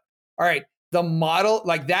brains out." All right. The model,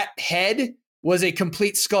 like that head, was a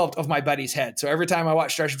complete sculpt of my buddy's head. So every time I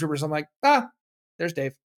watch Starship Troopers, I'm like, there's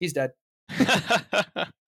Dave. He's dead.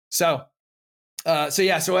 So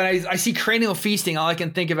when I see Cranial Feasting, all I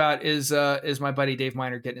can think about is my buddy Dave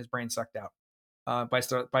Miner getting his brain sucked out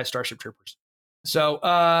by Starship Troopers. So,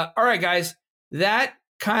 all right, guys, that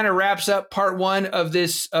kind of wraps up part 1 of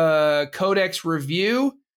this Codex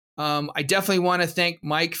review. I definitely want to thank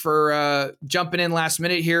Mike for jumping in last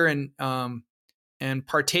minute here and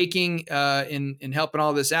partaking in helping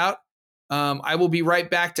all this out. I will be right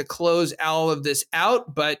back to close all of this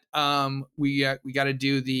out, but we got to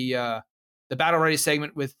do the Battle Ready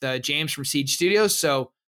segment with James from Siege Studios.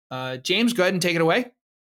 So, James, go ahead and take it away.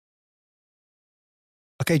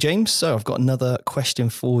 Okay, James. So I've got another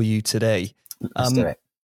question for you today. Let's do it.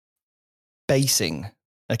 Basing.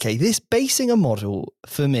 Okay, this basing a model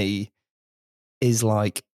for me is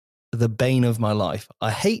like the bane of my life.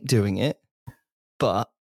 I hate doing it,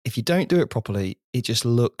 but if you don't do it properly, it just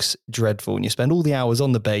looks dreadful, and you spend all the hours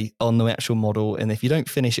on the actual model, and if you don't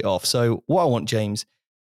finish it off. So what I want, James,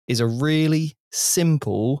 is a really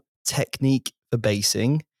simple technique for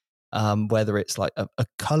basing, whether it's like a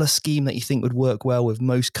color scheme that you think would work well with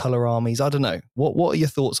most color armies. I don't know. What are your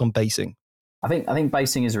thoughts on basing? I think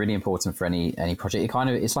basing is really important for any project.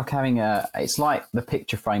 It's like having it's like the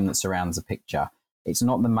picture frame that surrounds a picture. It's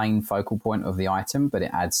not the main focal point of the item, but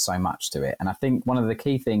it adds so much to it. And I think one of the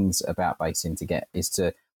key things about basing is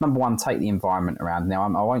to, number one, take the environment around. Now,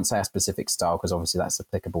 I won't say a specific style because obviously that's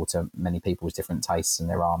applicable to many people's different tastes and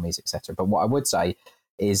their armies, etc. But what I would say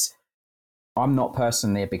is I'm not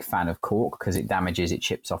personally a big fan of cork because it damages, it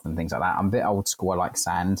chips off and things like that. I'm a bit old school. I like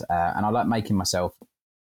sand, and I like making myself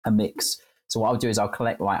a mix. So what I'll do is I'll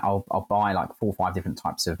collect I'll buy like 4 or 5 different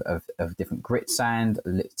types of different grit sand,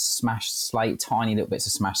 smashed slate, tiny little bits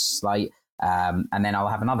of smashed slate, and then I'll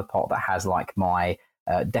have another pot that has like my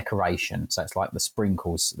decoration. So it's like the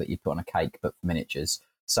sprinkles that you put on a cake, but for miniatures.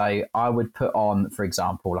 So I would put on, for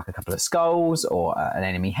example, like a couple of skulls or an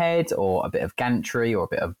enemy head or a bit of gantry or a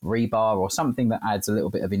bit of rebar or something that adds a little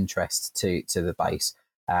bit of interest to the base.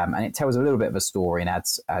 And it tells a little bit of a story and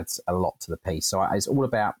adds a lot to the piece. So it's all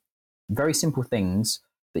about very simple things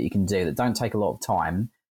that you can do that don't take a lot of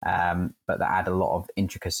time, but that add a lot of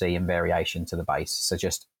intricacy and variation to the base. So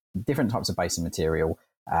just different types of basing material,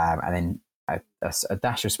 and then a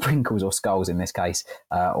dash of sprinkles or skulls in this case,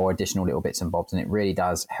 or additional little bits and bobs, and it really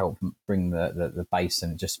does help bring the base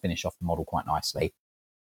and just finish off the model quite nicely.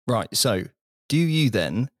 Right, so do you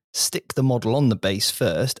then stick the model on the base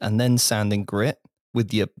first and then sand and grit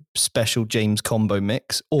with your special James combo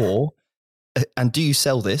mix, or, and do you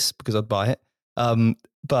sell this, because I'd buy it,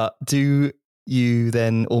 but do you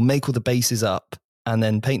then, or make all the bases up and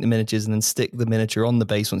then paint the miniatures and then stick the miniature on the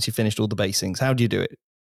base once you've finished all the basings? How do you do it?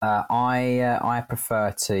 I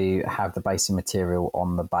prefer to have the basing material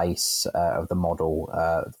on the base of the model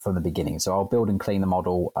from the beginning. So I'll build and clean the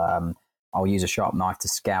model. I'll use a sharp knife to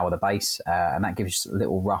scour the base, and that gives a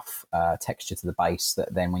little rough texture to the base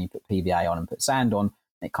that then when you put PVA on and put sand on,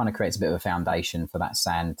 it kind of creates a bit of a foundation for that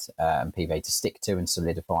sand and PVA to stick to and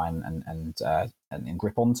solidify and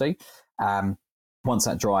grip onto. Once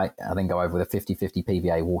that's dry, I then go over with a 50-50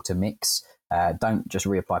 PVA water mix. Don't just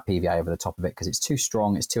reapply PVA over the top of it because it's too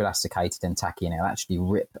strong, it's too elasticated and tacky, and it'll actually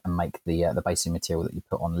rip and make the basing material that you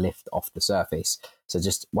put on lift off the surface. So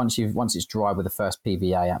just once it's dry with the first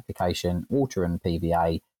PVA application, water and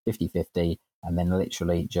PVA 50-50, and then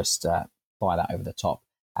literally just apply that over the top.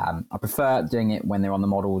 I prefer doing it when they're on the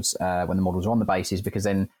models, when the models are on the bases, because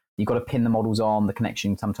then you've got to pin the models on. The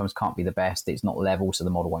connection sometimes can't be the best. It's not level, so the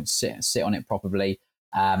model won't sit on it properly.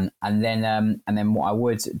 And then what I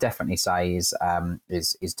would definitely say is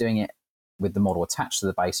doing it with the model attached to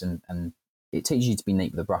the base, and it teaches you to be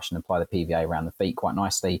neat with the brush and apply the PVA around the feet quite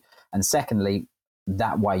nicely. And secondly,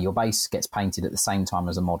 that way your base gets painted at the same time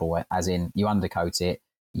as the model, as in you undercoat it,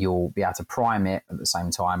 you'll be able to prime it at the same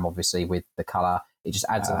time, obviously with the colour. It just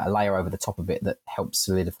adds a layer over the top of it that helps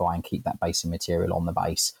solidify and keep that basing material on the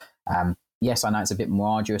base. Yes, I know it's a bit more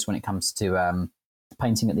arduous when it comes to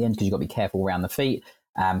painting at the end because you've got to be careful around the feet.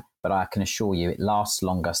 But I can assure you it lasts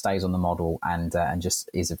longer, stays on the model, and just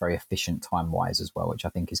is a very efficient time-wise as well, which I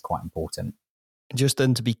think is quite important. Just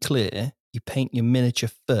then to be clear, you paint your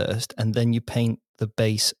miniature first and then you paint the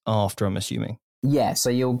base after, I'm assuming. Yeah, so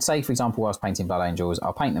you'll say, for example, whilst painting Blood Angels,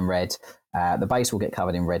 I'll paint them red. The base will get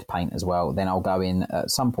covered in red paint as well. Then I'll go in at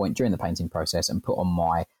some point during the painting process and put on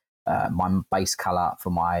my base colour for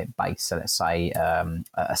my base. So let's say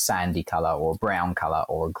a sandy colour or a brown colour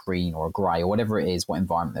or a green or a grey or whatever it is, what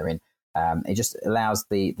environment they're in. It just allows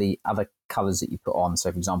the other colours that you put on,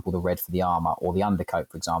 so for example the red for the armour or the undercoat,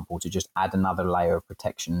 for example, to just add another layer of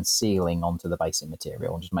protection and sealing onto the basing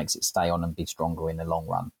material, and just makes it stay on and be stronger in the long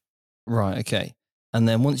run. Right, okay. And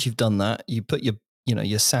then once you've done that, you put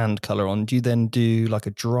your sand colour on. Do you then do like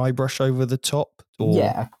a dry brush over the top?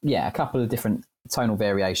 Or? Yeah, a couple of different tonal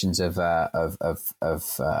variations of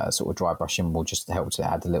sort of dry brushing will just help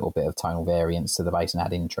to add a little bit of tonal variance to the base and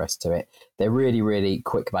add interest to it. They're really, really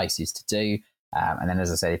quick bases to do. And then,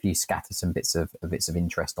 as I said, if you scatter some bits of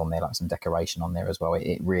interest on there, like some decoration on there as well,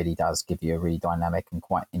 it really does give you a really dynamic and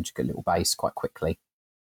quite intricate little base quite quickly.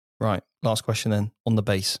 Right. Last question then on the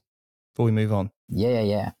base before we move on.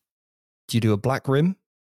 Yeah. Do you do a black rim,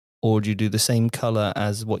 or do you do the same colour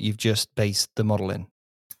as what you've just based the model in?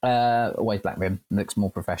 Always black rim. Looks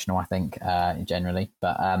more professional, I think, generally.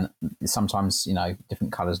 But sometimes,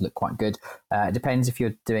 different colours look quite good. It depends if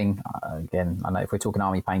you're doing, again, I know if we're talking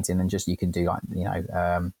army painting, then just you can do like,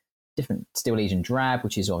 different Steel Legion drab,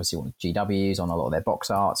 which is obviously what GWs on a lot of their box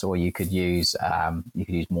arts, or you could use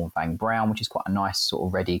Mornfang brown, which is quite a nice sort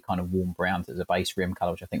of reddy kind of warm brown as a base rim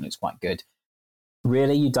colour, which I think looks quite good.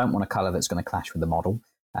 Really, you don't want a colour that's going to clash with the model.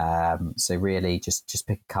 So really just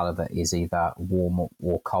pick a colour that is either warm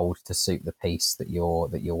or cold to suit the piece that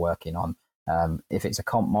you're working on. If it's a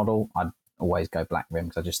comp model, I'd always go black rim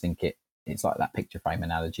because I just think it's like that picture frame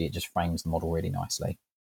analogy. It just frames the model really nicely.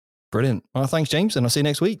 Brilliant. Well, thanks, James, and I'll see you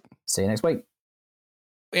next week. See you next week.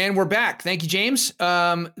 And we're back. Thank you, James.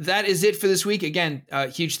 That is it for this week. Again,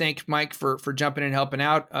 huge thank Mike for jumping in and helping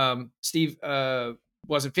out. Steve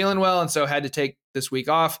wasn't feeling well, and so had to take this week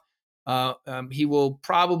off. He will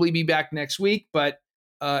probably be back next week, but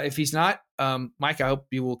if he's not. Mike, I hope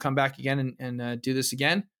you will come back again and do this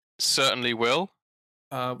again. Certainly will.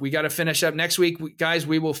 We got to finish up next week, guys.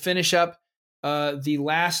 We will finish up the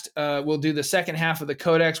last. We'll do the second half of the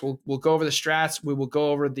Codex. We'll go over the strats. We will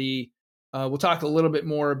go over the. We'll talk a little bit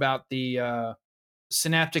more about the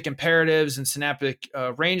synaptic imperatives and synaptic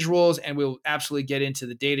range rules, and we'll absolutely get into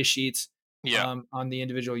the data sheets on the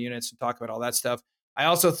individual units and talk about all that stuff. I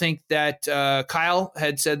also think that Kyle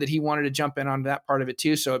had said that he wanted to jump in on that part of it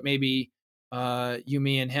too. So it may be you,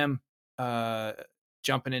 me, and him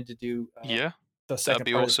jumping in to do the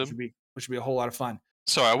second part, awesome. Which would be a whole lot of fun.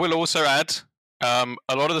 Sorry, I will also add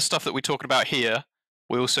a lot of the stuff that we're talking about here,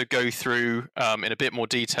 we also go through in a bit more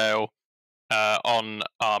detail on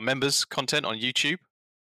our members' content on YouTube.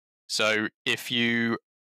 So if you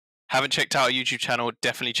haven't checked out our YouTube channel,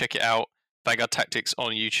 definitely check it out, Vanguard Tactics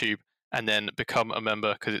on YouTube, and then become a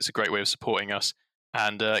member because it's a great way of supporting us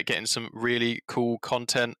and getting some really cool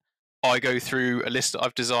content. I go through a list that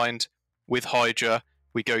I've designed with Hydra.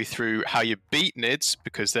 We go through how you beat NIDs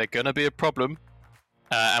because they're going to be a problem.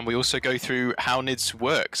 And we also go through how NIDs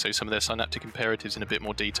work, so some of their synaptic imperatives in a bit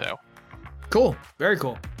more detail. Cool. Very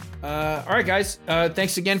cool. All right, guys.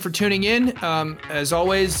 Thanks again for tuning in. As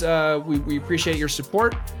always, we appreciate your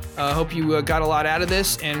support. Hope you got a lot out of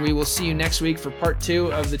this, and we will see you next week for part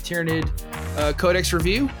 2 of the Tyranid Codex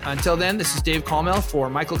review. Until then, this is Dave Calmel for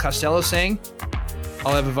Michael Costello saying,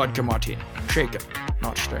 I'll have a vodka martini. Shake it,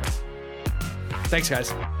 not stir. Thanks,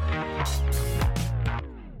 guys.